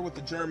border with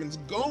the Germans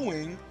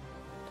going.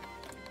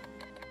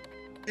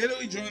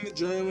 Italy joined the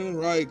German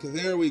Reich.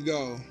 There we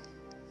go.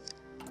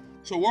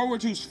 So World War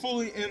II is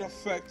fully in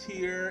effect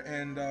here,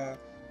 and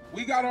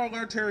we got all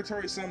our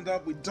territory summed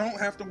up. We don't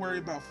have to worry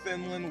about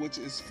Finland, which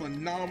is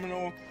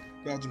phenomenal.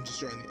 Belgium just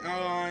joined the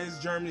Allies.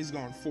 Germany's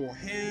gone full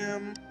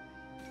ham.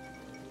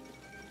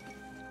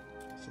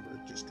 So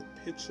we're just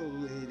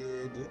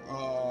capitulated,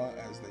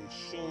 as they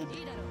should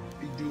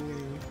be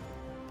doing.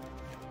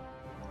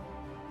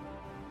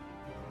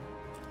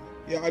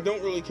 Yeah, I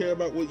don't really care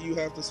about what you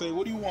have to say.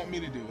 What do you want me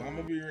to do? I'm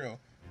gonna be real.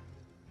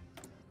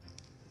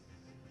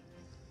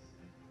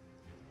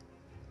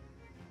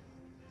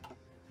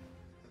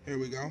 Here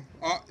we go.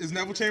 Is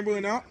Neville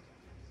Chamberlain out?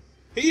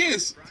 He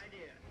is!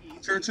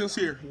 Churchill's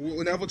here.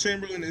 Neville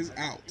Chamberlain is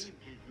out.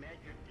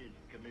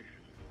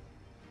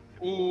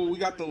 Oh, we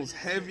got those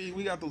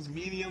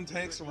medium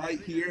tanks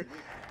right here.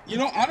 You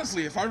know,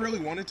 honestly, if I really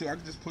wanted to, I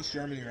could just push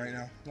Germany right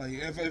now. Like,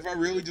 if I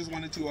really just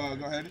wanted to,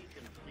 go ahead.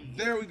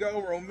 There we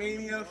go,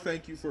 Romania.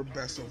 Thank you for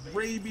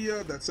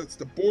Bessarabia. That sets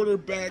the border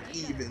back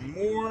even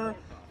more,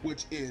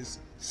 which is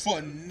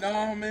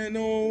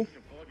phenomenal.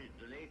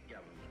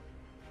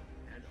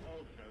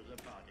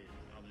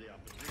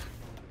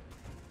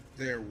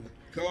 There we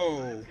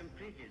go.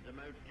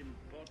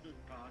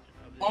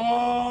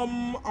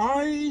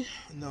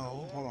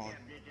 No, hold on.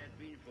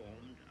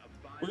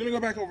 We're gonna go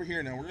back over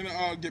here now. We're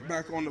gonna get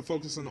back on to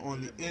focusing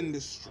on the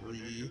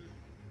industry,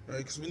 right?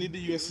 Because we need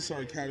the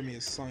USSR Academy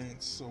of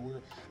Science. So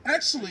we're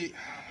actually.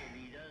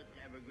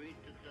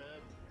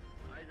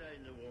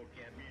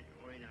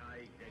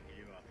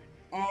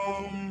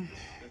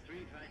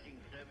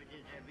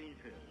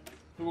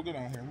 We'll go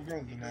down here. We'll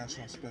go to the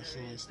National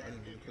Specialist. I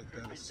didn't even click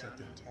that a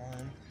second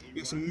time.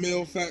 We got some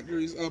mill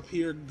factories up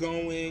here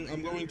going.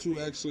 I'm going to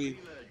actually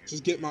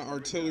just get my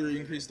artillery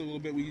increased a little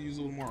bit. We can use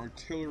a little more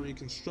artillery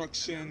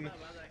construction.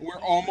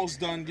 We're almost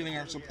done getting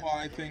our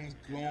supply things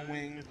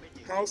going.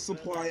 How's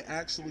supply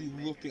actually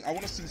looking? I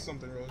want to see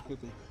something really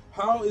quickly.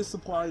 How is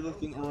supply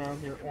looking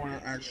around here on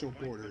our actual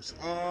borders?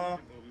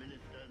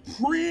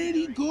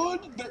 Pretty good.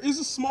 There is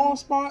a small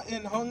spot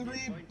in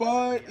Hungary,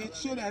 but it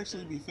should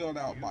actually be filled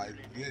out by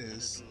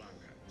this.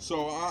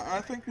 So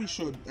I think we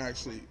should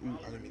actually. Ooh,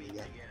 I didn't mean to do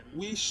that.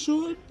 We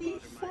should be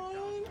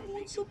fine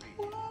on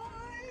supply.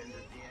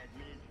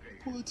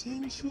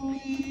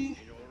 Potentially.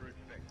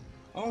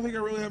 I don't think I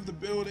really have to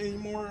build any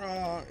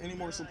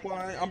more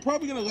supply. I'm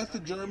probably gonna let the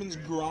Germans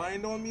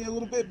grind on me a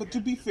little bit, but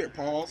to be fair,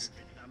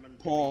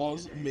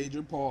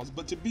 major pause.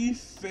 But to be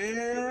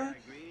fair.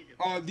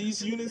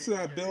 These units that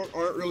I built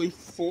aren't really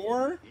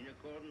for.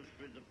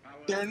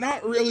 They're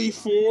not really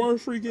for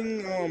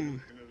freaking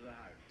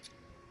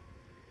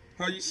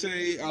how you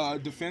say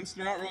defense.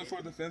 They're not really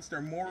for defense.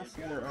 They're more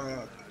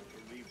for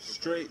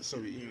straight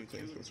Soviet Union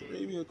claims.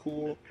 Arabia,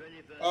 cool.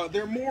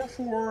 They're more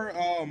for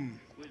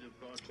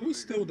who's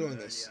still doing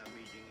this?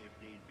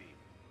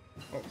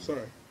 Oh,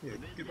 sorry. Yeah,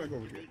 get back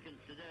over here.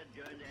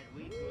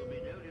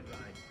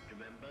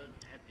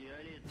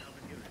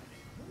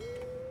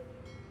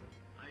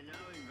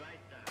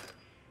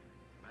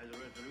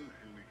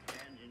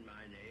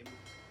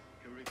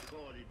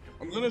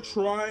 gonna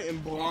try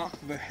and block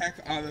the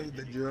heck out of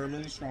the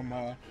Germans from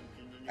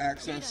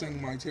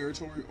accessing my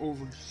territory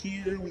over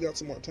here. We got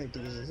some more tank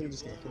divisions. I'm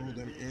just gonna throw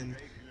them in.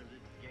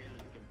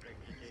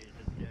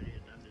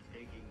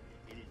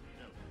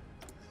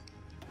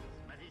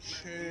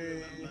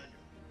 Okay.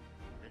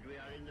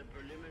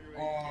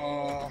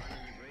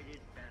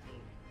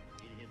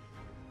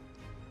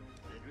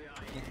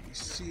 Let me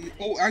see.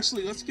 Oh,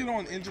 actually, let's get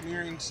on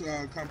engineering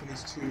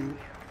companies too,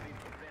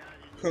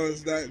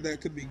 because that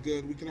could be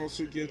good. We can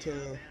also get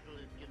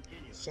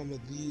some of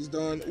these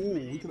done. Ooh,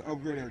 we can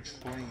upgrade our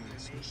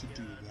trains. We should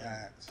do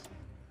that.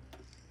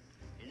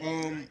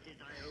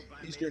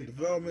 Eastern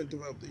development,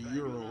 develop the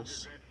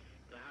Urals.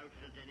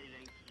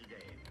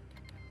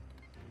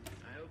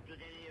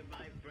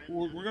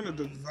 We're gonna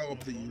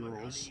develop the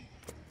Urals.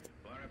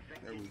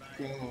 There we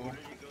go.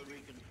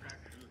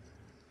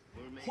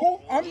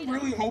 I'm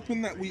really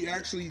hoping that we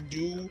actually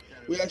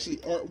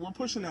are. We're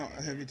pushing out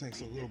heavy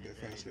tanks a little bit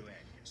faster.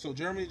 So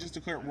Germany just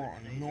declared war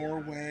on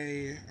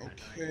Norway.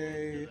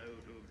 Okay.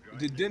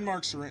 Did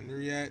Denmark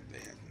surrender yet? They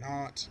have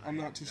not. I'm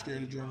not too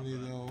scared of Germany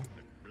though.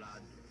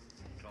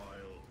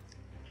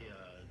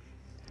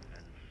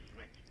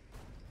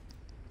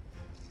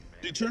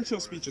 The Churchill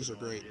speeches are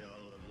great.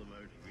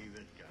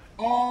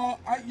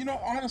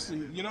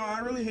 Honestly, I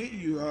really hate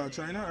you,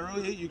 China. I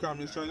really hate you,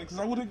 Communist China, because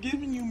I would have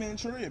given you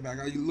Manchuria back.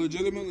 I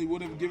legitimately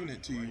would have given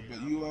it to you, but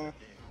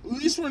at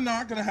least we're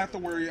not going to have to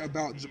worry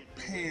about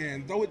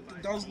Japan, though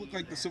it does look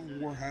like the Civil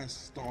War has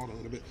stalled a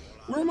little bit.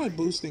 Where am I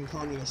boosting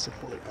communist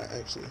support at,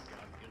 actually?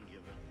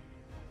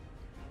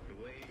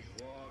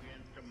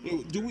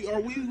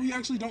 We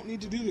actually don't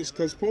need to do this,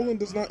 because Poland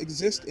does not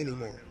exist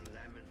anymore.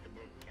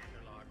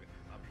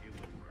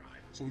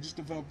 So we just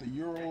developed the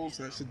Urals.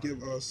 That should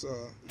give us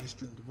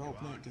Eastern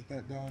development. Get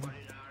that done.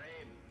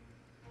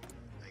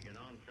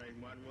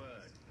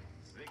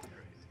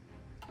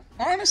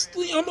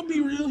 Honestly, I'm gonna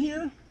be real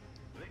here.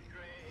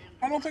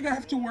 I don't think I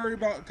have to worry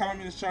about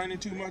Communist China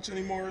too much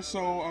anymore.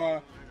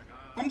 So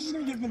I'm just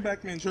gonna give them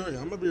back Manchuria.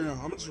 I'm gonna be real.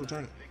 I'm gonna just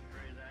return it.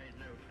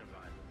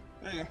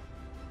 There you go.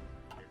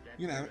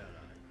 You can have it.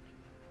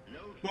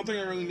 Don't think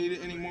I really need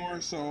it anymore,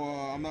 so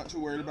I'm not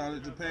too worried about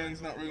it.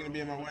 Japan's not really going to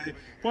be in my way.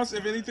 Plus,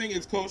 if anything,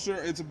 it's closer.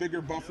 It's a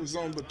bigger buffer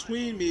zone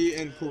between me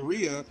and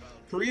Korea.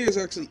 Korea is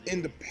actually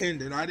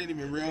independent. I didn't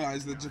even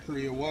realize that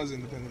Korea was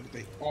independent, but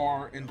they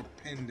are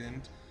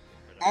independent.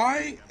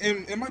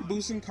 Am I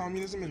boosting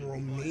communism in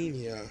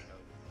Romania?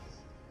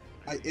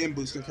 I am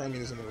boosting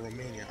communism in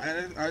Romania.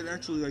 I'd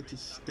actually like to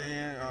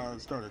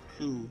start a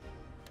coup.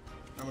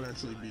 That would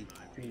actually be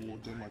cool.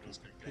 Denmark has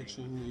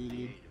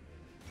capitulated.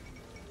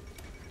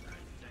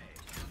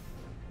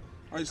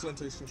 Iceland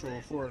takes control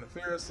of foreign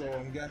affairs, so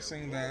I'm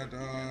guessing that,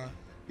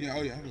 yeah,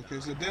 oh yeah, okay,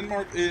 so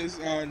Denmark is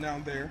now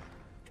there,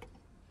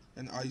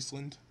 and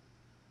Iceland.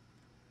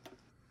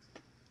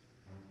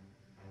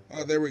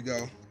 There we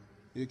go.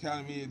 The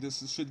Academy,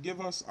 this should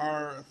give us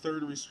our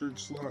third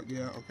research slot,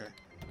 yeah, okay.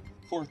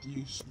 Fourth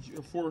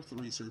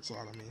research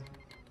slot, I mean.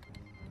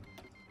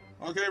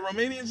 Okay,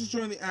 Romania just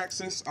joined the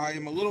Axis. I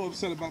am a little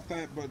upset about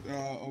that, but,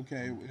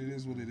 okay, it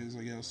is what it is,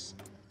 I guess.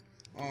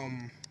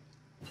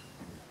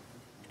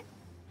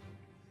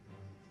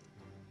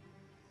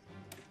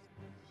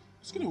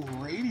 Let's get a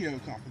radio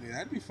company.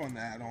 That'd be fun to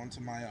add on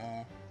to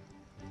my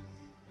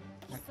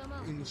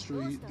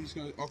industry. These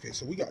guys. Okay,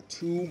 so we got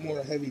 2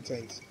 more heavy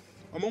tanks.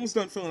 I'm almost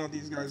done filling out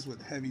these guys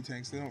with heavy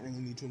tanks. They don't really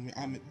need too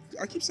many.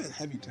 I keep saying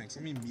heavy tanks.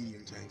 I mean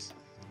medium tanks.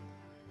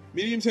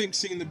 Medium tanks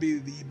seem to be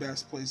the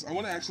best place. I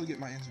want to actually get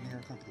my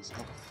engineering companies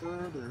up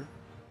further.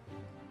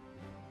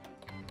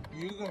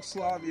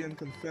 Yugoslavian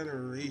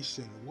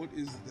Confederation. What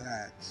is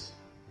that?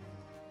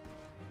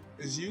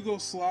 Is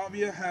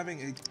Yugoslavia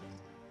having a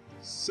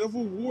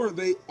civil war?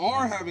 They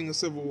are having a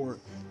civil war.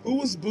 Who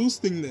was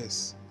boosting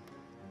this?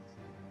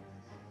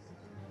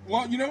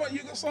 Well, you know what?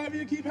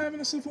 Yugoslavia keep having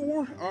a civil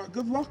war.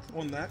 Good luck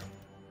on that.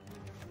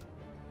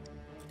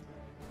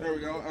 There we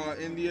go.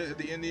 India,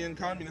 the Indian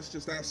communists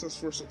just asked us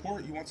for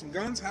support. You want some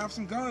guns? Have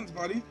some guns,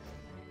 buddy.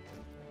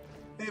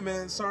 Hey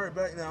man, sorry,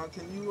 back now.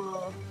 Can you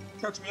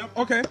catch me up?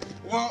 Okay.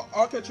 Well,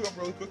 I'll catch you up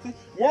really quickly.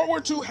 World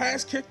War II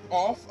has kicked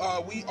off.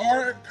 We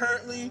are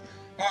currently.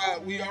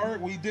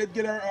 We did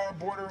get our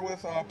border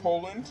with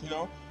Poland,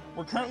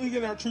 We're currently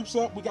getting our troops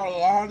up. We got a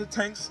lot of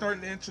tanks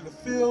starting to enter the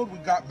field. We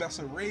got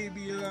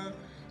Bessarabia.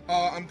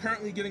 I'm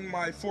currently getting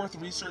my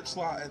 4th research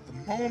slot at the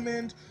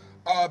moment.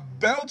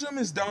 Belgium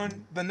is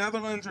done. The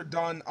Netherlands are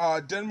done.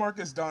 Denmark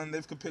is done.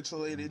 They've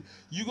capitulated.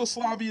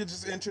 Yugoslavia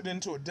just entered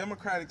into a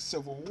democratic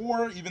civil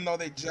war, even though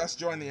they just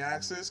joined the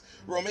Axis.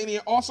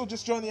 Romania also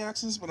just joined the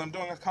Axis, but I'm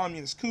doing a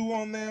communist coup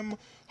on them.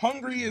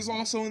 Hungary is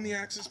also in the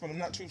Axis, but I'm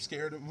not too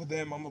scared of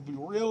them. I'm going to be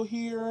real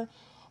here.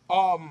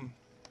 I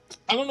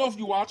don't know if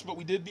you watched, but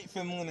we did beat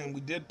Finland and we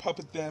did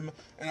puppet them.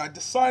 And I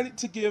decided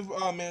to give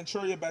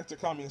Manchuria back to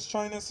Communist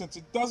China since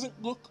it doesn't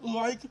look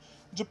like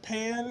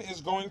Japan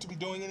is going to be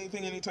doing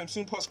anything anytime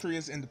soon. Plus, Korea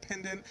is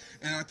independent,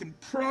 and I can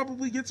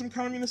probably get some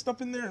communists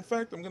up in there. In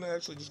fact, I'm going to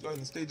actually just go ahead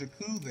and stage a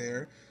coup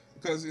there.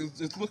 because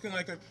it's looking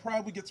like I could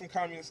probably get some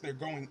communists there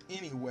going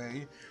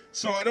anyway.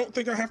 So I don't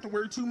think I have to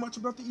worry too much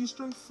about the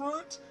Eastern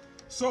Front.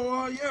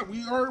 So yeah,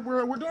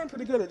 we're doing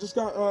pretty good. I just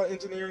got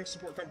engineering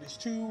support companies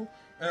too,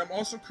 and I'm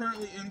also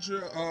currently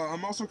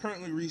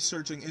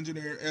researching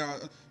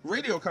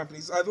radio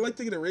companies. I'd like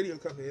to get a radio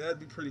company. That'd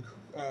be pretty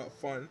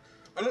fun.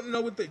 I don't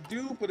know what they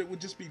do, but it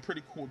would just be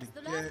pretty cool to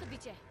get.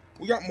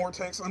 We got more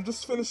tanks. I'm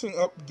just finishing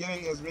up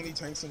getting as many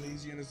tanks in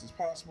these units as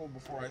possible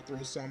before I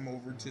throw some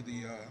over to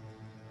the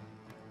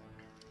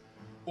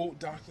old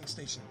docking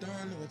station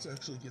done. Let's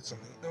actually get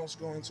something else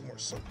going, some more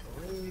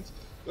submarines.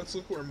 Let's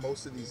look where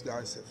most of these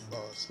guys have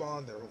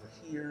spawned. They're over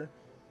here.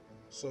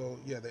 So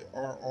yeah, they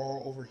are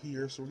all over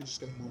here. So we're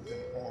just gonna move them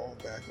all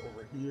back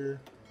over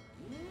here,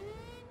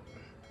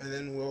 and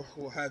then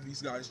we'll have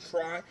these guys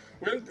try.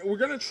 We're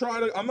gonna try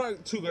to. I'm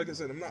not too, like I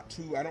said,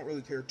 I don't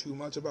really care too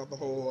much about the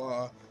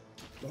whole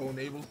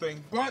naval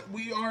thing, but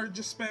we are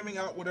just spamming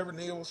out whatever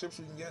naval ships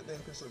we can get to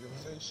increase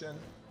organization.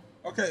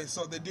 Okay,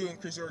 so they do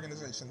increase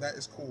organization. That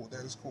is cool.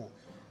 That is cool.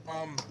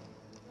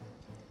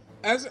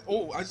 I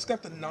just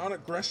got the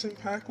non-aggression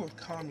pack with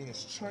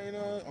Communist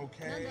China.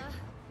 Okay.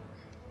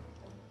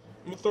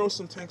 I'm gonna throw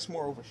some tanks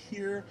more over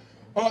here.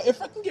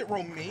 If I can get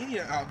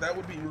Romania out, that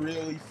would be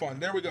really fun.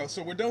 There we go.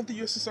 So we're done with the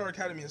USSR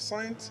Academy of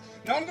Science.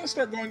 Now I'm gonna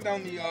start going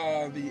down the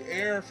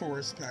Air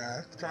Force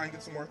path, try and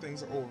get some more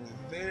things over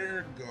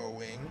there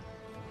going.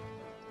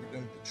 We're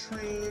done with the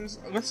trains.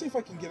 Let's see if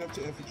I can get up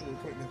to Infantry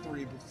Equipment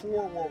 3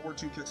 before World War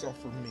II kicks off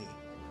for me.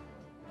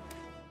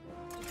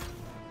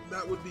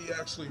 That would be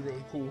actually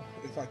really cool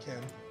if I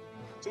can.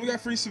 So we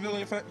got free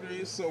civilian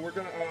factories. So we're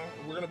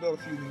gonna build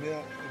a few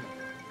mil.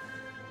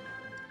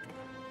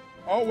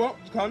 Oh well,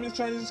 the Communist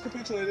Chinese has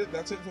capitulated.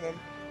 That's it for them.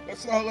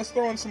 Let's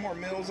throw in some more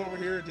mills over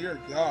here. Dear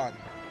God,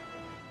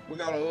 we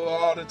got a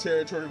lot of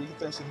territory we can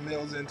throw some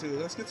mills into.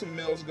 Let's get some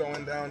mills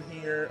going down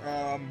here.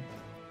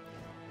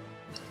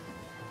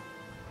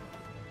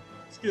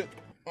 Let's get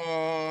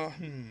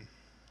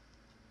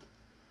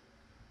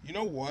You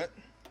know what?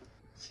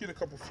 Let's get a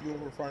couple fuel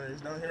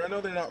refineries down here. I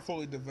know they're not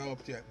fully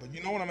developed yet, but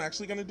you know what I'm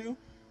actually gonna do?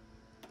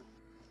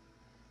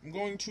 I'm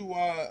going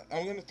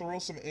to throw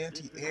some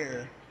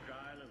anti-air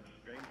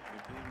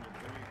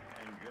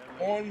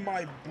on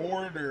my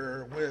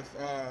border with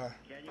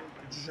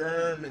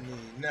Germany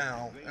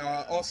now.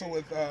 Also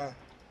with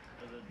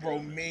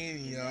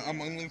Romania. I'm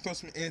going to throw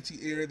some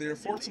anti-air there.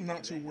 Forts I'm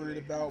not too worried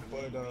about,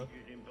 but I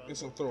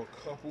guess I'll throw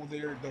a couple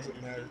there. It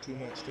doesn't matter too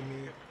much to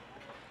me.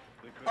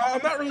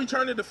 I'm not really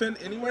trying to defend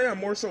anyway. I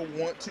more so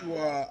want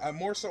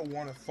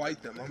to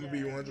fight them. I'm gonna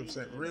be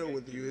 100% real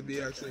with you. It'd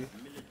be actually,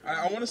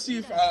 I want to see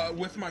if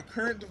with my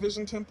current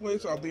division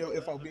templates, I'll be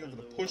able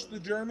to push the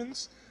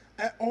Germans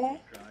at all.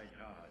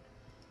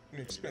 Let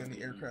me expand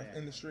the aircraft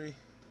industry.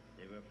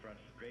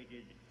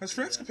 Has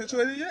France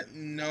capitulated yet?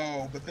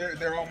 No, but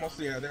they're almost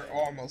there. They're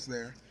almost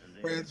there.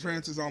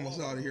 France is almost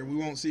out of here. We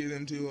won't see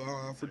them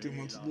for 2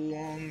 months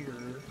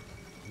longer.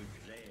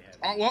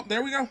 Oh well,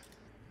 there we go.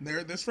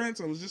 There's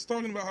France. I was just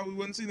talking about how we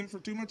wouldn't see them for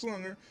too much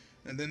longer,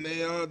 and then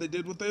they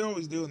did what they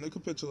always do, and they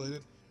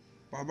capitulated.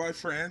 Bye bye,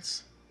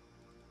 France.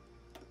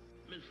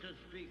 Mr.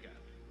 Speaker,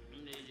 the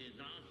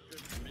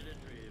disastrous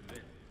military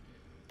events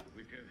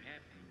which have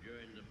happened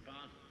during the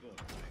past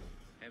fortnight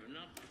have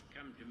not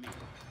come to me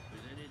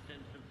with any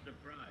sense of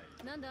surprise.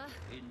 Nanda.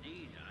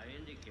 Indeed, I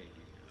indicated.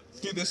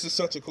 Dude, this is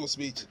such a cool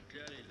speech. As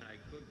clearly as I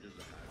could to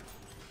the House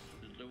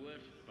that the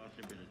worst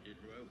possibilities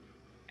were open,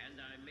 and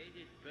I made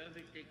it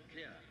perfectly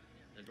clear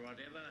that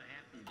whatever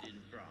happened in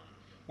France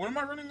What am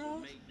I running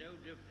on? make no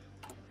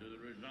difference to the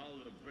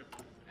resolve of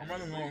Britain. I'm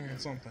running long on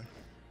something.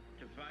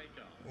 To fight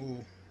on,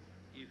 Ooh,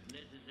 if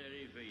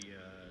necessary for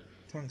years,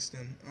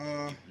 tungsten.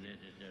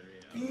 necessary.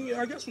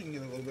 Yeah, I guess we can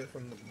get a little bit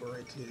from the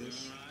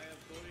British. I have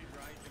fully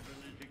right upon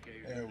this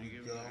occasion There to we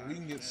give go. the We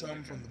can get House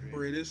some from the country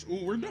British.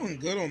 Ooh, we're doing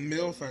good on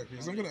mill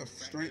factories. I'm gonna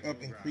straight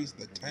up increase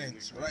the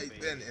tanks right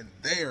then and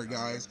there,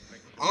 guys.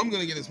 I'm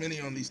gonna get as many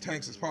on these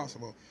tanks as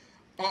possible.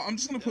 I'm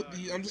just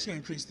gonna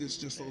increase this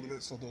just a little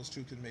bit so those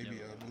two can maybe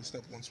boost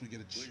up once we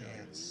get a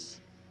chance.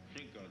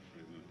 Think or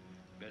swim,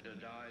 better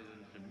die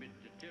than submit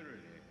to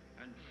tyranny,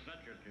 and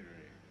such a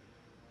tyranny.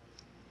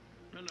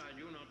 And I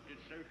do not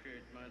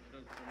dissociate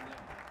myself from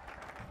them.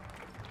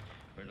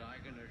 But I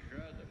can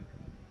assure them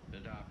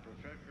that our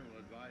professional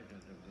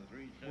advisors of the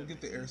three We'll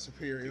get the services air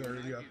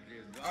superiority up.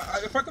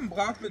 If I can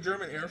block the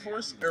German Air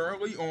Force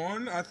early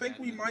on, I think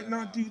we might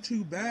not do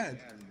too bad.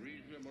 and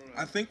reasonable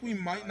I think we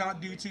might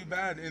not do too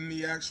bad in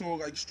the actual,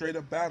 like, straight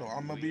up battle.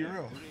 I'm gonna be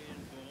real.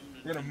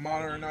 We're gonna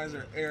modernize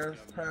our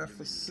aircraft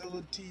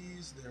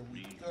facilities. There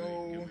we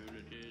go.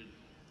 communities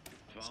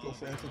Let's go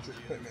for infantry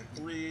equipment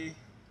 3.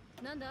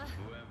 Nanda.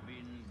 who have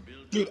been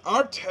built Dude,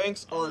 our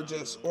tanks are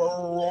just,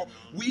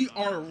 we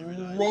are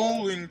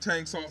rolling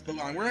tanks off the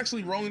line. We're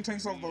actually rolling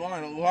tanks off the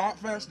line a lot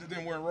faster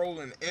than we're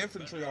rolling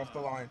infantry off the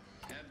line.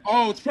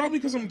 Oh, it's probably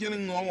because I'm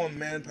getting low on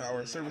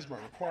manpower. Service by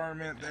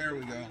requirement. There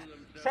we go.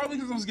 It's probably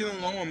because I was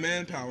getting low on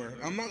manpower.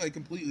 I'm not like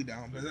completely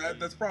down, but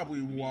that's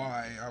probably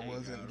why I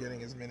wasn't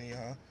getting as many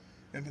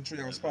infantry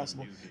as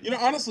possible. You know,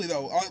 honestly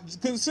though,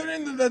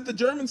 considering that the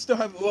Germans still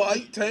have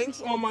light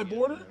tanks on my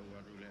border,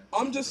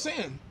 I'm just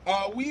saying,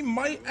 we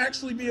might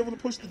actually be able to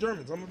push the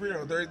Germans. I'm gonna be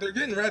real. They're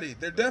getting ready.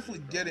 They're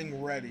definitely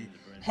getting ready.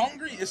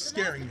 Hungary is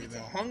scaring me though.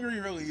 Hungary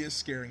really is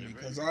scaring me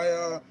because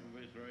I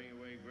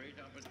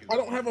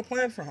don't have a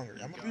plan for Hungary.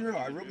 I'm gonna be real.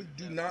 I really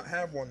do not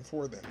have one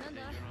for them.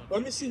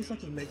 Let me see if I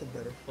can make a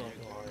better front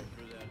line.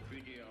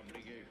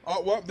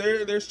 Oh well,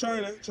 there's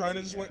China.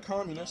 China just went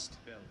communist.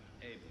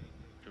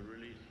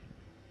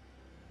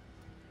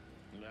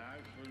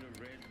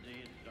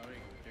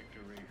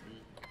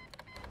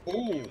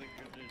 Oh,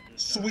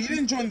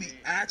 Sweden joined the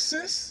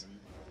Axis?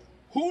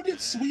 Who did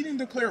Sweden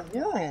declare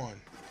war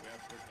on?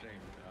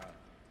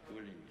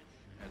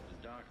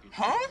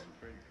 Huh?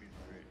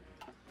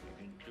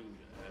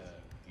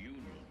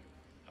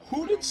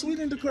 Who did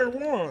Sweden declare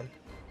war on?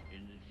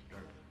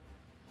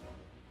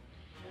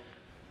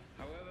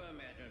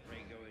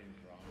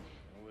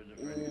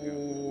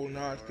 Oh,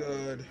 not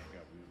good.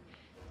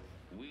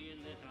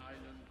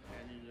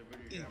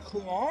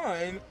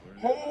 Decline?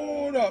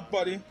 Hold up,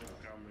 buddy.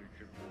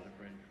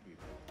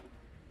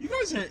 You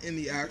guys aren't in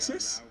the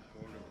Axis.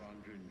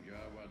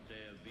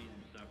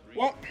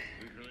 Well,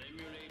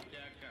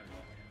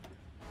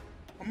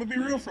 I'm gonna be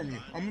real from you.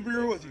 I'm gonna be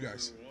real with you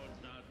guys.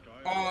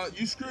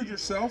 You screwed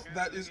yourself.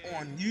 That is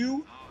on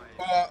you.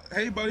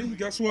 Hey, buddy,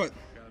 guess what?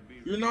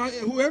 You're not.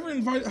 Whoever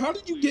invited. How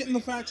did you get in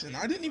the faction?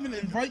 I didn't even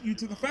invite you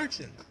to the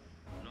faction.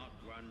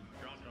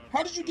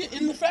 How did you get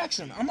in the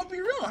faction? I'm gonna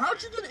be real. How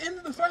did you get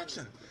into the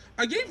faction?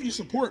 I gave you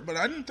support, but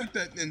I didn't think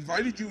that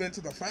invited you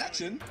into the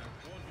faction.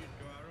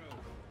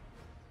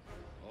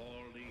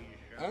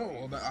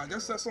 Oh, well, I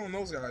guess that's on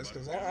those guys,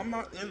 because I'm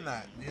not in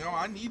that. You know,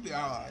 I need the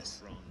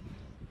allies.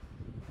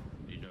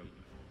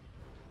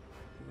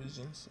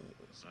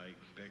 I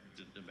expect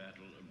that the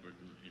Battle of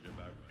Britain is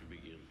about to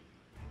begin.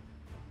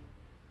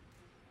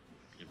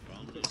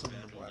 Upon this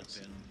battle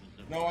depends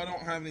the No, I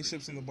don't have any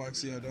ships in the Black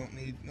Sea. I don't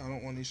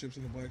want any ships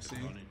in the Black Sea.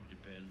 on it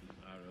depends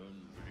our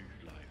own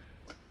British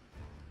life.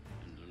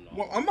 In the long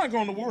Well, I'm not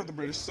going to war with the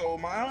British, so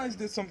my allies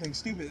did something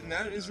stupid, and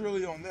that is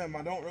really on them.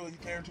 I don't really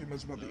care too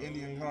much about the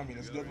Indian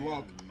communists. Good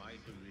luck. the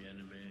might of the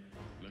enemy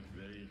must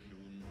very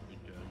soon be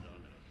turned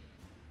on us.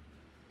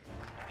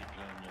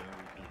 Hitler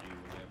knows that he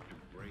will have to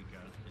break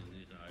us in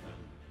this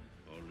island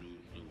or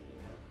lose the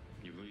war.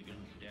 If we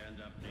can stand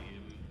up to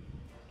him,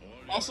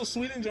 all Also,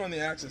 Sweden joined the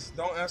Axis.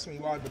 Don't ask me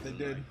why, but they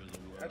did.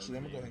 Actually,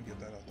 I'm going to go ahead and get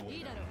that out the way.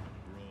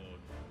 broad,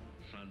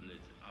 sunlit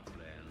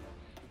uplands.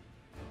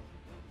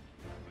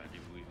 But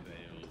if we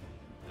fail,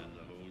 then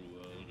the whole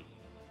world,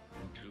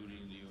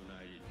 including the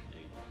United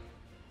States,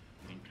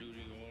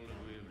 including all that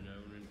we have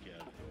known and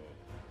cared for,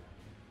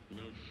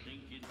 will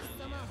sink into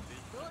the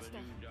abyss of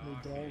a new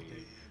dark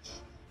age,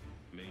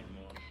 made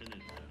more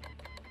sinister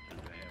and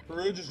perhaps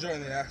Peru just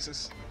joined the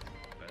Axis.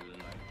 by the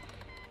light.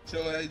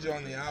 Chile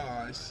joined the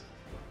Allies.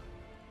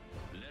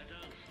 Let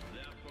us,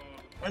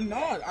 therefore, I'm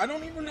not. I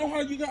don't even know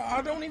how you got.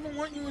 I don't even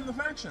want you in the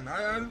faction.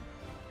 I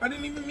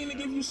didn't even mean to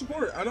give you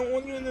support. I don't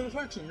want you in the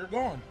faction. You're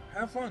gone.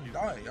 Have fun.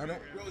 Die. I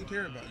don't really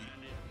care about you.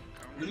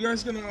 Are you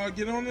guys gonna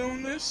get on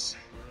this?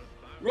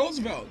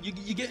 Roosevelt, you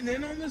getting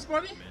in on this,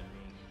 buddy?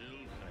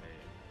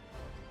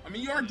 I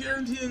mean, you are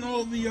guaranteeing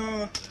all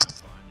the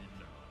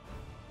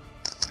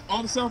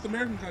South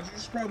American countries. You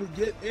should probably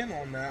get in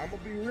on that. I'm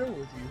gonna be real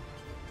with you.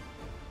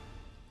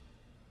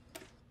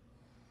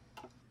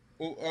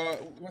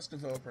 Well, let's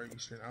develop our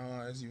Eastern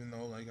allies, even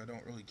though like I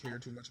don't really care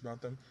too much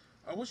about them.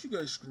 I wish you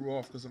guys screw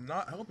off because I'm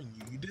not helping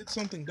you. You did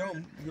something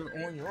dumb.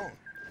 You're on your own.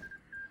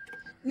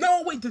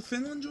 No, wait, did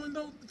Finland join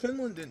though?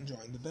 Finland didn't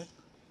join, did they?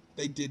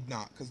 They did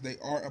not, because they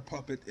are a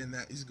puppet, and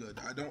that is good.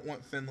 I don't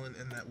want Finland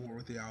in that war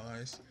with the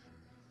Allies.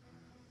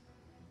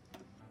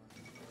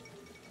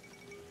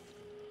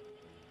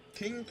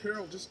 King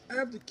Carol just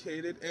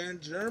abdicated,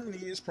 and Germany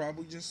is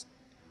probably just...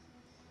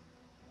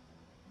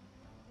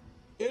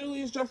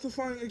 Italy is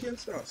justifying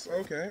against us.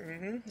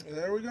 Okay,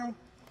 there we go.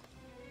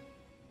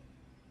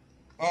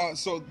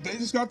 So they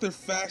just got their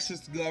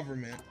fascist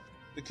government.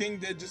 The king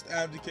did just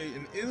abdicate,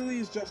 and Italy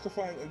is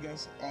justifying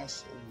against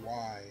us.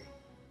 Why?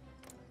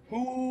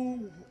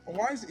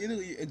 Why is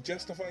Italy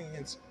justifying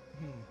against...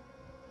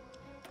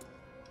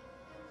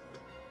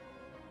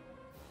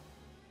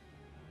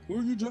 Who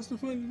are you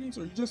justifying against?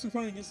 Are you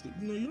justifying against...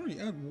 you already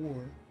had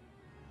war.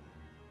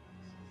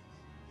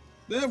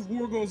 They have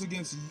war goals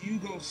against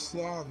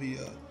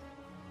Yugoslavia.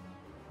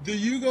 The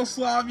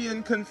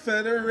Yugoslavian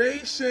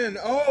Confederation.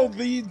 Oh,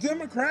 the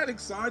Democratic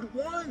side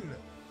won.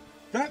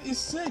 That is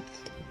sick.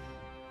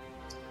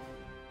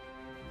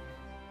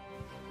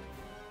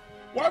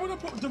 Why would I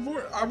put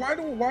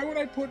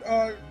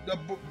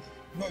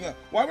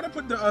why would I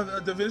put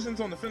the divisions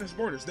on the Finnish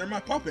borders? They're my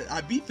puppet.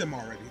 I beat them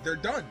already. They're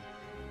done.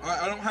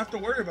 I don't have to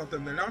worry about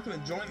them. They're not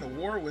going to join the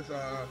war with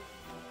them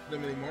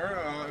anymore.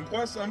 And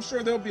plus, I'm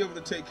sure they'll be able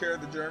to take care of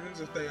the Germans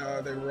if they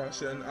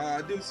rush in.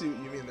 I do see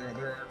what you mean there.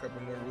 There are a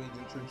couple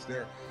Norwegian troops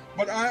there,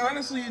 but I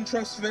honestly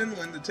entrust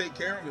Finland to take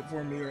care of it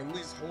for me, or at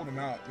least hold them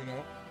out. You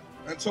know.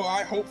 until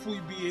I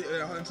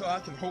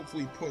can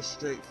hopefully push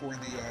straight for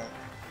the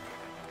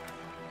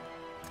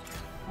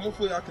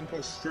hopefully I can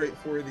push straight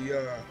for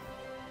the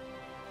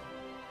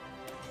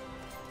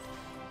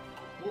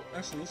well,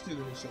 actually, let's do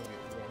the new Soviet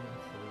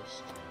Roman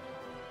first.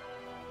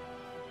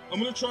 I'm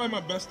gonna try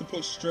my best to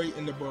push straight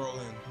into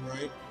Berlin,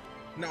 right?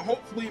 Now,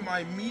 hopefully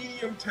my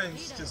medium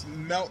tanks just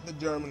melt the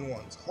German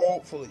ones.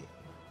 Hopefully.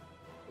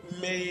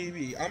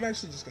 Maybe. I'm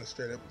actually just gonna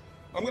straight up.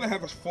 I'm gonna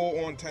have a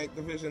full-on tank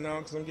division now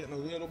because I'm getting a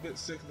little bit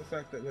sick of the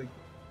fact that, like,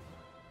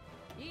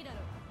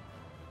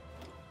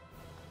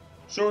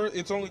 sure,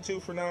 it's only 2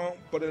 for now,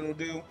 but it'll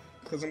do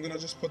because I'm gonna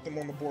just put them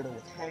on the border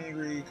with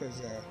Hungary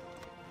because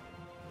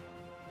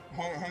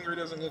Hungary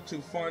doesn't look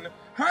too fun.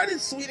 How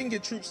did Sweden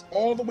get troops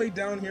all the way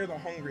down here to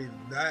Hungary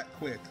that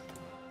quick?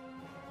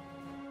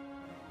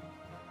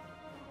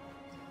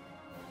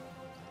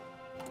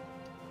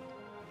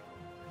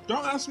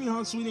 Don't ask me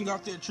how Sweden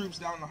got their troops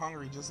down to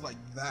Hungary just like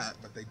that,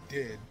 but they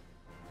did.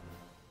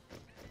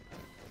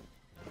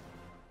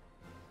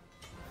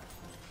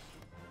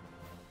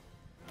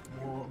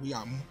 We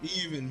got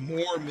even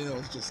more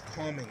mills just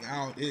coming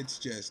out. It's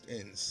just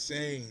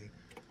insane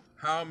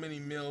how many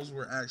mills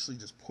we're actually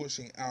just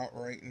pushing out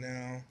right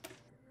now.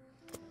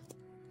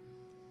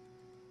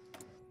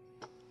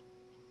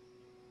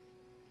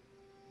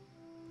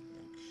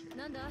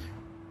 Okay.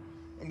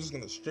 I'm just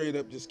gonna straight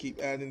up just keep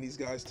adding these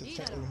guys to the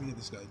tank. Let me get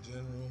this guy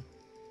general.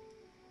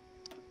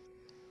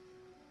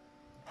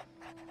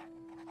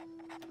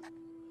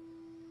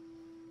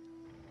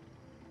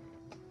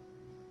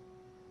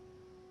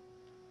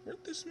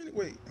 Where'd this many?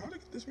 Wait, how did I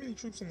get this many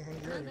troops in the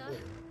Hungarian border?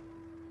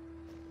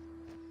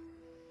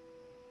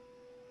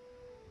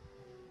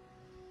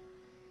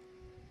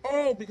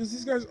 Oh, because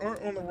these guys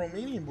aren't on the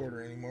Romanian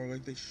border anymore,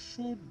 like they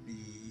should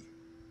be.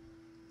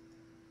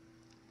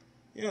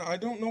 Yeah, I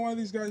don't know why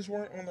these guys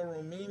weren't on the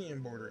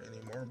Romanian border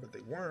anymore, but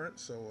they weren't,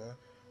 so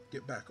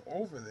get back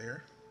over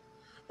there.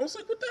 I was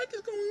like, what the heck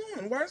is going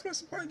on? Why is my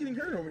supply getting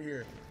hurt over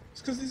here?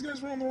 It's because these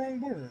guys were on the wrong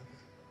border.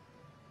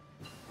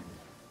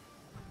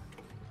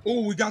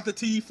 Oh, we got the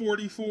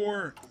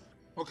T-44.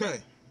 Okay.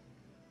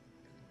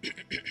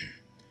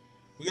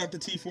 We got the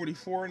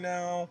T-44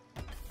 now.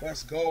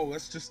 Let's go.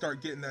 Let's just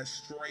start getting that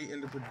straight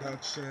into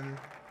production.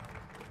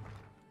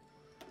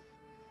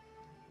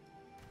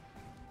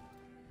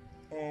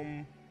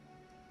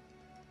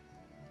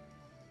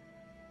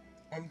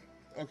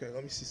 Okay,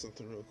 let me see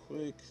something real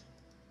quick.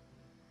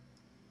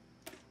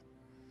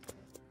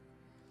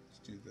 Let's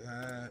do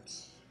that.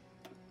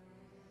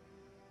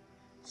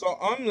 So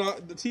I'm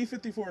not, the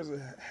T-54 is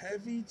a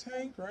heavy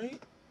tank, right?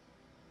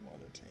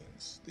 Modern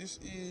tanks. This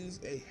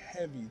is a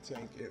heavy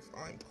tank if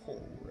I'm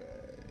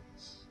correct.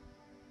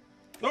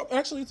 Nope,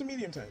 actually it's a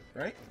medium tank,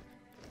 right?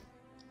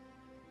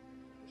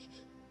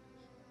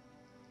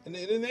 And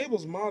it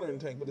enables modern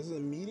tank, but is it a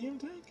medium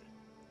tank?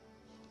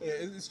 Yeah,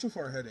 it's too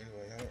far ahead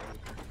anyway. I don't really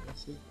care.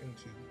 Let's look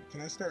into.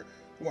 Can I start?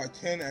 Oh, I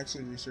can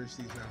actually research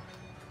these now.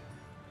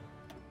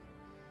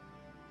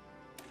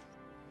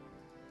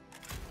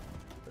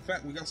 In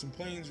fact, we got some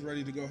planes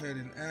ready to go ahead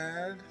and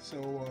add.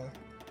 So we'll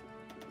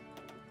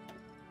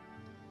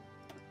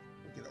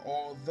get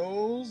all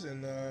those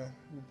and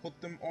we'll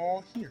put them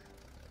all here.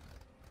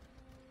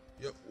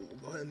 Yep, we'll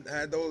go ahead and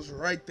add those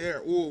right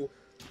there. Ooh,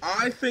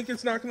 I think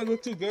it's not going to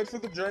look too good for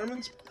the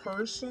Germans,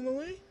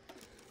 personally.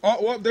 Oh,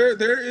 well,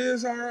 there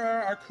is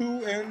our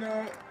coup, and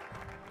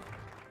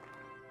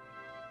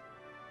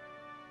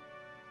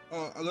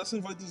let's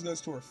invite these guys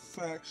to our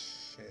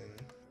faction.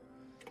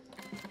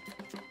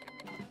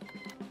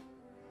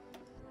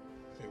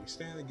 Okay, we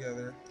stand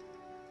together.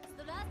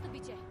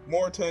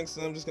 More tanks,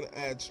 and I'm just gonna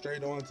add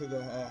straight on to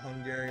the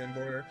Hungarian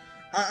border.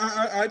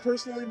 I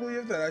personally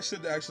believe that I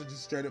should actually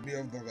just straight up be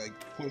able to like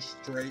push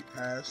straight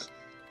past.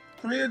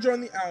 Korea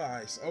joined the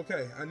Allies.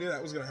 Okay, I knew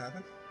that was gonna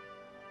happen.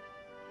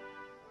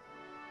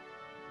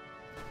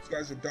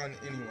 Guys are done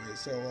anyway,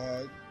 so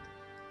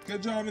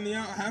good job in the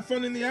have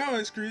fun in the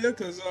Allies, Korea,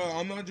 because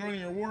I'm not joining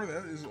your war.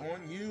 That is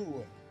on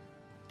you.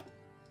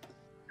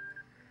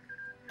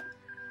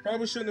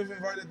 Probably shouldn't have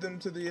invited them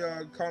to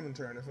the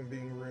Comintern if I'm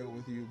being real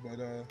with you, but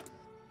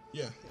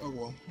yeah, oh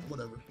well,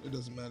 whatever, it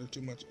doesn't matter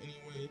too much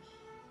anyway.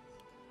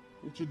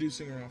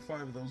 Introducing around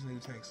 5 of those new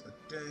tanks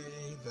a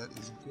day. That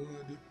is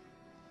good.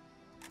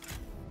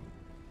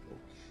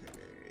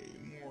 Okay,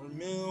 more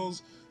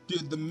mills.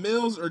 Dude, the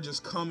mills are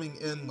just coming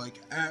in like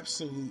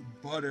absolute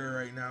butter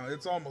right now.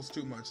 It's almost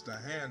too much to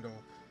handle.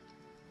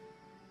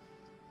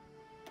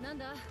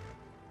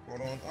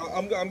 Hold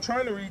on. I'm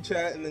trying to read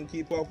chat and then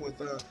keep up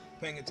with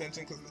paying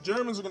attention because the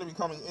Germans are going to be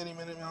coming any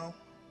minute now.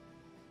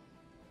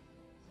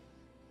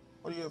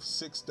 What do you have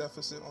 6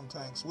 deficit on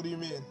tanks? What do you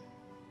mean?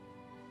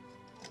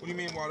 What do you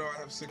mean, why do I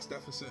have 6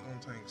 deficit on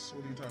tanks?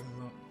 What are you talking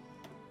about?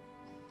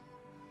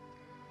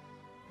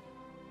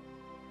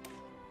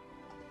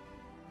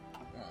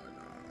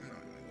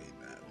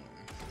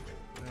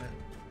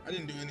 I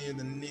didn't do any of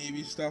the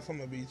Navy stuff. I'm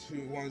gonna be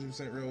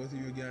 100% real with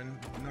you again.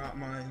 Not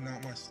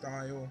my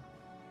style.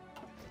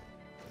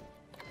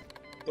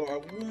 Though I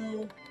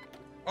will.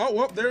 Oh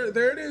well, there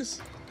it is.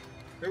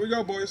 Here we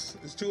go, boys.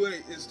 It's too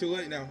late. It's too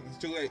late now. It's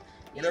too late.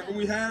 Whatever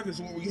we have is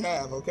what we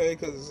have, okay?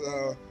 Because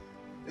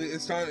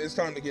it's time. It's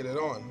time to get it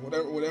on.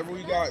 Whatever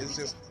we got is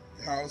just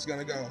how it's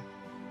gonna go.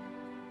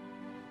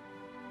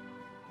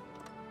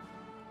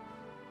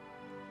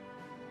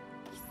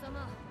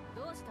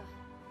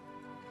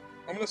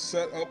 I'm gonna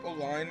set up a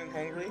line in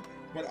Hungary,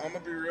 but I'm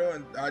gonna be real,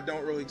 and I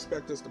don't really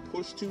expect us to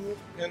push to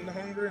in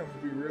Hungary. I'm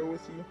gonna be real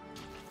with you.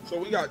 So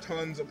we got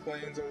tons of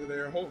planes over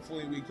there.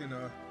 Hopefully we can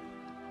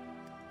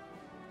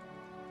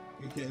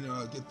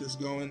get this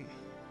going.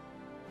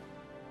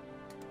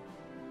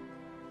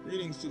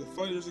 Greetings to the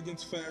fighters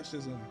against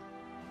fascism.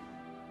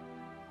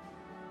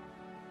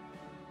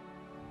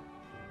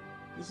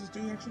 This is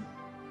due action.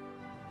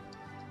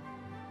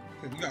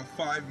 Okay, we got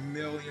 5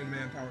 million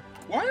manpower.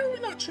 Why are we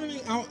not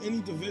churning out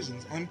any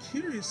divisions? I'm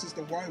curious as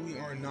to why we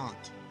are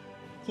not.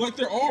 Like,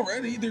 they're all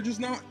ready, they're just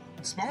not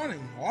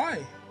spawning.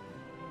 Why?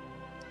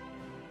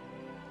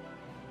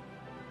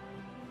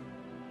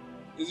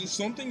 Is there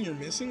something you're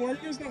missing? Why are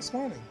you guys not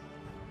spawning?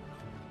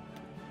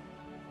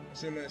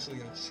 So I'm actually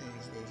gonna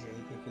change those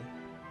really quickly.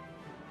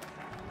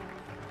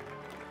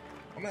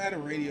 I'm gonna add a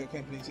radio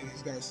company to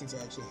these guys since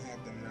I actually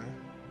have them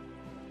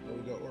now. There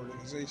we go,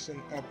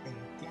 organization up and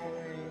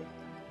going.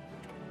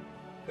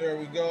 There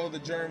we go. The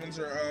Germans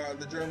are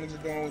doing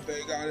what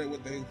they got it,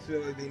 what they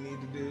feel like they need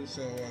to do.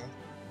 So,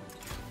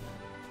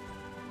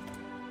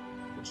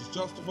 which is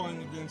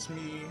justifying against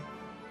me.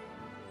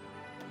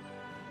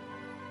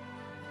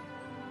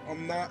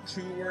 I'm not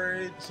too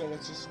worried. So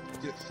let's just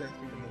get straight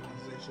through the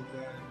mobilization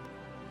plan.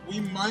 We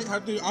might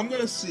have to. I'm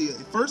gonna see it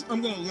first.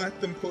 I'm gonna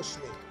let them push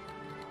me.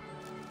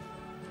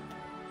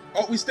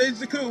 Oh, we staged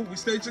the coup. We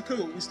staged a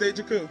coup. We staged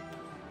a coup.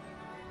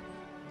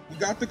 We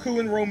got the coup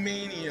in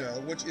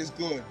Romania, which is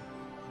good.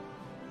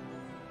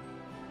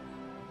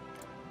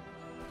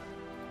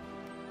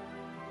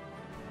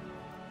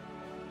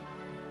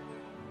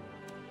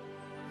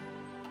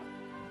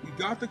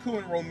 Got the coup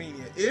in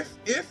Romania.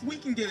 If we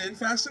can get in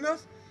fast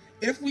enough,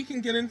 if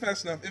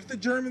the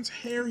Germans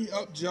hurry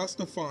up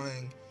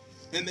justifying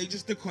and they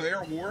just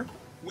declare war,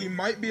 we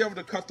might be able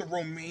to cut the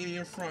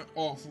Romanian front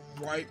off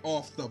right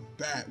off the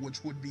bat,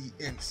 which would be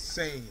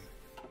insane.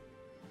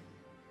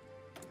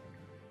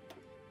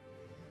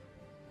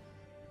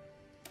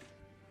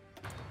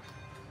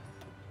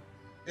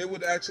 It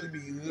would actually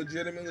be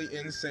legitimately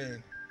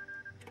insane.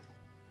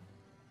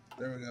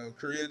 There we go.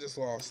 Korea just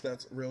lost.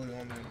 That's really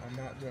on them. I'm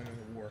not joining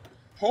the war.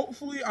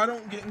 Hopefully, I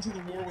don't get into the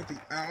war with the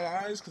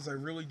Allies, because I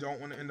really don't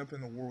want to end up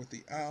in the war with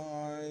the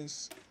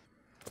Allies.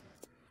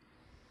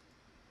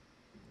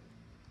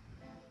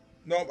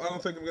 Nope, I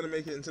don't think I'm going to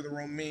make it into the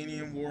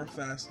Romanian war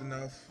fast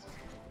enough.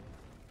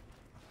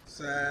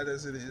 Sad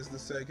as it is to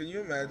say. Can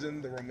you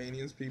imagine the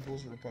Romanian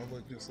People's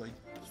Republic just like,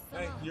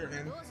 hey, you're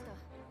in.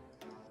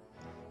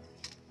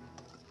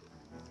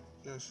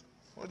 Yes.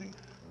 What do you...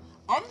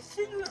 I'm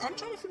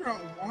trying to figure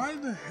out why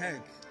the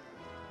heck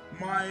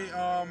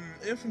my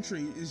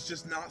infantry is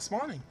just not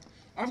spawning.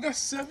 I've got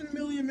 7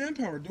 million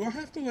manpower. Do I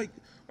have to like?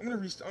 I'm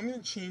gonna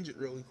change it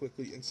really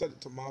quickly and set it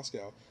to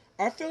Moscow.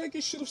 I feel like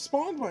it should have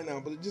spawned by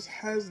now, but it just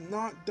has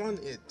not done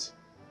it,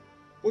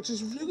 which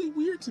is really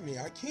weird to me.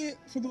 I can't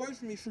for the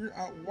life of me figure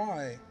out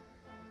why.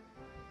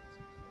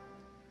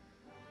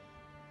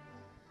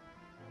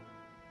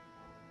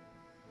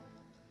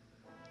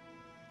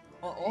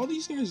 Are all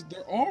these guys?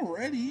 They're all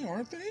ready,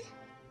 aren't they?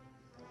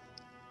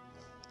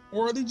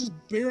 Or are they just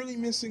barely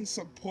missing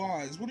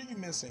supplies? What are you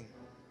missing?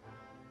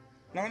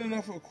 Not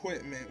enough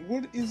equipment.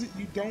 What is it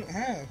you don't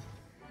have?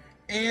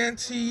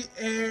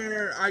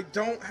 Anti-air.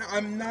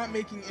 I'm not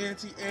making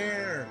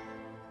anti-air.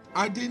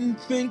 I didn't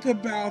think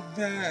about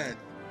that.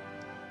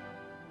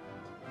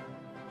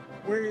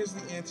 Where is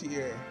the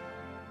anti-air?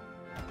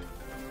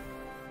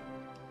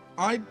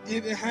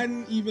 It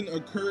hadn't even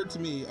occurred to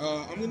me.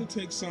 I'm gonna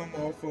take some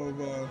off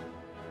of.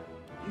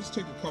 Just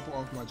take a couple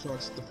off my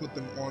trucks to put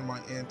them on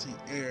my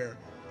anti-air.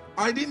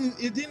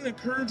 It didn't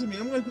occur to me.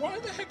 I'm like, why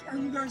the heck are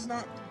you guys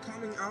not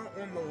coming out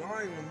on the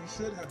line when you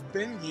should have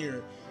been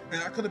here?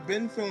 And I could have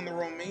been filling the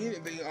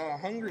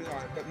Hungary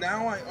line, but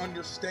now I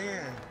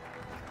understand.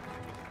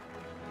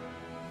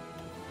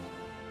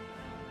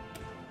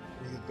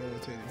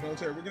 Rehabilitated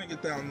military. We're gonna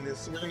get down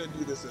this. We're gonna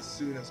do this as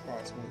soon as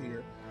possible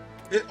here.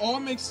 It all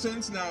makes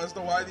sense now as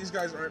to why these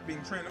guys aren't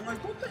being trained. I'm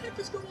like, what the heck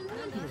is going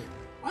on here?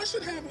 I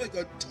should have like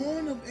a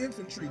ton of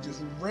infantry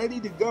just ready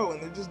to go,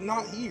 and they're just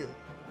not here.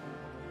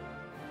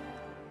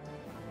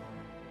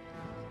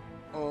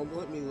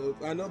 Let me look.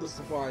 I know the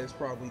supply is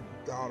probably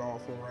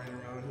god-awful right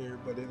around here,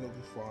 but it'll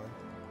be fine.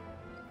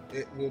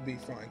 It will be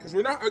fine. Because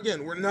we're not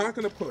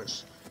going to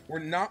push. We're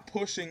not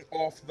pushing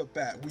off the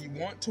bat. We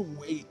want to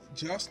wait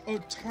just a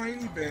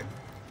tiny bit.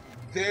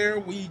 There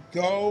we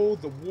go.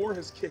 The war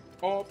has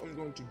kicked off. I'm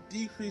going to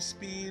decrease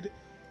speed.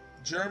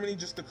 Germany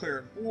just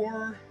declared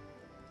war.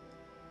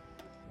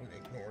 I'm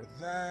going to ignore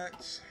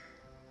that.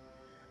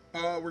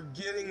 We're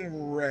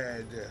getting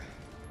red.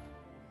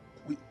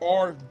 We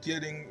are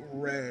getting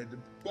red,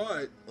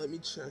 but let me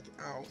check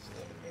out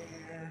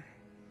the air.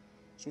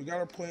 So we got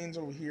our planes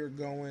over here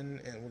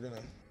going, and we're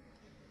gonna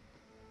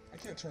I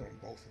can't turn on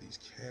both of these,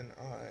 can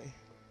I?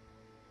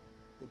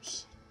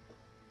 Oops.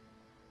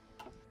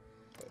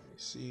 Let me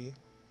see.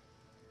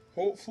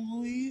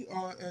 Hopefully,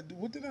 and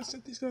what did I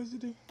set these guys to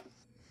do?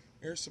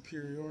 Air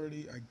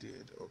superiority, I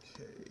did,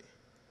 okay.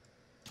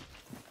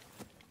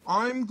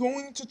 I'm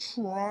going to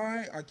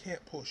try, I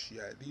can't push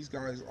yet. These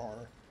guys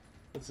are,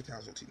 what's the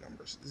casualty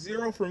numbers?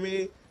 0 for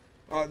me.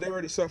 They're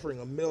already suffering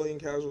 1 million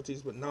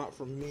casualties, but not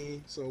from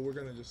me. So we're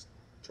gonna just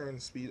turn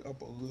the speed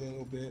up a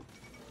little bit.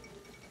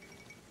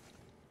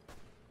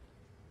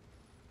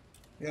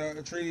 Yeah,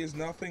 a treaty is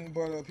nothing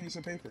but a piece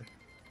of paper.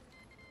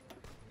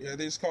 Yeah,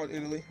 they just called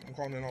Italy. I'm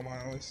calling in all my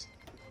allies.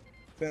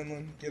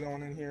 Finland, get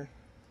on in here.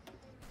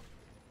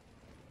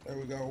 There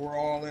we go. We're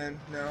all in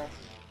now.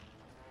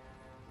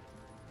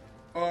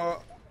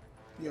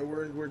 Yeah,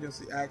 we're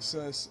against the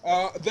Axis.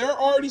 They're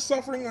already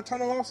suffering a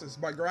ton of losses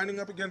by grinding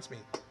up against me.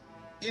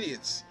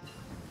 Idiots.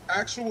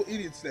 Actual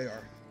idiots they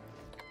are.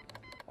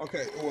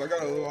 Okay, oh, I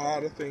got a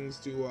lot of things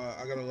to do.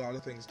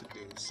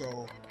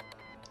 So,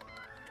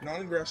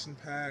 non-aggression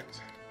pact,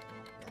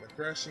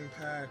 non-aggression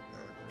pact,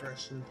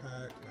 non-aggression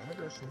pact,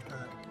 non-aggression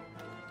pact.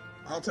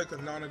 I'll take the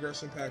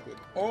non-aggression pact with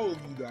all of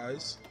you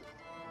guys.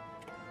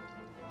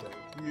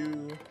 Thank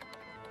you.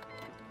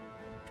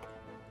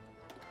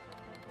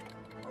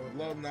 I would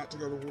love not to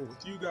go to war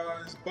with you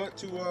guys, but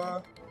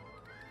to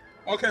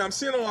okay, I'm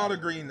seeing a lot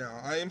of green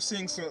now.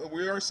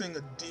 We are seeing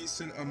a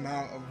decent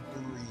amount of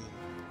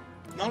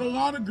green. Not a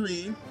lot of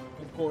green,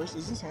 of course.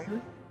 Is this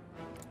Hungary?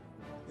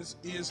 This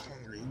is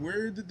Hungary.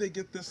 Where did they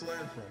get this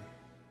land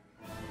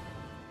from?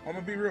 I'm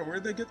gonna be real. Where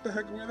the heck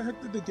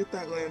did they get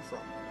that land from?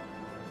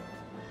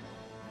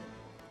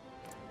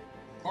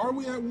 Are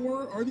we at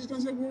war? Are these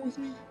guys at war with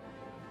me?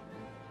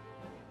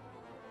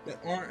 They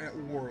aren't at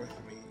war with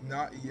me.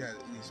 Not yet,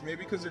 at least.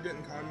 Maybe because they're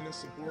getting communist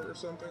support or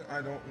something.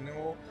 I don't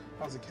know.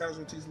 How's the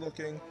casualties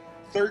looking?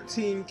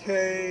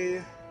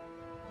 13K,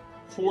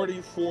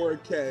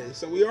 44K.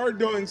 So we are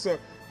doing some.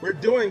 We're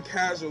doing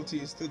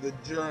casualties to the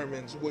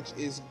Germans, which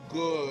is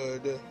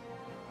good.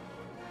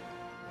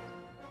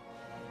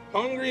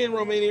 Hungary and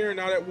Romania are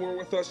not at war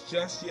with us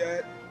just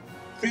yet.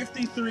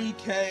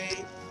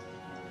 53K.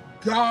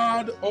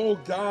 God, oh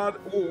God,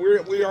 oh,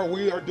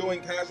 we are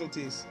doing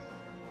casualties.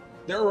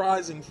 They're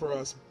rising for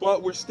us,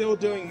 but we're still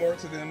doing more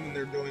to them than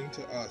they're doing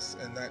to us,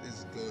 and that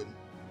is good.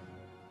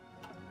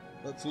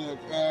 Let's look.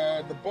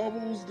 The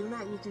bubbles, they're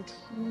not looking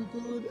too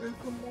good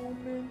at the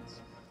moment.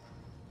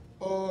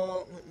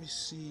 Let me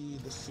see.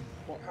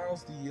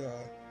 How's the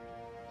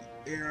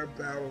air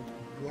battle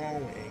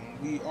going?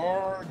 We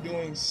are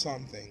doing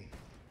something.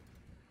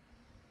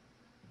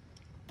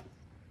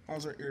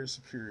 How's our air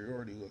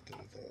superiority looking,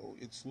 though?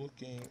 It's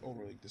looking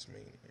over like this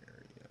main area.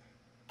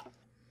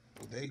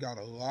 They got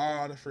a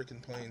lot of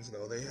freaking planes,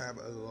 though. They have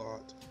a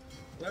lot.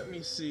 Let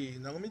me see.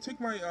 Now, let me take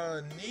my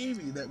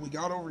Navy that we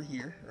got over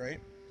here,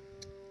 right?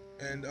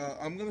 And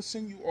I'm going to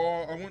send you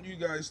all... I want you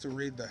guys to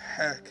raid the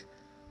heck.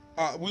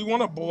 We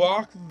want to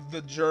block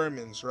the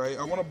Germans, right?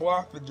 I want to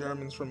block the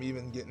Germans from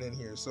even getting in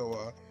here.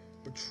 So,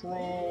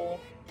 patrol...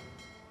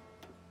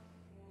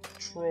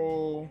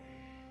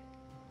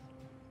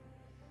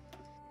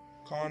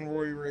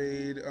 Convoy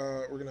raid.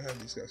 We're going to have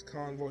these guys.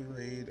 Convoy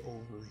raid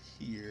over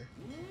here.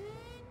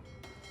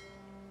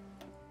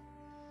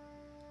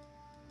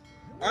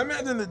 I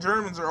imagine the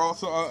Germans are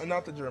also,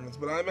 not the Germans,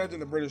 but I imagine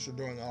the British are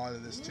doing a lot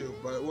of this too.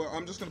 But well,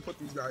 I'm just going to put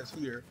these guys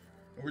here,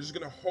 and we're just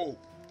going to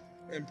hope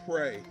and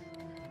pray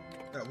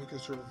that we can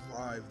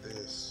survive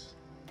this.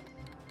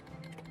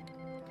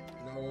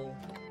 No.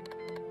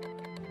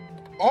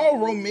 Oh,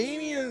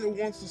 Romania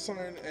wants to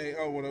sign a,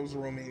 oh, well, that was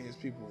Romania's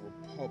People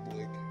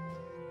Republic.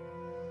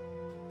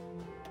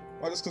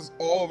 Well, that's because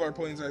all of our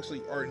planes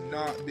actually are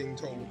not being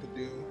told what to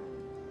do.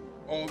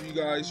 All of you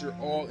guys, you're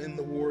all in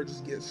the war.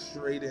 Just get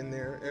straight in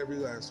there. Every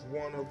last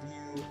one of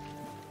you.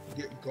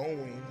 Get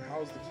going.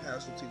 How's the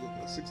casualty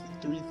looking?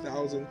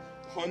 63,000,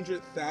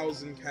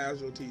 100,000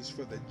 casualties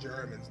for the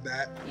Germans.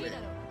 That quick.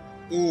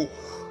 Ooh.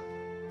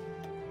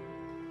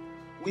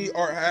 We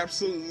are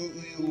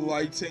absolutely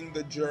lighting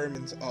the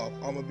Germans up.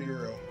 I'm gonna be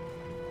real.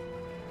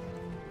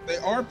 They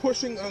are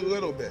pushing a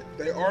little bit.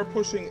 They are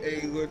pushing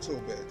a little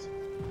bit.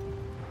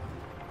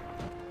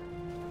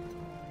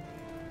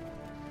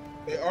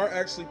 They are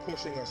actually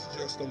pushing us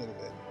just a little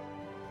bit,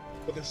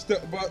 but they're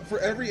still. But for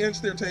every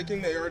inch they're taking,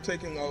 they are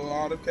taking a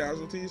lot of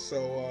casualties.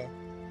 So,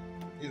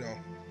 you know.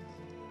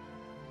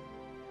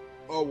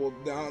 Oh well,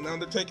 now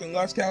they're taking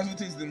less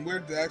casualties than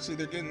we're actually.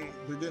 They're getting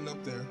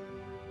up there.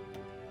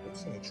 I'm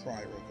just gonna try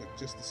real quick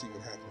just to see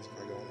what happens if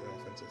I go on the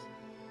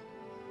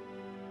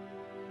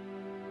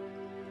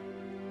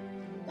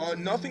offensive.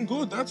 Nothing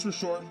good, that's for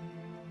sure.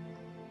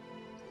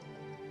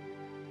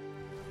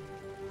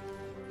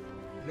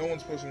 No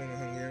one's pushing on the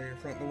Hungarian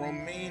front. The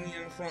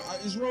Romanian front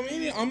is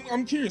Romania.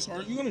 I'm curious.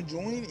 Are you gonna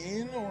join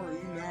in or are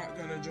you not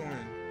gonna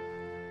join?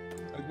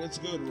 Like, what's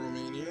good,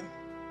 Romania?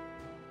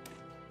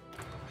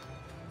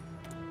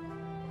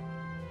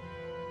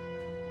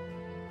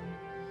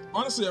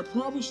 Honestly, I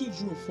probably should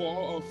do a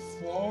fall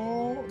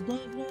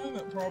backline.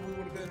 That probably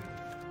would have been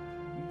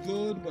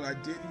good, but I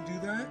didn't do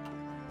that.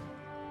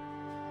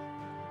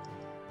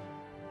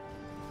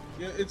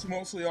 Yeah, it's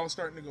mostly all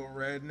starting to go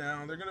red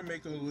now. They're gonna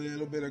make a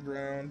little bit of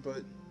ground,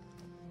 but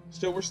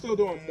still, we're still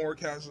doing more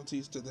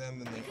casualties to them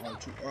than they are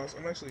to us.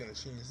 I'm actually gonna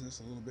change this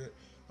a little bit.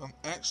 I'm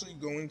actually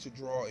going to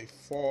draw a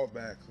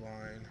fallback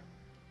line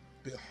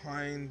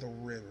behind the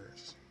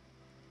rivers.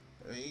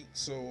 Right?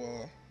 So,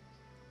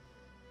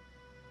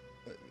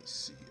 let me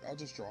see. I'll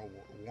just draw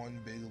one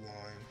big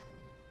line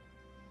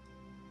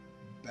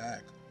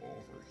back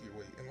over here.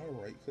 Wait, am I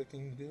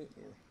right-clicking to do it?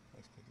 Or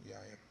left-clicking? Yeah,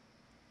 I am.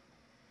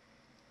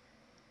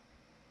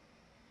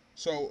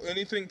 So,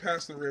 anything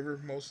past the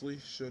river mostly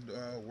should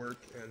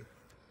work, and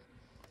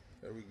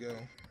there we go.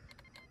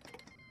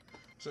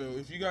 So,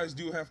 if you guys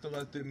do have to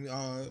let them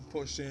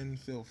push in,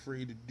 feel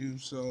free to do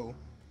so.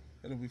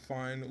 It'll be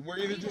fine. We're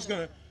either just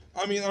gonna...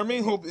 I mean, our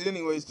main hope,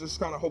 anyways, just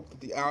kind of hope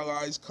that the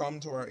allies come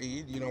to our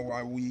aid. You know,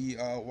 while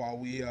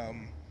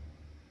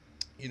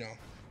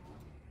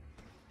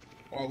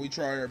we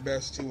try our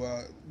best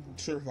to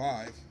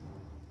survive.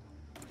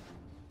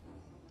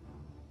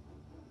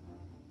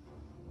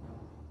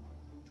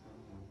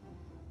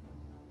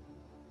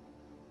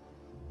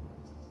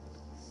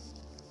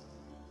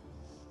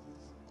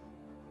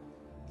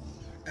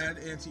 Add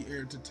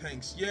anti-air to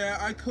tanks. Yeah,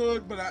 I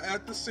could, but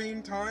at the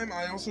same time,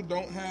 I also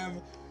don't have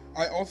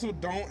a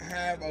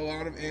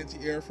lot of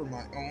anti-air for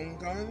my own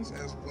guns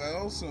as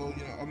well. So,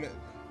 you know, I mean,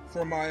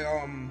 for my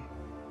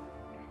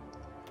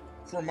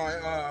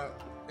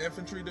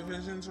infantry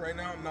divisions right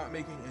now, I'm not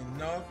making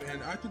enough,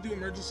 and I could do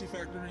emergency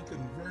factory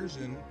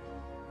conversion,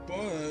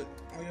 but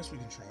I guess we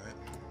can try it.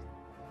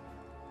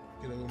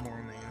 Get a little more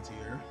on the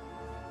anti-air.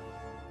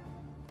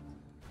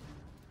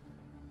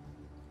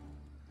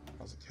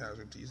 How's the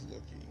casualties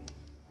looking?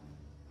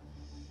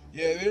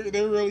 Yeah,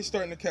 they're really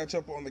starting to catch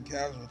up on the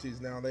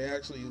casualties now. They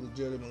actually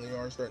legitimately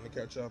are starting to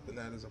catch up, and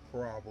that is a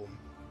problem.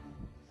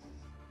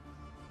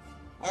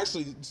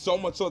 Actually, so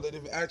much so that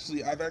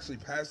I've actually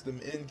passed them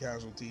in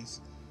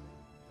casualties.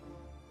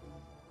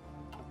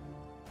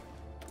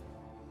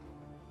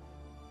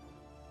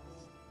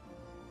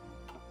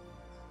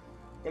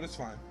 But it's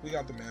fine. We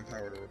got the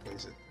manpower to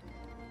replace it.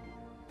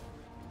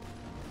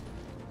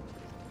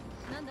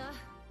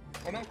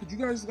 Oh no, could you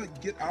guys, like,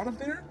 get out of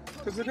there?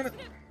 Because they're gonna...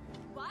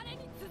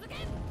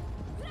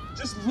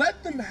 Just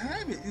let them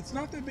have it. It's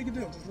not that big a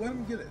deal. Just let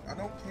them get it. I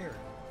don't care.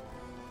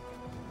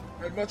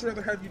 I'd much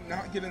rather have you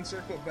not get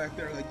encircled back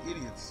there like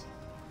idiots.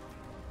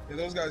 Yeah,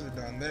 those guys are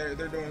done. They're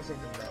doing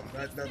something dumb.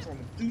 That's on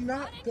them. Do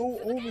not go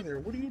over there.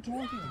 What are you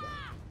talking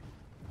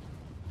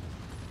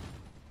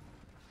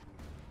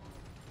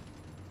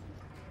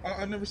about?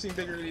 I've never seen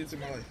bigger idiots in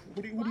my life.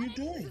 What are you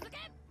doing?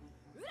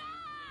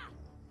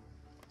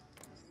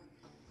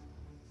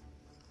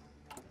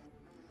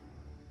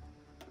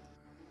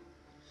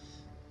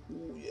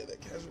 Ooh, yeah, that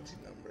casualty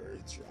number,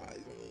 it's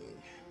rising.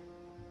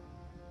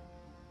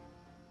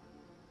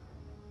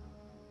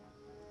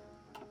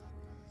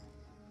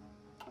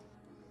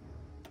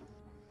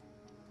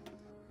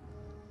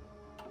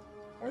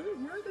 Why are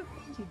there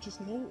planes with just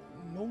no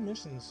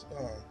missions?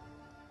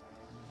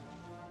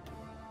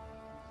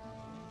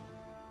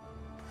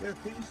 Yeah,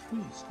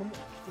 please, come on,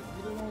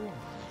 get it all on.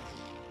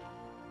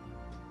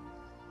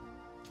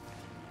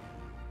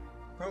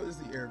 How is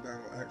the air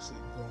battle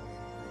actually going?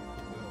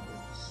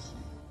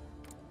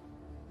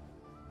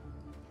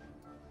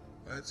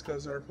 That's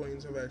because our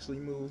planes have actually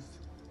moved.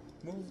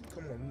 Come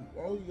on,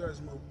 all you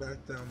guys move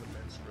back down the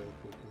mess real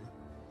quickly.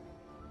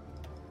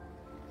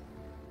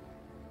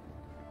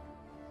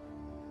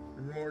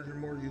 You're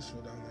more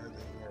useful down there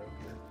than you are up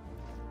here.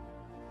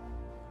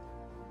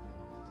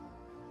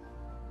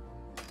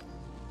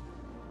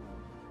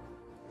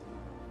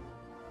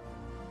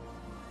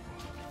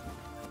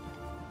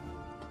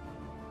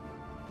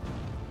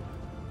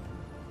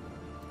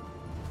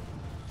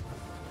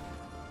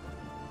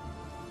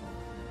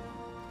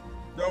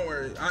 Don't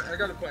worry, I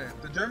got a plan.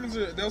 The Germans,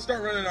 they'll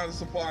start running out of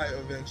supply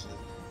eventually.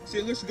 See,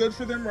 it looks good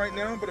for them right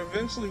now, but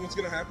eventually what's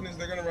going to happen is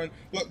they're going to run...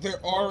 Look,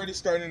 they're already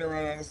starting to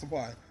run out of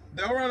supply.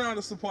 They'll run out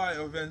of supply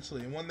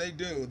eventually, and when they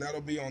do,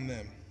 that'll be on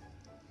them.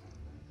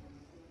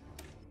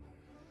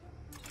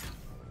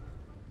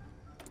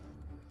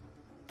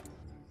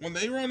 When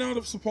they run out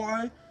of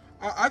supply,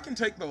 I can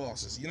take the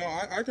losses. You know,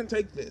 I can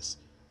take this.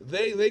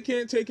 They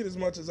can't take it as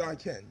much as I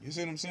can. You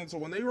see what I'm saying? So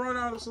when they run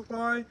out of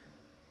supply...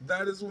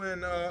 That is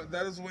when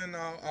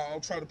I'll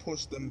try to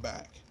push them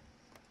back.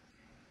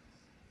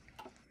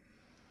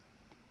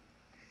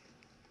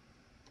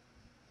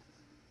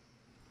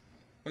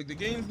 Like, the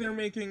gains they're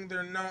making,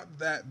 they're not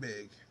that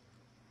big.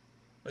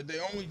 Like, they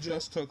only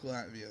just took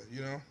Latvia,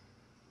 you know?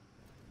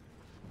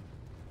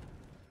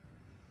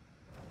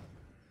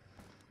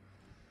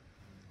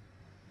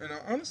 And I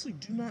honestly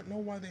do not know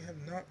why they have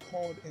not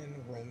called in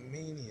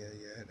Romania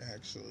yet,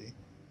 actually.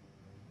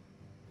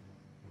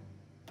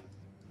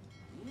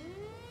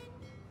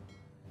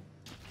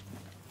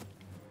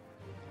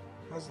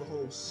 How's the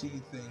whole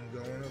sea thing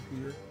going up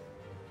here?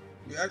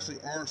 We actually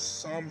are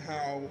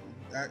somehow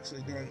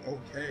actually doing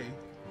okay.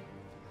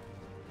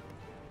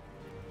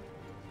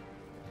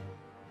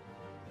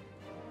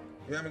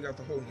 We haven't got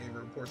the whole Navy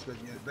reports back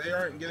yet. They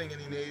aren't getting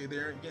any Navy. They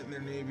aren't getting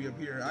their Navy up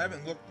here. I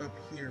haven't looked up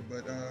here,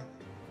 but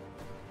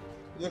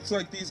looks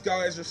like these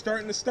guys are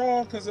starting to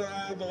stall because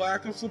of the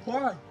lack of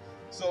supply.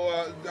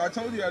 So I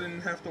told you I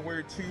didn't have to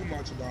worry too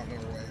much about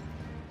Norway.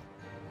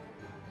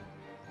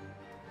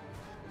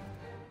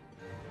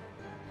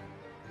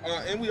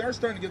 And we are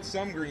starting to get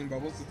some green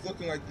bubbles. It's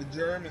looking like the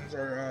Germans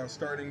are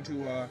starting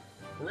to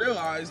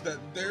realize that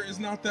there is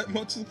not that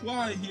much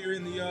supply here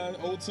in the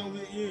old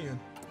Soviet Union.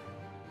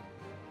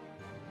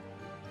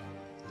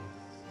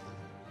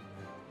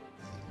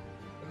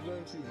 I'm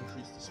going to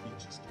increase the speed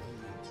just a little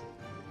bit.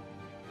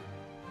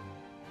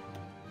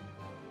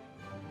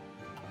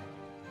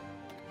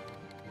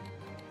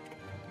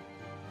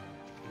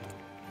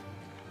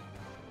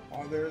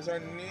 Oh, there's our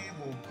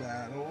naval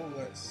battle.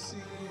 Let's see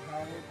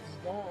how it's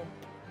gone.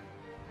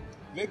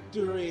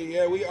 Victory!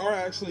 Yeah, we are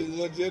actually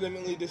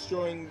legitimately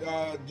destroying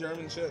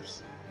German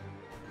ships.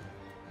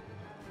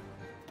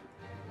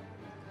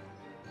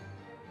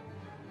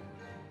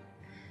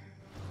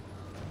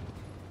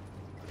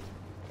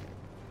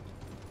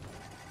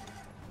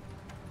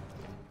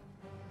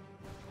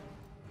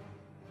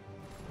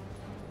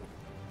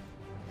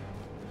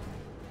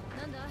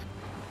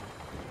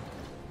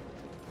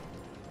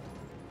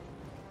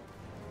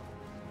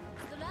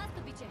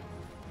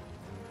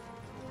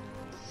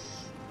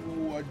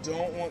 Ooh, I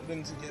don't want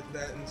them to get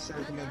that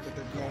encirclement that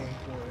they're going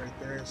for right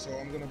there, so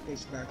I'm gonna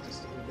push back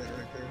just a little bit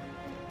right there.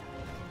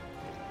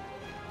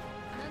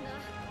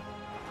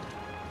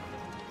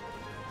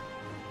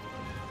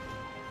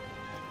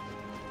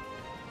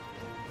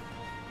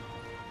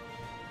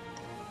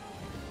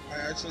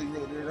 I actually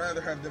would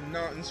rather have them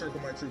not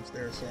encircle my troops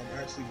there, so I'm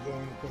actually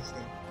going to push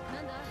them.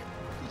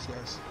 These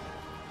guys.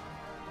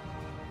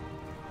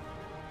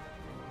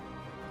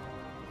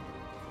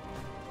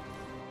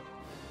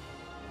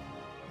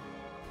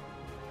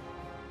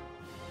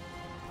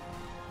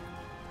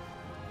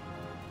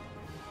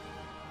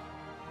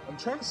 I'm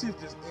trying to see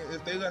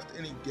if they left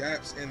any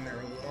gaps in their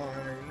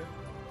line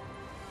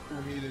for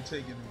me to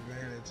take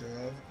advantage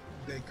of.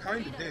 They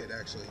kind of did,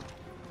 actually.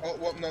 Oh,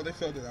 well, no, they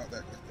filled it out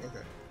that quick.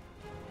 Okay.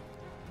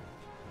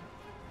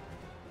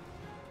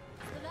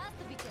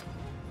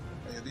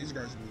 Oh, yeah, these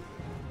guys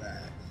moved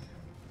back.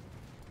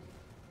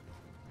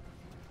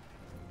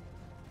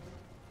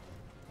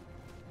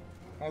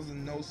 How's the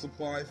no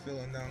supply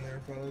filling down there,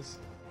 fellas?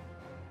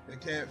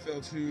 It can't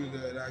feel too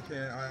good.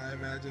 I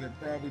imagine it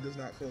probably does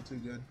not feel too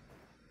good.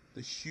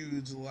 The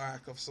huge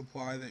lack of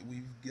supply that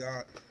we've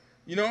got.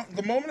 You know,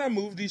 the moment I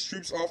move these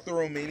troops off the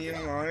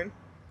Romanian line,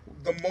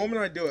 the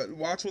moment I do it,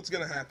 watch what's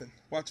going to happen.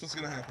 Watch what's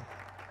going to happen.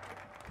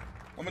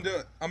 I'm going to do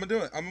it. I'm going to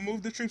do it. I'm going to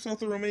move the troops off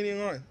the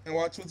Romanian line and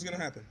watch what's going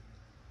to happen.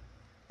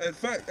 In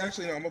fact,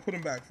 actually, no, I'm going to put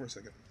them back for a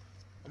second.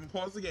 I'm going to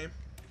pause the game.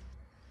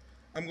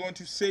 I'm going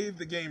to save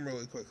the game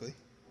really quickly.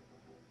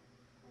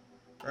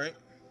 Alright?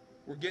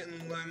 We're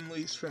getting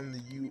Lend-Lease from the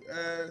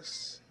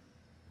U.S.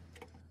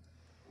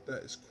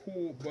 That is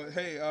cool, but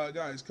hey,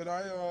 guys, could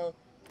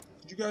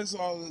you guys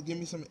all give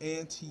me some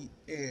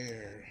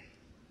anti-air?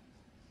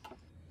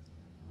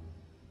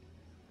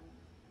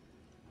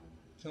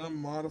 Can I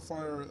modify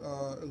our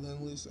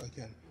Lend-Lease? I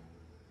can.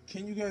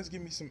 Can you guys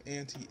give me some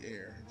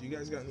anti-air? Do you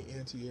guys got any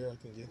anti-air I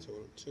can get to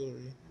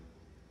artillery?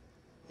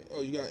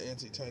 Oh, you got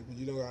anti-tank, but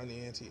you don't got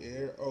any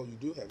anti-air? Oh, you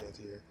do have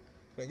anti-air.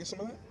 Can I get some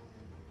of that?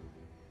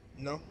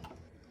 No?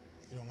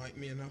 You don't like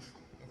me enough?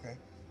 Okay.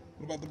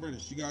 What about the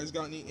British? You guys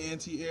got any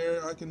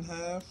anti-air I can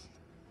have?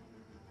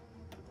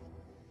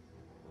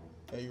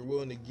 That you're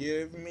willing to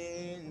give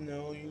me?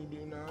 No, you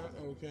do not.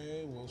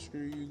 Okay, well,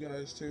 screw you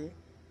guys too.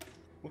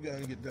 We're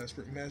gonna get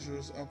desperate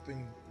measures up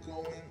and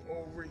going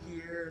over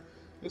here.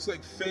 Looks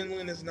like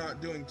Finland is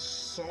not doing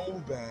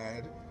so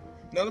bad.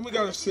 Now that we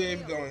got a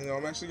save going, though,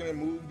 I'm actually gonna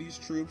move these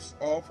troops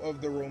off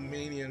of the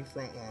Romanian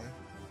front line,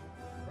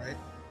 right?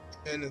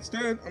 And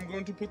instead, I'm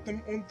going to put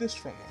them on this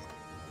front line.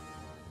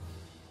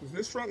 With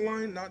this front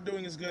line not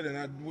doing as good, and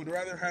I would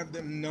rather have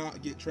them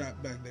not get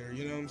trapped back there,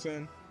 you know what I'm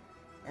saying?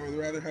 I would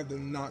rather have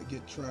them not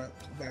get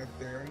trapped back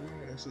there. I'm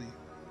going to actually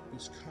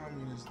use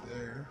communist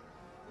there.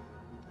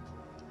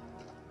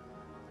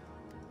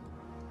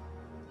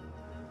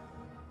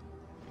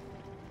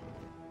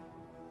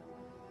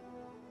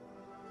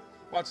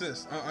 Watch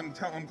this. I'm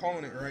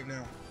calling it right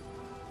now.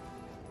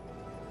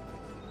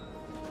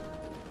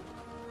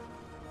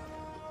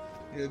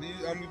 Yeah,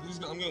 I'm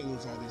gonna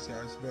lose all these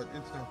guys, but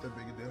it's not that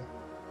big a deal.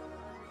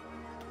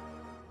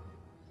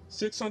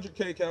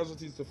 600k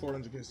casualties to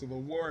 400k, so the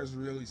war has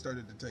really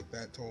started to take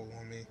that toll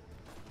on me.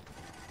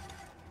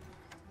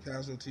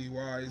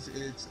 Casualty-wise,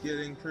 it's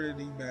getting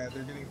pretty bad.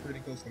 They're getting pretty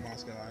close to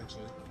Moscow,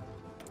 actually.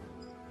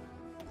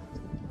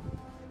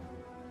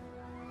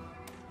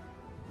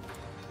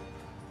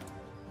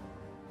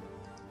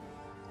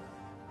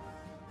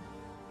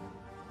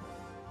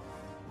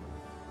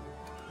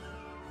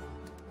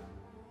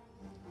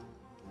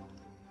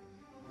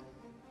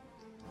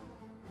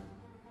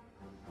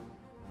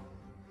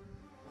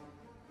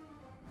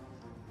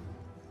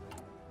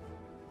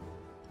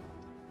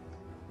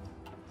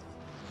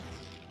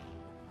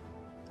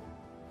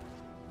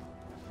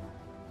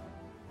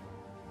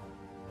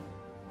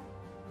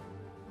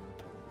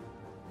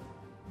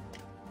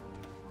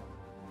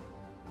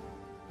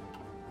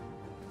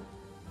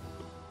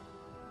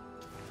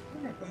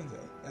 planes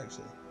at,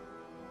 actually?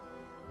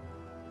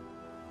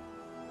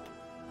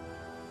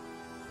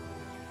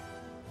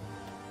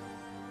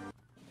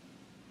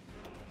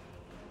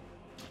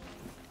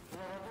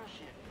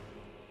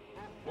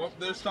 Well,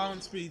 they're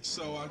stalling speech,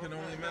 so I can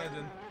only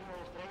imagine.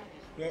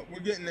 Well, we're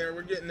getting there,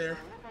 we're getting there.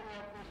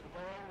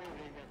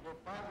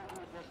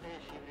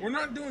 We're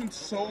not doing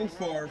so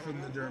far from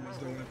the Germans,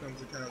 though, when it comes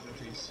to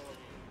casualties.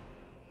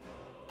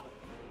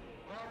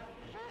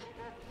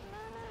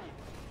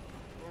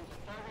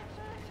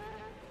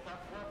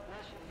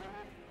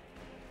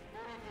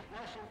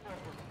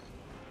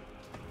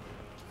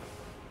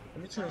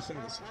 Let me turn some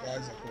of the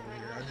supplies up over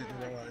here. I didn't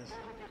realize.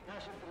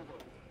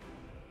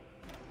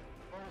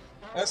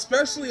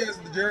 Especially as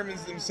the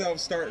Germans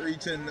themselves start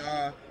reaching,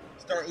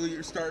 start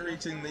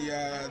reaching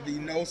the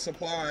no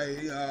supply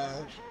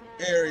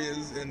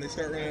areas, and they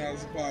start running out of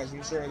supplies.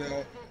 I'm sure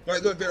they'll.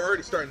 Like, look, they're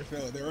already starting to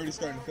fill it. They're already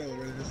starting to fill it,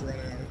 where they're just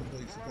running out of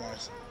complete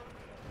supplies.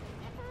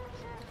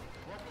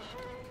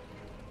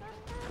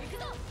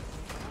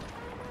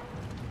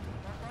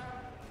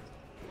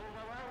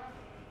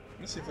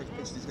 Let me see if I can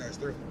push these guys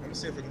through. Let me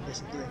see if I can push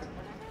them through.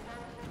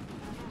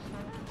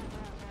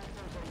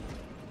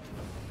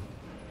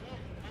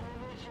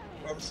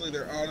 Obviously,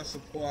 they're out of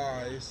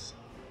supplies.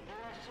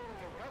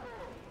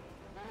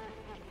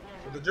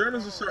 But the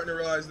Germans are starting to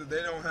realize that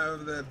they don't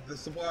have the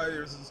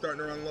suppliers are starting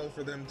to run low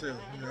for them too.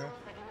 You know,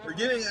 we're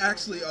getting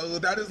actually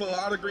that is a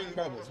lot of green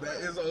bubbles. That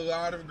is a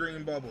lot of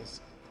green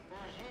bubbles.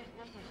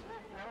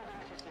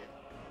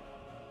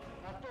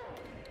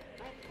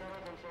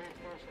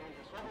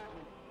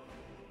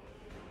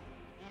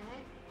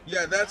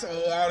 Yeah, that's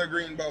a lot of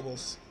green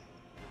bubbles.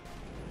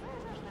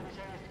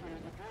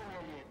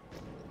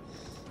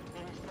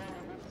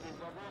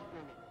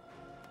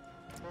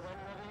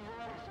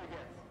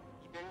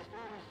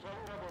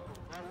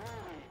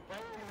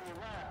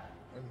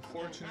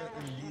 Unfortunate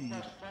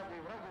indeed.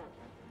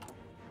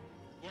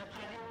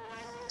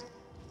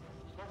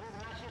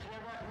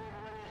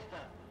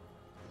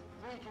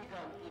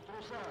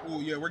 Oh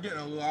yeah, we're getting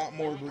a lot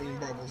more green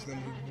bubbles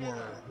than we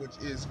were, which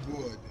is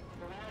good.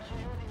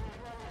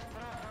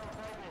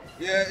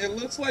 Yeah, it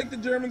looks like the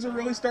Germans are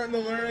really starting to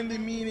learn the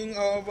meaning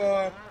of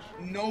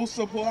no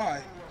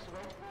supply.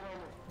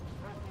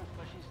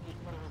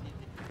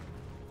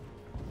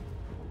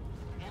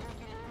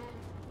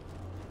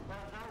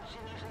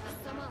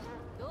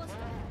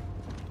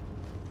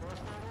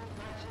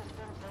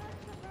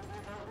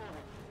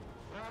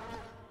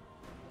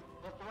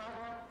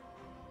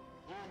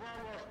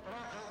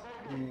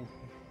 Ooh,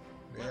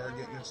 they are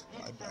getting their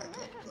supply back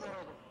up, though.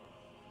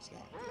 It's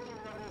not good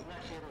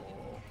at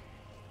all.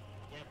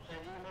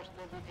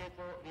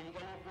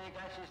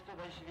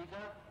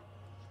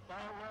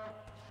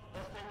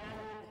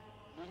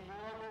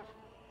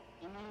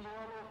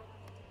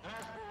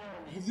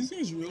 Have these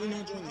guys really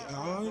not joined the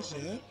Allies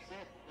yet?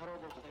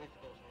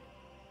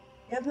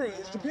 Or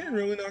is Japan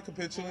really not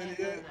capitulated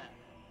yet?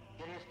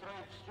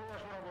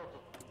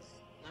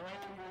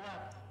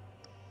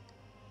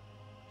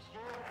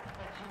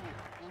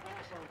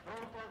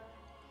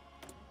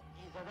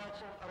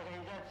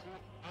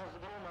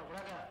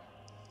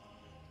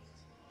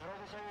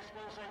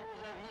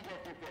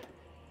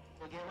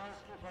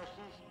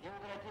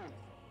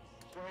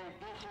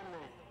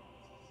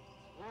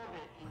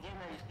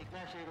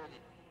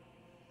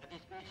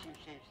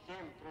 обеспечившие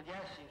всем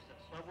трудящимся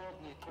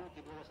свободный труд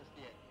и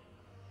благосостояние.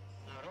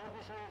 Народы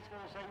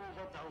Советского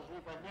Союза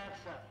должны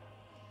подняться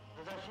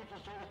за защиту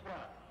своих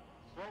прав,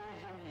 своей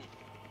земли,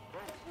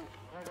 против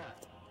врага.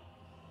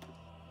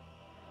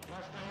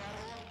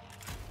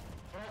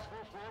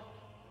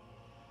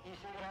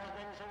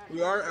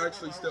 We are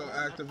actually still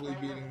actively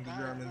beating the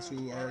Germans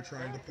who are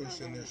trying to push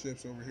in their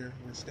ships over here.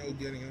 We're still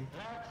getting them.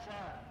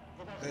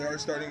 They are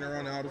starting to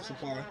run out of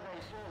supply.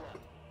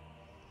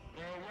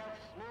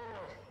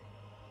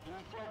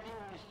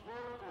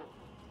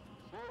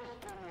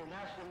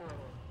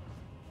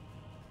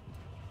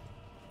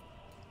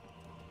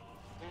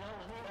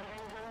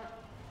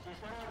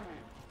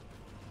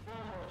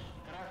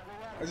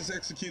 I just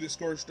executed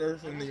Scorched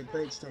Earth in the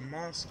approach to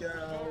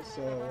Moscow,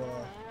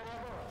 so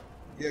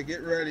yeah,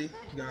 get ready,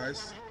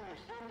 guys.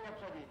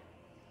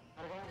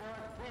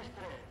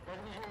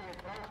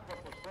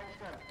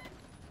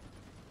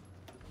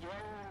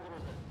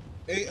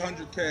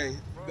 800K.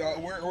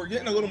 We're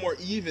getting a little more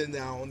even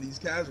now on these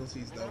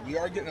casualties, though. We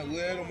are getting a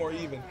little more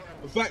even.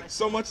 In fact,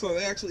 so much so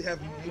they actually have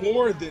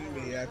more than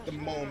me at the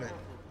moment.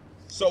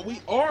 So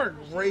we are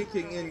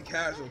raking in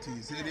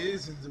casualties.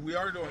 We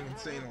are doing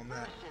insane on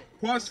that.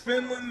 Plus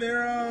Finland,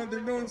 they're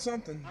doing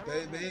something.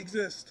 They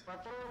exist.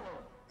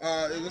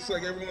 It looks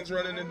like everyone's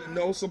running into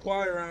no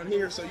supply around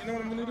here. So you know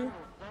what I'm gonna do?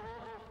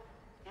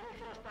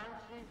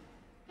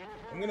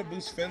 I'm gonna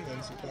boost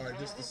Finland's supply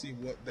just to see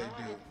what they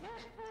do.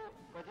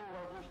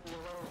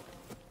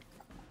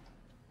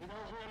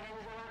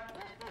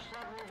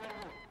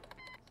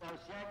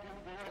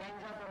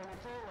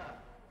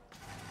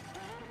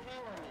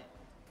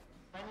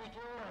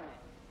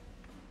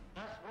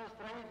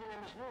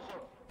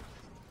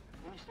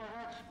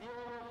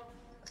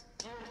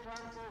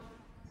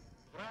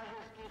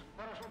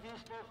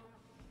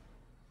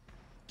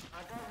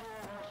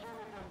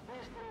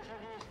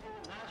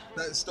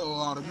 That's still a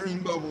lot of green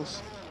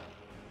bubbles.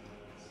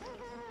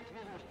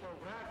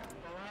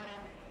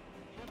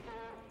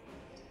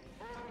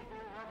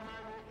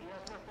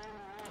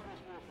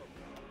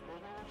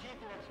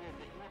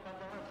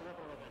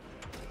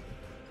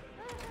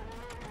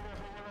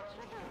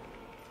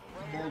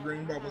 The more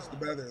green bubbles, the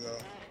better, though.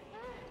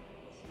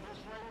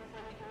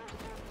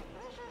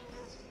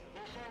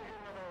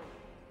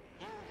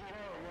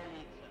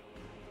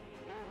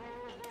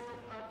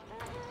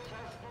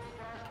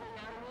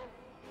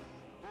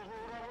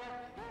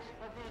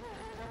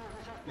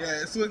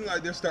 Yeah, it's looking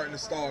like they're starting to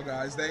stall,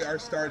 guys. They are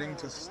starting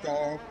to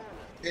stall.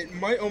 It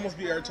might almost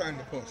be our time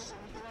to push.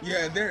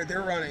 Yeah, they're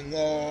running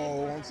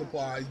low on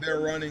supplies.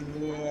 They're running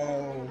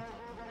low.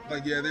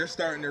 Like, yeah, they're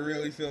starting to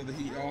really feel the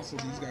heat. Also,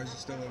 these guys are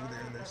still over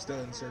there, and they're still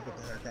encircled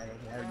the heck out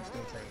of. Why are you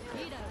still trying to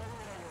push?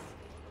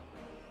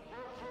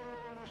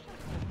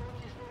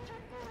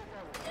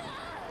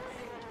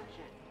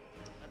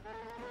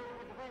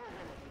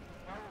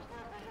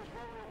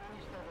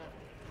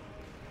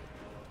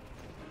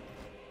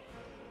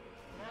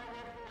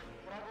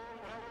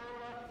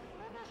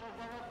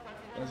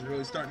 Guys are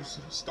really starting to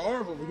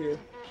starve over here.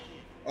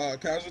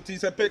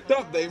 Casualties have picked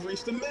up. They've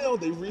reached the mill.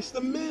 They've reached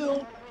the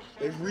mill.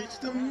 They've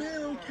reached the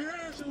mill.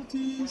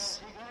 Casualties.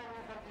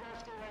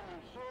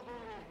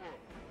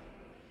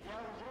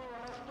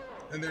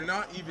 And they're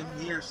not even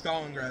near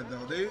Stalingrad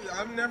though.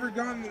 I've never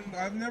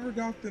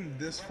got them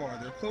this far.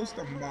 They're close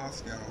to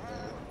Moscow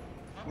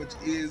though, which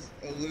is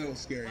a little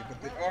scary.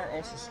 But they are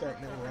also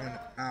starting to run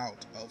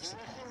out of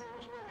supply.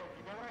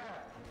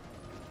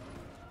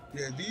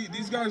 Yeah,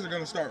 these guys are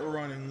gonna start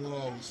running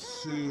low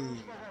soon.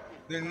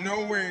 They're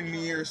nowhere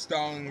near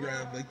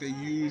Stalingrad like they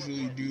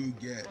usually do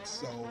get.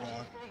 So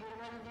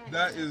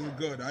that is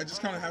good. I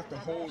just kind of have to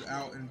hold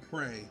out and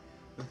pray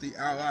that the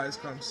Allies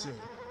come soon.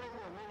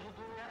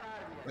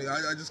 Like,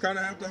 I just kind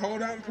of have to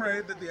hold out and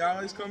pray that the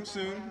Allies come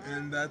soon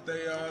and that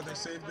they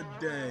save the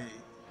day.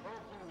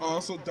 I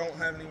also don't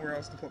have anywhere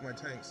else to put my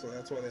tanks, so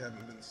that's why they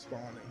haven't been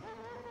spawning.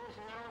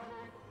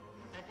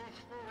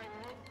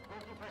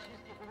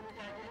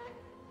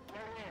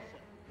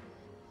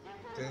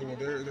 Okay, well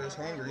there's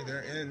Hungary.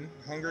 They're in.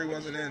 Hungary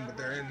wasn't in, but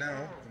they're in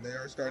now, and they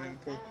are starting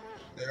to push.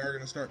 They are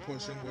going to start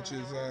pushing, which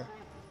is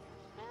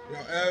you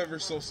know, ever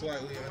so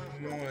slightly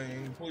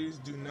annoying. Please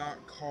do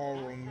not call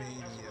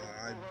Romania.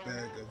 I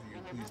beg of you,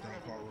 please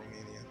don't call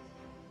Romania.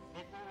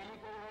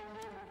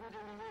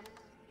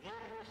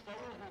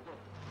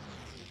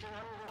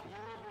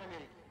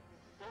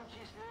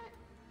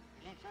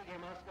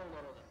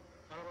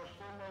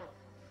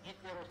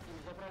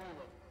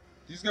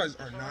 These guys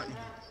are not even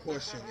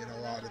pushing in a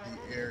lot of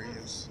the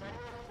areas.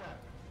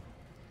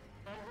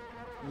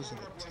 I'm just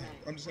gonna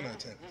attempt. I'm just gonna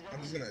see.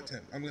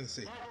 I'm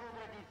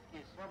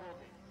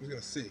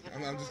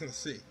just gonna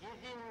see.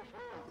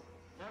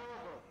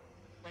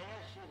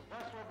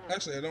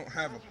 Actually, I don't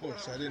have a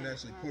push. I didn't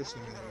actually push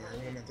them anywhere.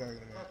 What am I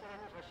talking about?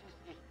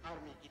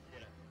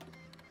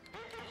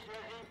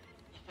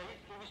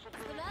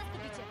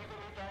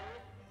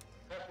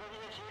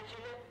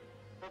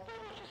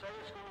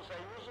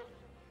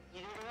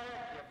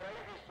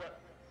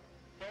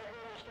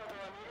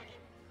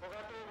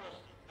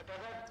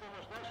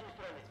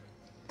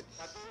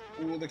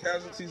 Well, the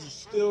casualties are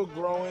still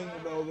growing,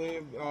 though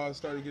they've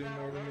started getting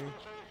more than me.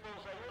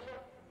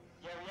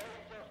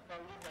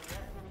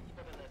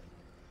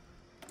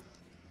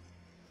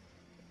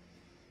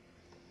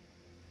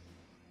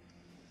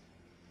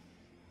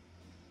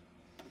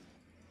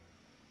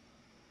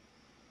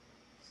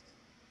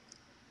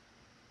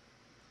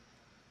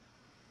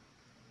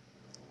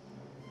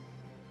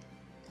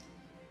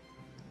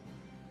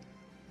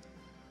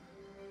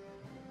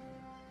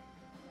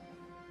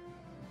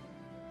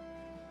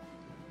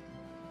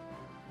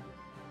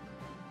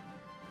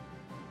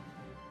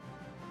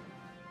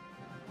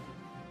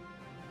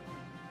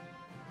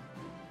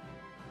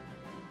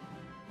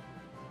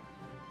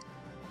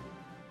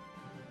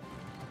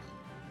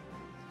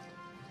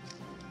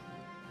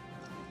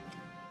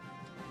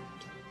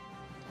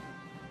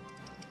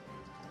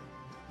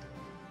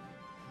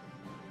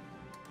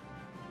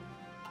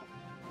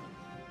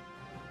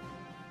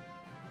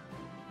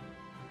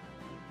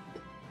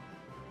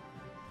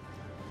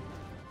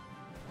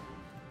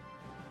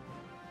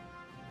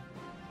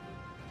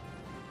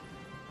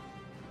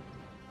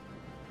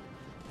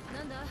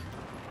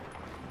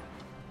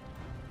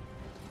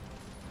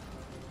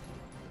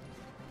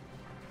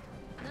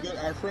 Good,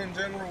 our friend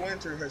General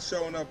Winter has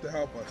shown up to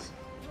help us.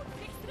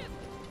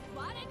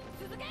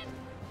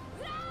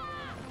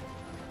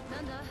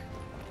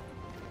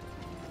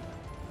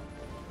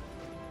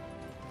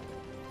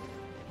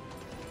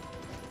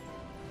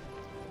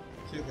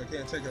 See if I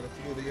can't take out a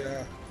few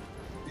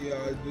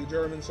of the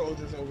German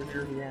soldiers over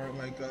here who aren't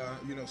like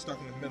you know, stuck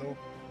in the middle.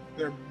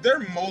 They're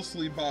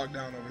mostly bogged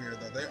down over here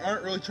though. They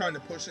aren't really trying to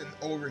push it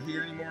over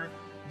here anymore.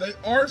 They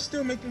are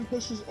still making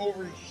pushes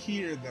over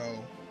here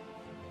though,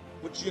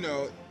 which, you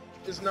know,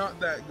 is not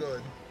that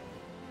good.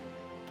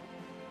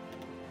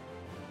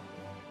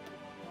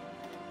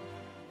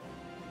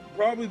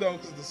 Probably though,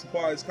 because the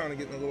supply is kind of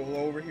getting a little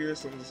low over here,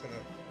 so I'm just gonna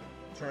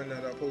turn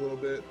that up a little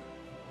bit.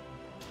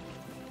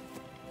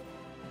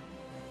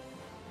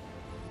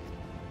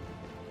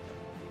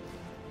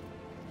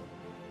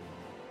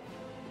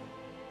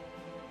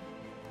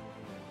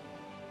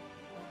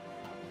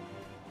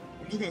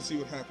 I'm just gonna see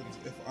what happens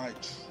if I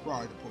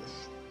try to push.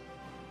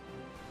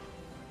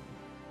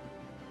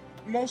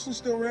 Mostly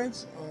still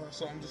reds,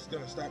 so I'm just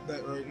gonna stop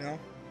that right now.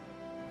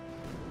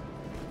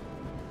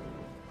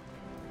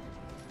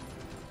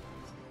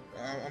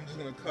 I'm just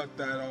gonna cut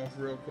that off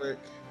real quick.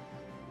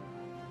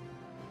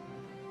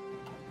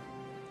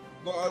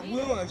 But I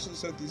will actually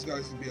set these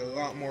guys to be a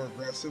lot more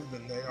aggressive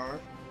than they are,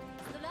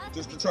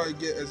 just to try to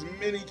get as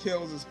many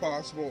kills as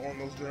possible on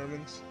those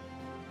Germans.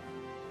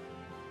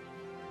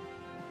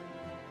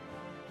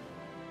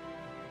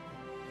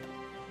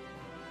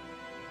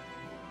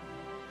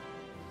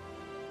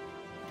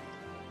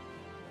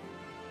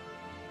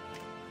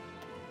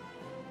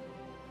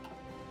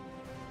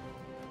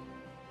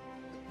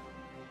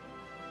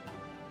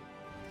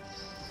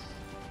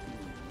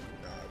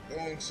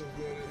 Going so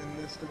good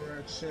in this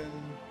direction.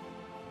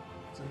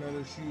 It's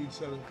another huge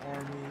set of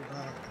army.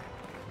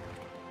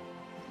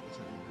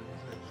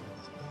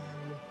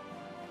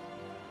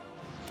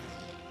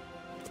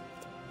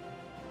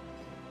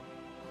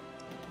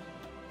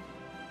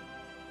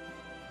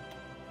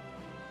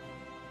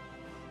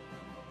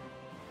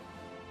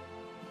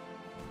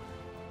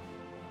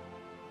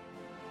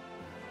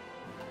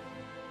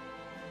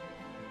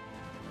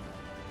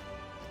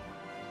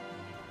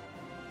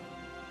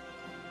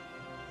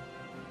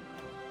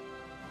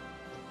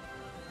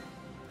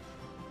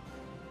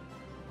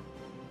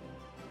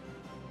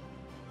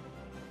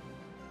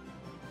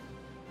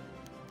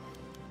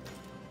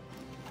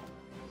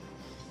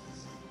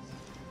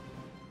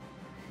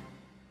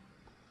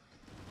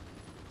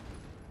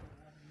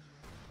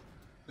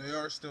 They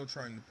are still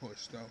trying to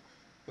push though,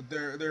 but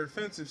their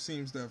offensive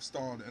seems to have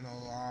stalled in a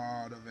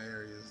lot of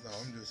areas though.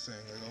 I'm just saying,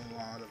 like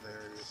a lot of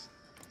areas.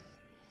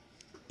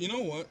 You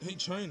know what? Hey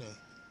China,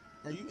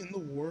 are you in the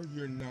war?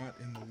 You're not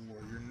in the war.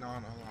 You're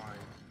non-aligned.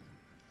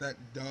 That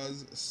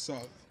does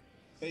suck.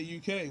 Hey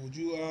UK, would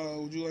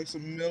you like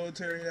some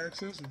military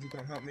access? Would you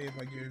come help me if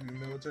I give you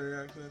military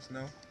access?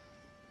 No?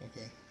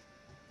 Okay.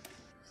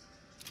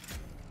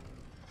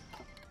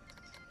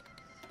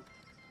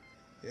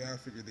 Yeah, I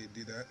figured they'd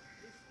do that.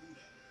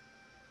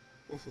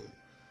 What food?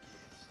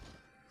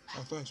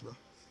 Oh, thanks, bro.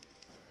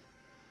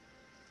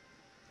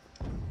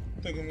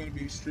 I think I'm going to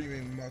be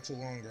streaming much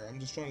longer. I'm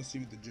just trying to see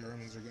what the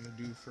Germans are going to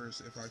do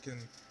first, if I can.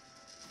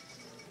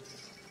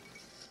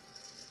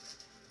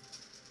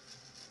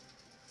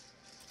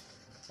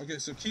 Okay,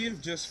 so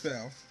Kiev just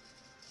fell.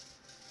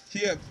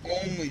 Kiev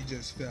only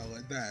just fell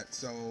at that,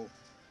 so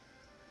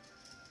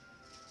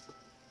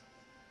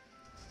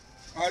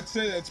I'd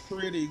say that's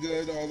pretty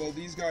good, although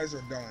these guys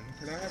are done.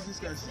 Can I have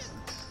these guys just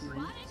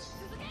retreat?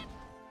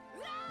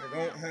 I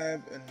don't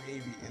have a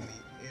navy in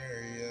the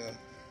area.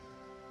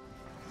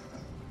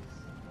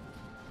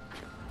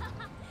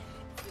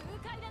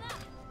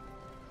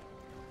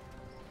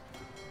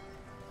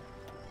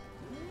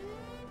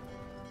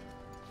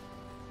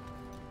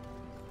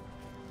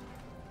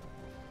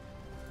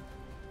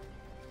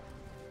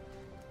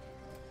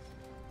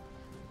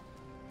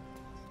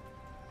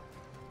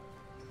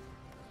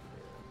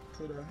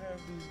 Could I have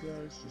these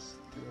guys just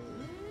go?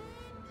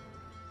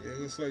 Yeah, it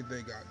looks like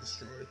they got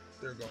destroyed.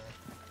 They're gone.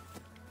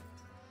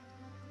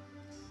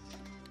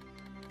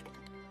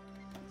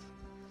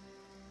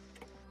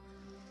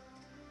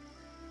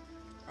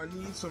 I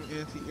need some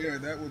anti-air.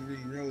 That would be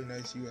really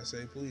nice,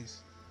 USA,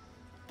 please.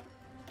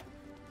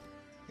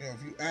 You know,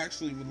 if you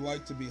actually would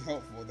like to be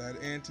helpful,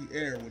 that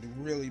anti-air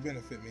would really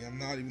benefit me. I'm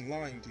not even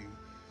lying to you.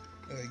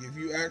 Like, if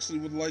you actually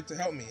would like to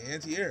help me,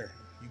 anti-air,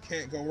 you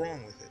can't go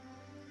wrong with it.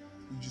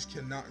 You just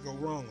cannot go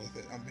wrong with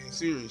it. I'm being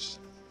serious.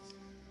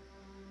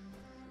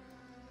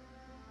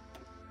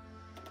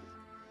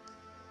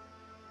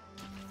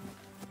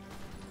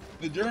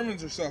 The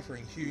Germans are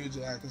suffering huge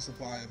lack of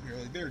supply up here.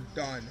 Like, they're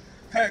done.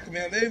 Heck,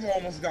 man, they've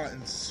almost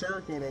gotten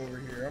circled over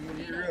here. I'm gonna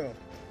be real.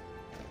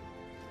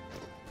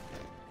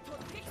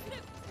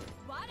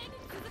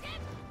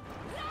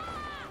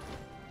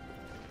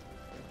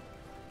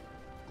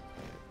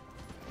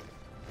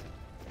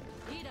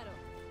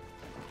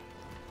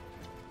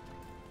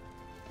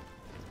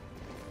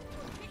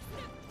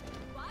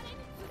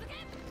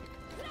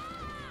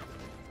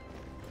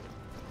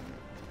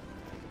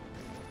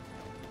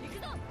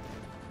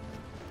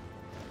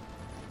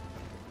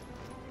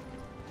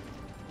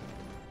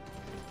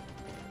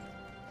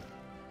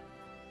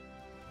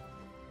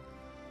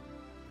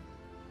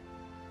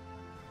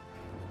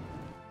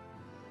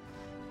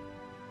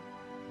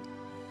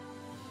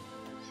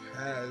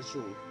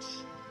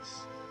 Casualties.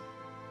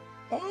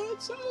 Oh,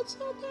 it's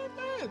not that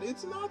bad.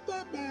 It's not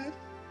that bad.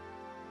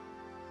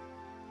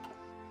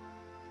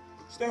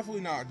 It's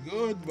definitely not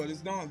good, but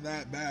it's not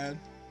that bad.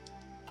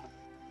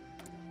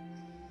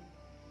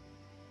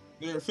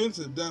 Their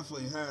offensive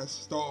definitely has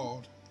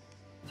stalled.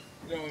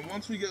 You know, and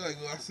once we get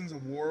like lessons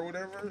of war or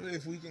whatever,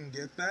 if we can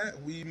get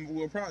that, we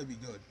will probably be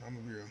good. I'm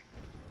gonna be real.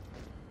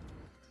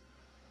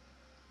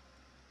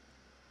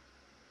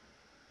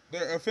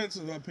 Their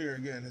offensive up here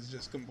again has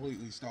just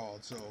completely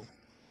stalled. So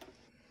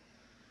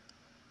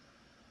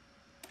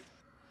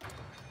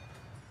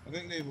I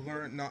think they've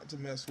learned not to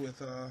mess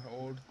with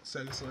old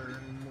Segisler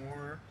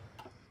anymore.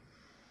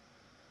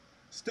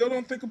 Still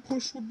don't think a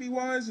push would be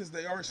wise, as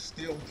they are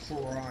still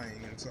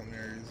trying in some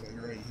areas,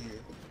 like right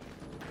here.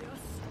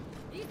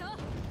 いいぞ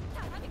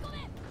たたみ込め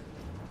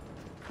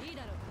いい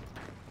だろ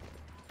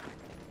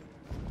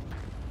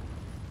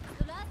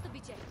うラストビ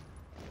チェ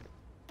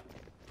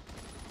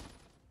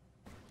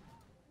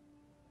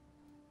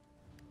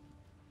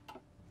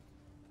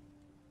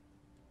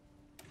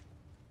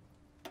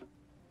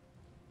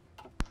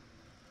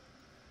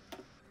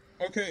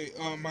Okay,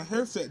 my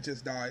headset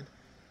just died.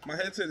 My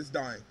headset is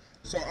dying.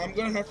 So I'm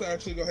going to have to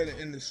actually go ahead and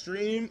end the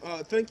stream.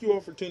 Thank you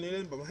all for tuning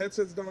in, but my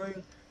headset's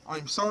dying.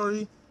 I'm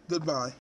sorry. Goodbye.